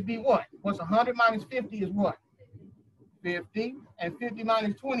always be what? What's 100 minus 50 is what? 50. And 50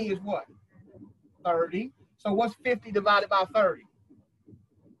 minus 20 is what? 30. So what's 50 divided by 30?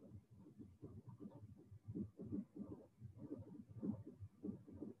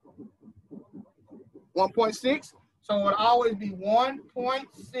 1.6. So it would always be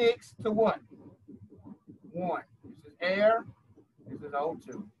 1.6 to what? 1. This is air. This is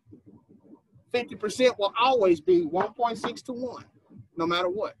O2. 50% will always be 1.6 to 1, no matter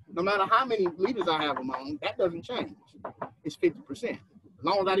what. No matter how many liters I have them on, that doesn't change. It's 50%. As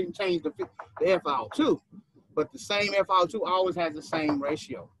long as I didn't change the FiO2. But the same FiO2 always has the same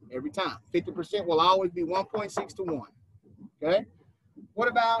ratio every time. 50% will always be 1.6 to 1. Okay? What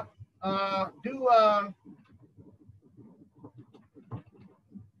about do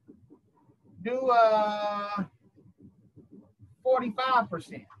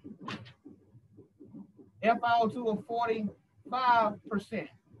 45%. FiO2 of 45%.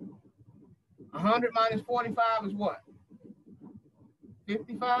 100 minus 45 is what?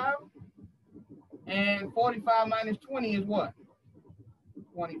 55. And 45 minus 20 is what?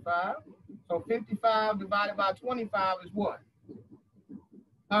 25. So 55 divided by 25 is what?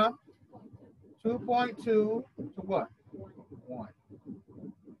 Huh? 2.2 to what? 1.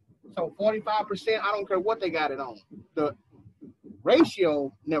 So 45%, I don't care what they got it on. The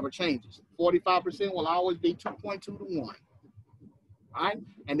ratio never changes. 45% will always be 2.2 to 1. All right?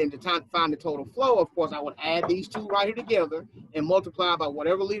 And then to find the total flow, of course, I would add these two right here together and multiply by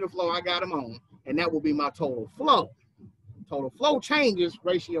whatever liter flow I got them on, and that will be my total flow. Total flow changes,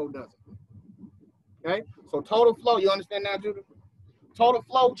 ratio doesn't. Okay? So total flow, you understand now, Judith? Total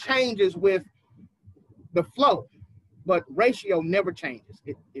flow changes with the flow, but ratio never changes.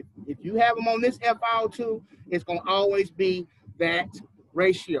 If you have them on this FiO2, it's going to always be that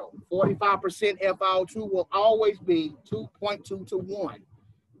ratio. 45% FiO2 will always be 2.2 to 1.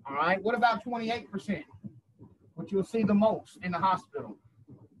 All right, what about 28%? Which you'll see the most in the hospital.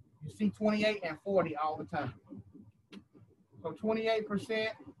 You see 28 and 40 all the time. So 28%,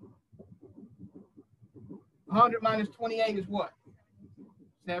 100 minus 28 is what?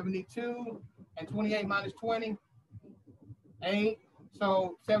 72, and 28 minus 20, 8.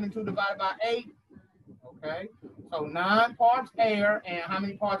 So 72 divided by 8, okay? So 9 parts air, and how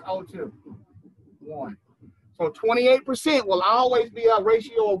many parts O2? 1. So 28% will always be a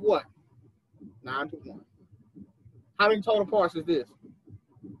ratio of what? 9 to 1. How many total parts is this?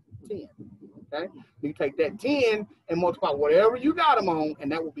 10, okay? You take that 10 and multiply whatever you got them on,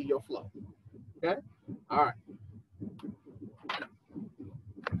 and that will be your flow, okay? All right.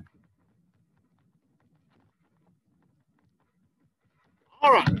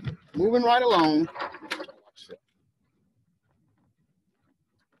 All right, moving right along.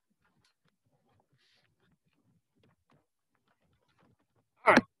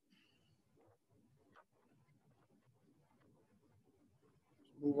 All right.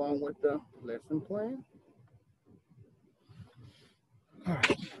 Move on with the lesson plan. All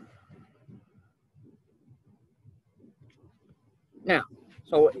right. Now,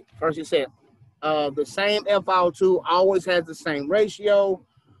 so first you said, the same FiO2 always has the same ratio.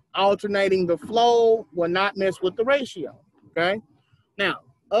 Alternating the flow will not mess with the ratio, okay? Now,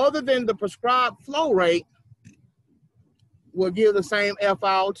 other than the prescribed flow rate will give the same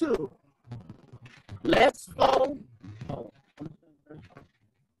FiO2. less flow. Oh.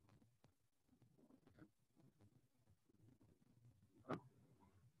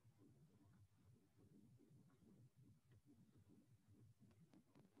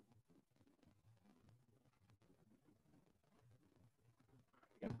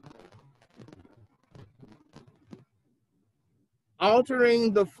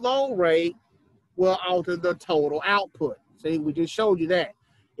 Altering the flow rate will alter the total output. See, we just showed you that.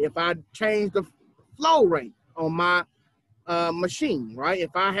 If I change the flow rate on my machine, right?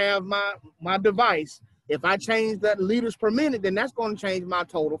 If I have my device, if I change that liters per minute, then that's going to change my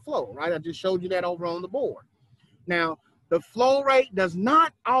total flow, right? I just showed you that over on the board. Now, the flow rate does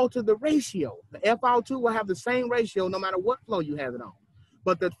not alter the ratio. The FiO2 will have the same ratio no matter what flow you have it on.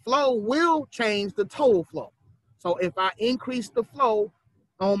 But the flow will change the total flow. So if I increase the flow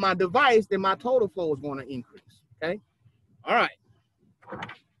on my device, then my total flow is going to increase, okay? All right.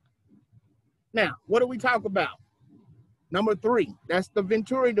 Now, what do we talk about? Number 3, that's the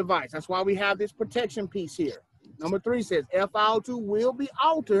Venturi device. That's why we have this protection piece here. Number 3 says FiO2 will be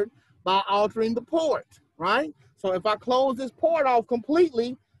altered by altering the port, right? So if I close this port off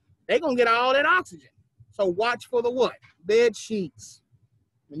completely, they're going to get all that oxygen. So watch for the what? Bed sheets.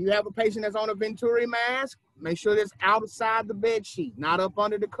 When you have a patient that's on a Venturi mask, make sure it's outside the bed sheet, not up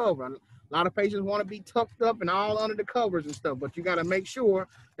under the cover. A lot of patients want to be tucked up and all under the covers and stuff, but you got to make sure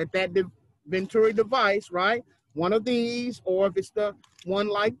that that Venturi device, right? One of these, or if it's the one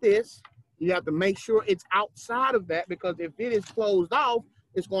like this, you have to make sure it's outside of that, because if it is closed off,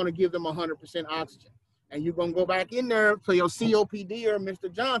 it's going to give them 100% oxygen. And you're going to go back in there to your COPD or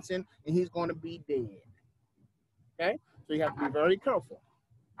Mr. Johnson, and he's going to be dead. Okay? So you have to be very careful.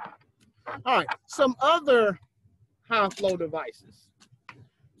 All right, some other high flow devices.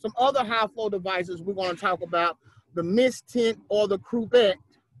 Some other high flow devices we're going to talk about: the mist tent or the Crouppette,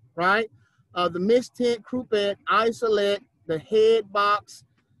 right? The mist tent, Crouppette, isolate, the head box,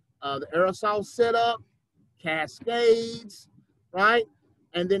 the aerosol setup, cascades, right?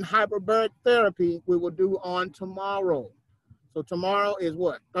 And then hyperbaric therapy we will do on tomorrow. So tomorrow is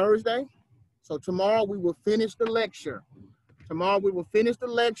what? Thursday? So tomorrow we will finish the lecture. Tomorrow we will finish the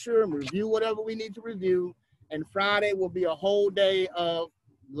lecture and review whatever we need to review. And Friday will be a whole day of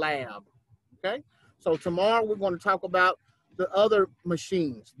lab, okay? So tomorrow we're going to talk about the other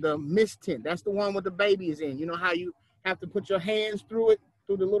machines, the mist tent. That's the one with the babies in. You know how you have to put your hands through it,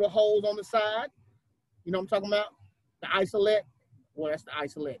 through the little holes on the side? You know what I'm talking about? The isolate. Well, that's the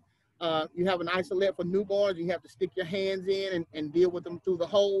isolate. You have an isolate for newborns. You have to stick your hands in and deal with them through the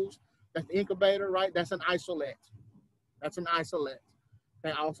holes. That's the incubator, right? That's an isolate. That's an isolate.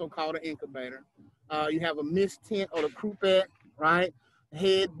 They also called an incubator. You have a mist tent or the Crouppette, right?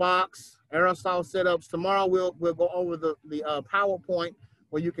 Head box, aerosol setups. Tomorrow we'll go over the PowerPoint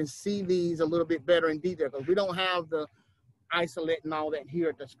where you can see these a little bit better in detail, because we don't have the isolate and all that here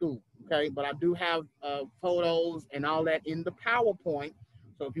at the school, okay? But I do have photos and all that in the PowerPoint.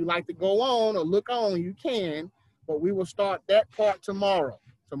 So if you like to go on or look on, you can, but we will start that part tomorrow.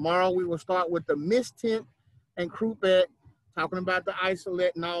 Tomorrow we will start with the mist tent and Crouppette, talking about the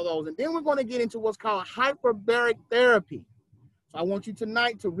isolate and all those. And then we're going to get into what's called hyperbaric therapy. So I want you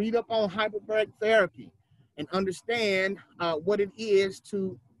tonight to read up on hyperbaric therapy and understand what it is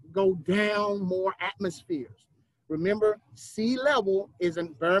to go down more atmospheres. Remember, sea level is a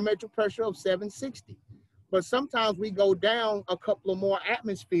barometric pressure of 760. But sometimes we go down a couple of more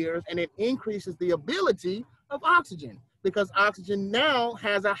atmospheres and it increases the ability of oxygen, because oxygen now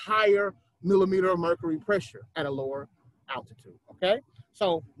has a higher millimeter of mercury pressure at a lower altitude, okay?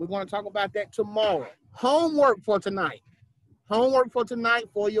 So we're going to talk about that tomorrow. Homework for tonight. Homework for tonight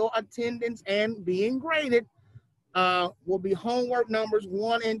for your attendance and being graded will be homework numbers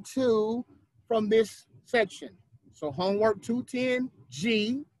 1 and 2 from this section. So homework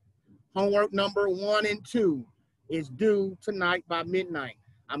 210G, homework number 1 and 2 is due tonight by midnight.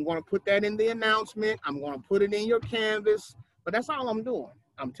 I'm going to put that in the announcement. I'm going to put it in your Canvas, but that's all I'm doing.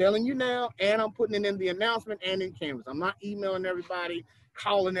 I'm telling you now, and I'm putting it in the announcement and in Canvas. I'm not emailing everybody,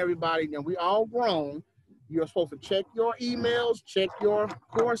 calling everybody. Now, we all grown. You're supposed to check your emails, check your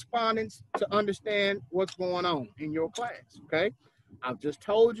correspondence to understand what's going on in your class, okay? I've just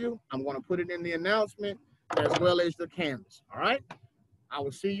told you, I'm going to put it in the announcement as well as the Canvas, all right? I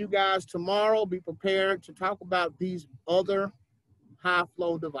will see you guys tomorrow. Be prepared to talk about these other high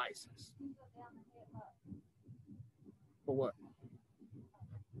flow devices. For what?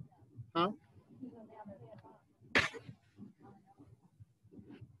 Huh?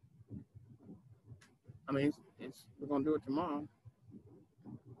 I mean, we're going to do it tomorrow.